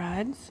 2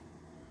 threads.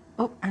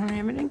 Oh, I don't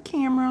have it in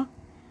camera.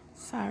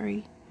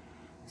 Sorry.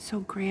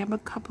 So grab a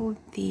couple of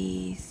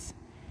these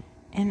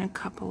and a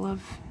couple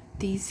of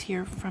these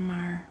here from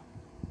our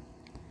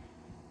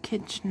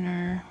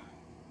Kitchener.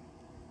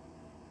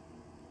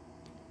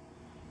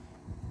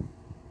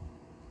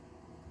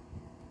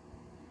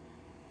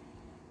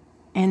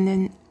 And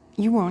then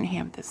you won't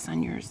have this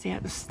on yours.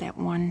 That was that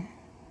one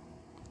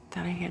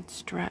that I had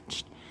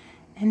stretched.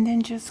 And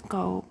then just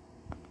go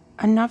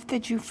enough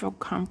that you feel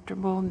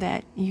comfortable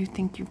that you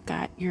think you've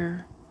got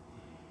your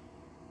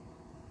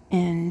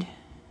end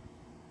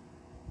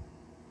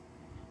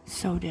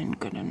sewed in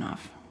good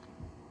enough.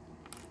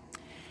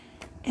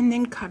 And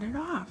then cut it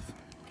off.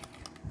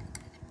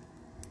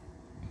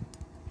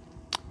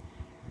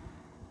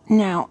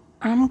 Now,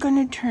 I'm going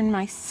to turn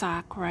my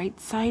sock right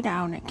side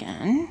out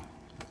again.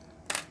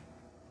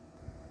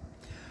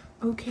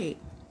 Okay,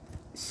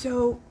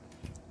 so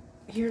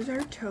here's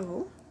our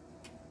toe.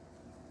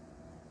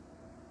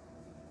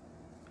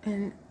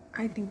 And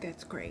I think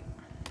that's great.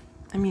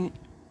 I mean,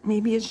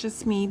 maybe it's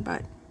just me,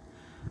 but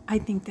I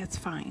think that's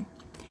fine.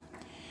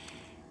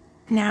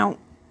 Now,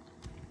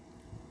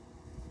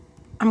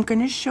 I'm going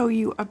to show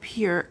you up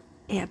here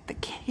at the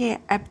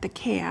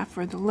calf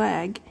or the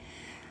leg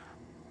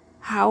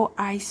how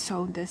I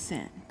sewed this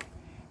in.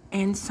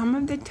 And some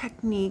of the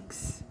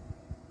techniques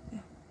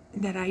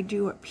that I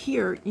do up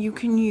here, you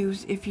can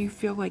use if you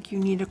feel like you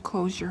need to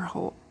close your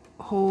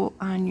hole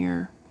on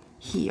your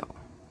heel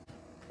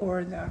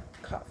or the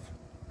cuff.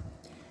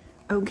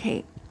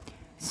 Okay,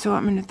 so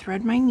I'm going to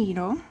thread my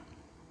needle.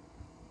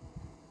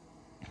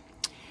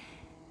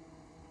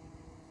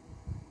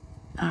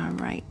 All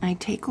right, I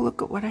take a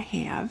look at what I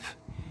have,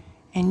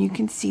 and you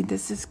can see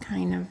this is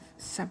kind of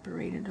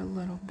separated a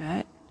little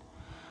bit,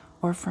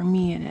 or for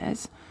me it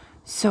is.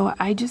 So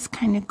I just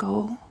kind of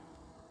go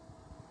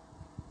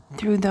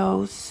through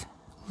those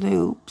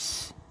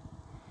loops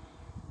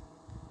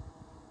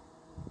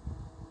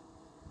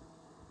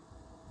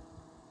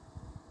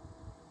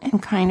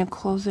and kind of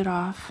close it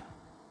off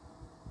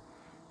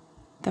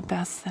the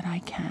best that I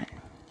can.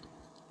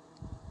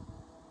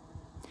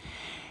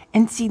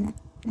 And see,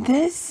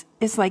 this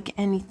is like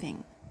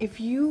anything.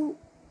 If you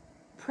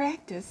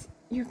practice,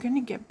 you're going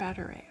to get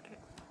better at it.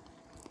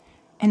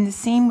 And the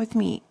same with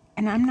me.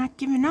 And I'm not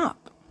giving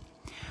up.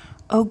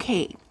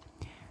 Okay,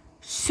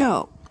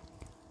 so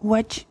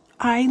what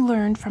I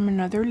learned from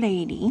another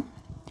lady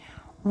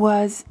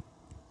was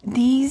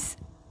these,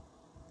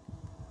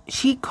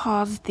 she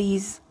calls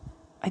these,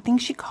 I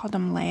think she called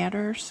them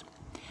ladders.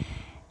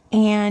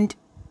 And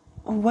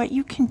what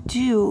you can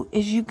do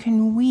is you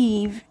can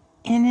weave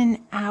in and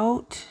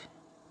out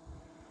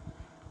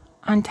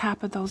on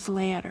top of those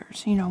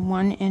ladders, you know,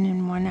 one in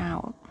and one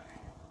out.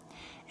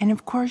 And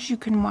of course you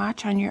can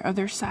watch on your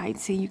other side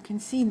so you can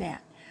see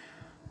that.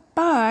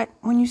 But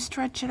when you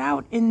stretch it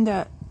out in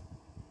the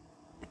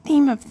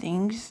theme of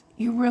things,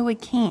 you really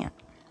can't.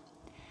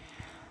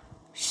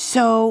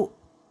 So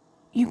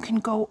you can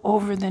go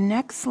over the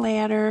next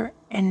ladder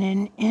and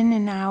then in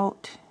and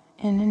out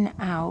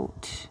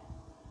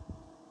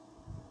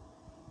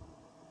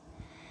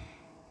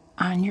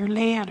on your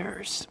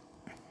ladders.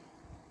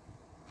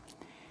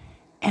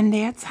 And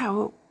that's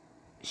how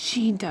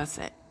she does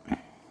it.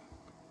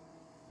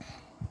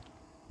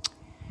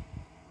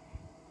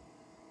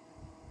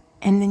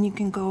 And then you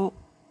can go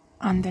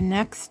on the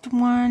next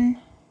one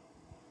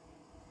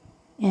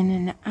in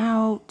and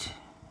out,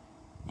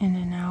 in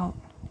and out,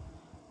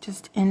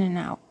 just in and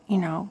out, you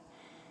know.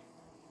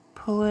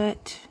 Pull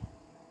it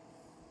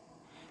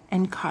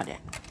and cut it.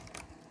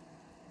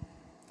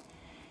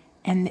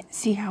 And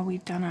see how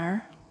we've done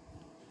our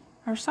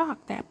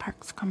sock. That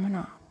part's coming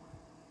off.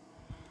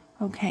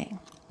 Okay.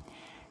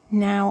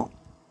 Now,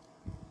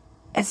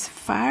 as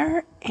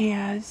far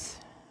as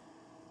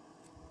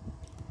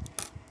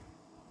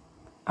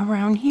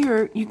around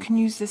here, you can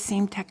use the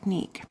same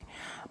technique.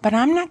 But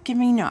I'm not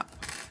giving up.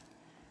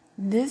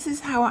 This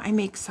is how I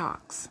make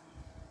socks.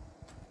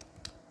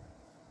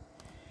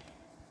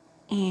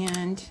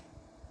 And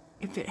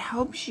if it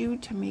helps you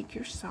to make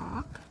your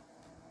sock,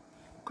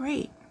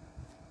 great.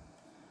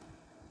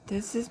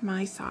 This is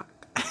my sock.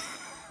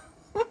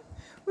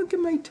 Look at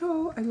my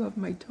toe. I love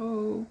my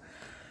toe.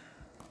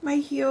 My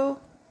heel.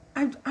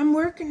 I'm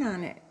working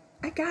on it.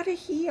 I got a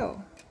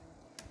heel.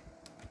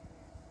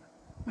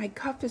 My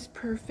cuff is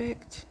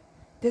perfect.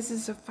 This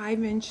is a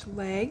 5-inch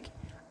leg.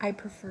 I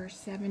prefer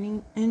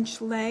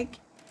 7-inch leg.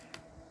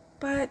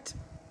 But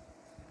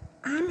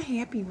I'm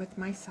happy with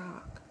my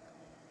sock.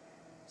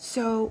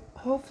 So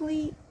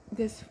hopefully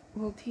this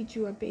will teach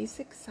you a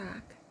basic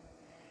sock.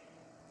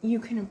 You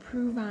can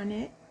improve on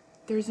it.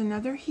 There's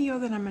another heel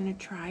that I'm going to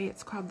try.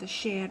 It's called the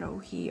shadow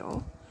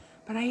heel.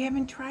 But I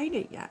haven't tried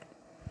it yet.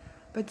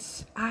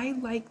 But I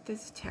like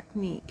this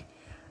technique.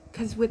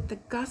 Because with the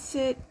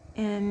gusset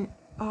and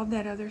all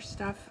that other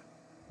stuff,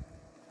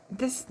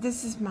 this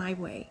is my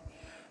way.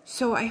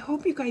 So I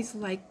hope you guys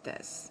like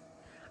this.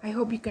 I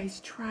hope you guys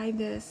try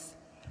this.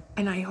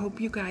 And I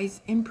hope you guys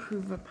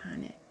improve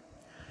upon it.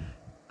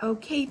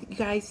 Okay,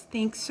 guys,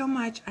 thanks so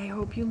much. I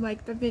hope you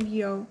liked the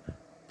video.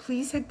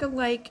 Please hit the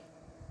like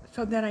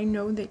so that I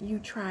know that you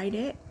tried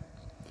it.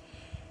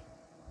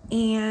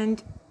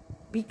 And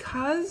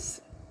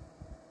because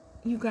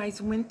you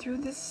guys went through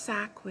this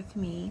sock with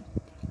me,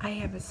 I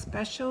have a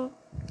special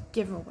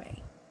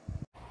giveaway.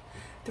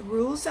 The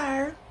rules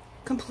are: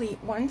 complete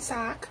one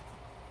sock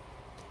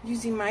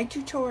using my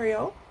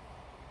tutorial.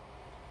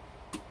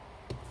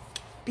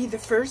 Be the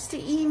first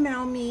to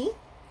email me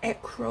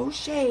at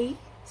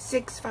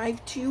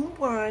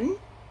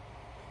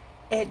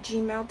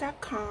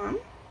crochet6521@gmail.com.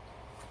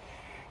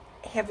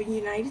 Have a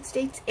United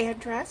States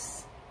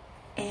address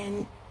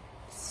and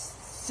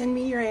send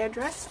me your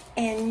address,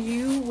 and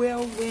you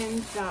will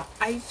win the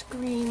ice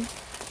cream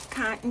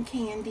cotton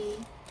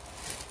candy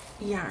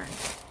yarn.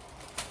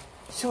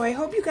 So I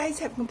hope you guys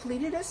have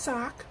completed a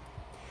sock.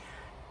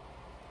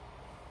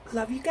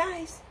 Love you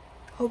guys.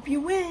 Hope you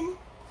win.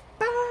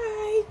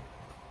 Bye.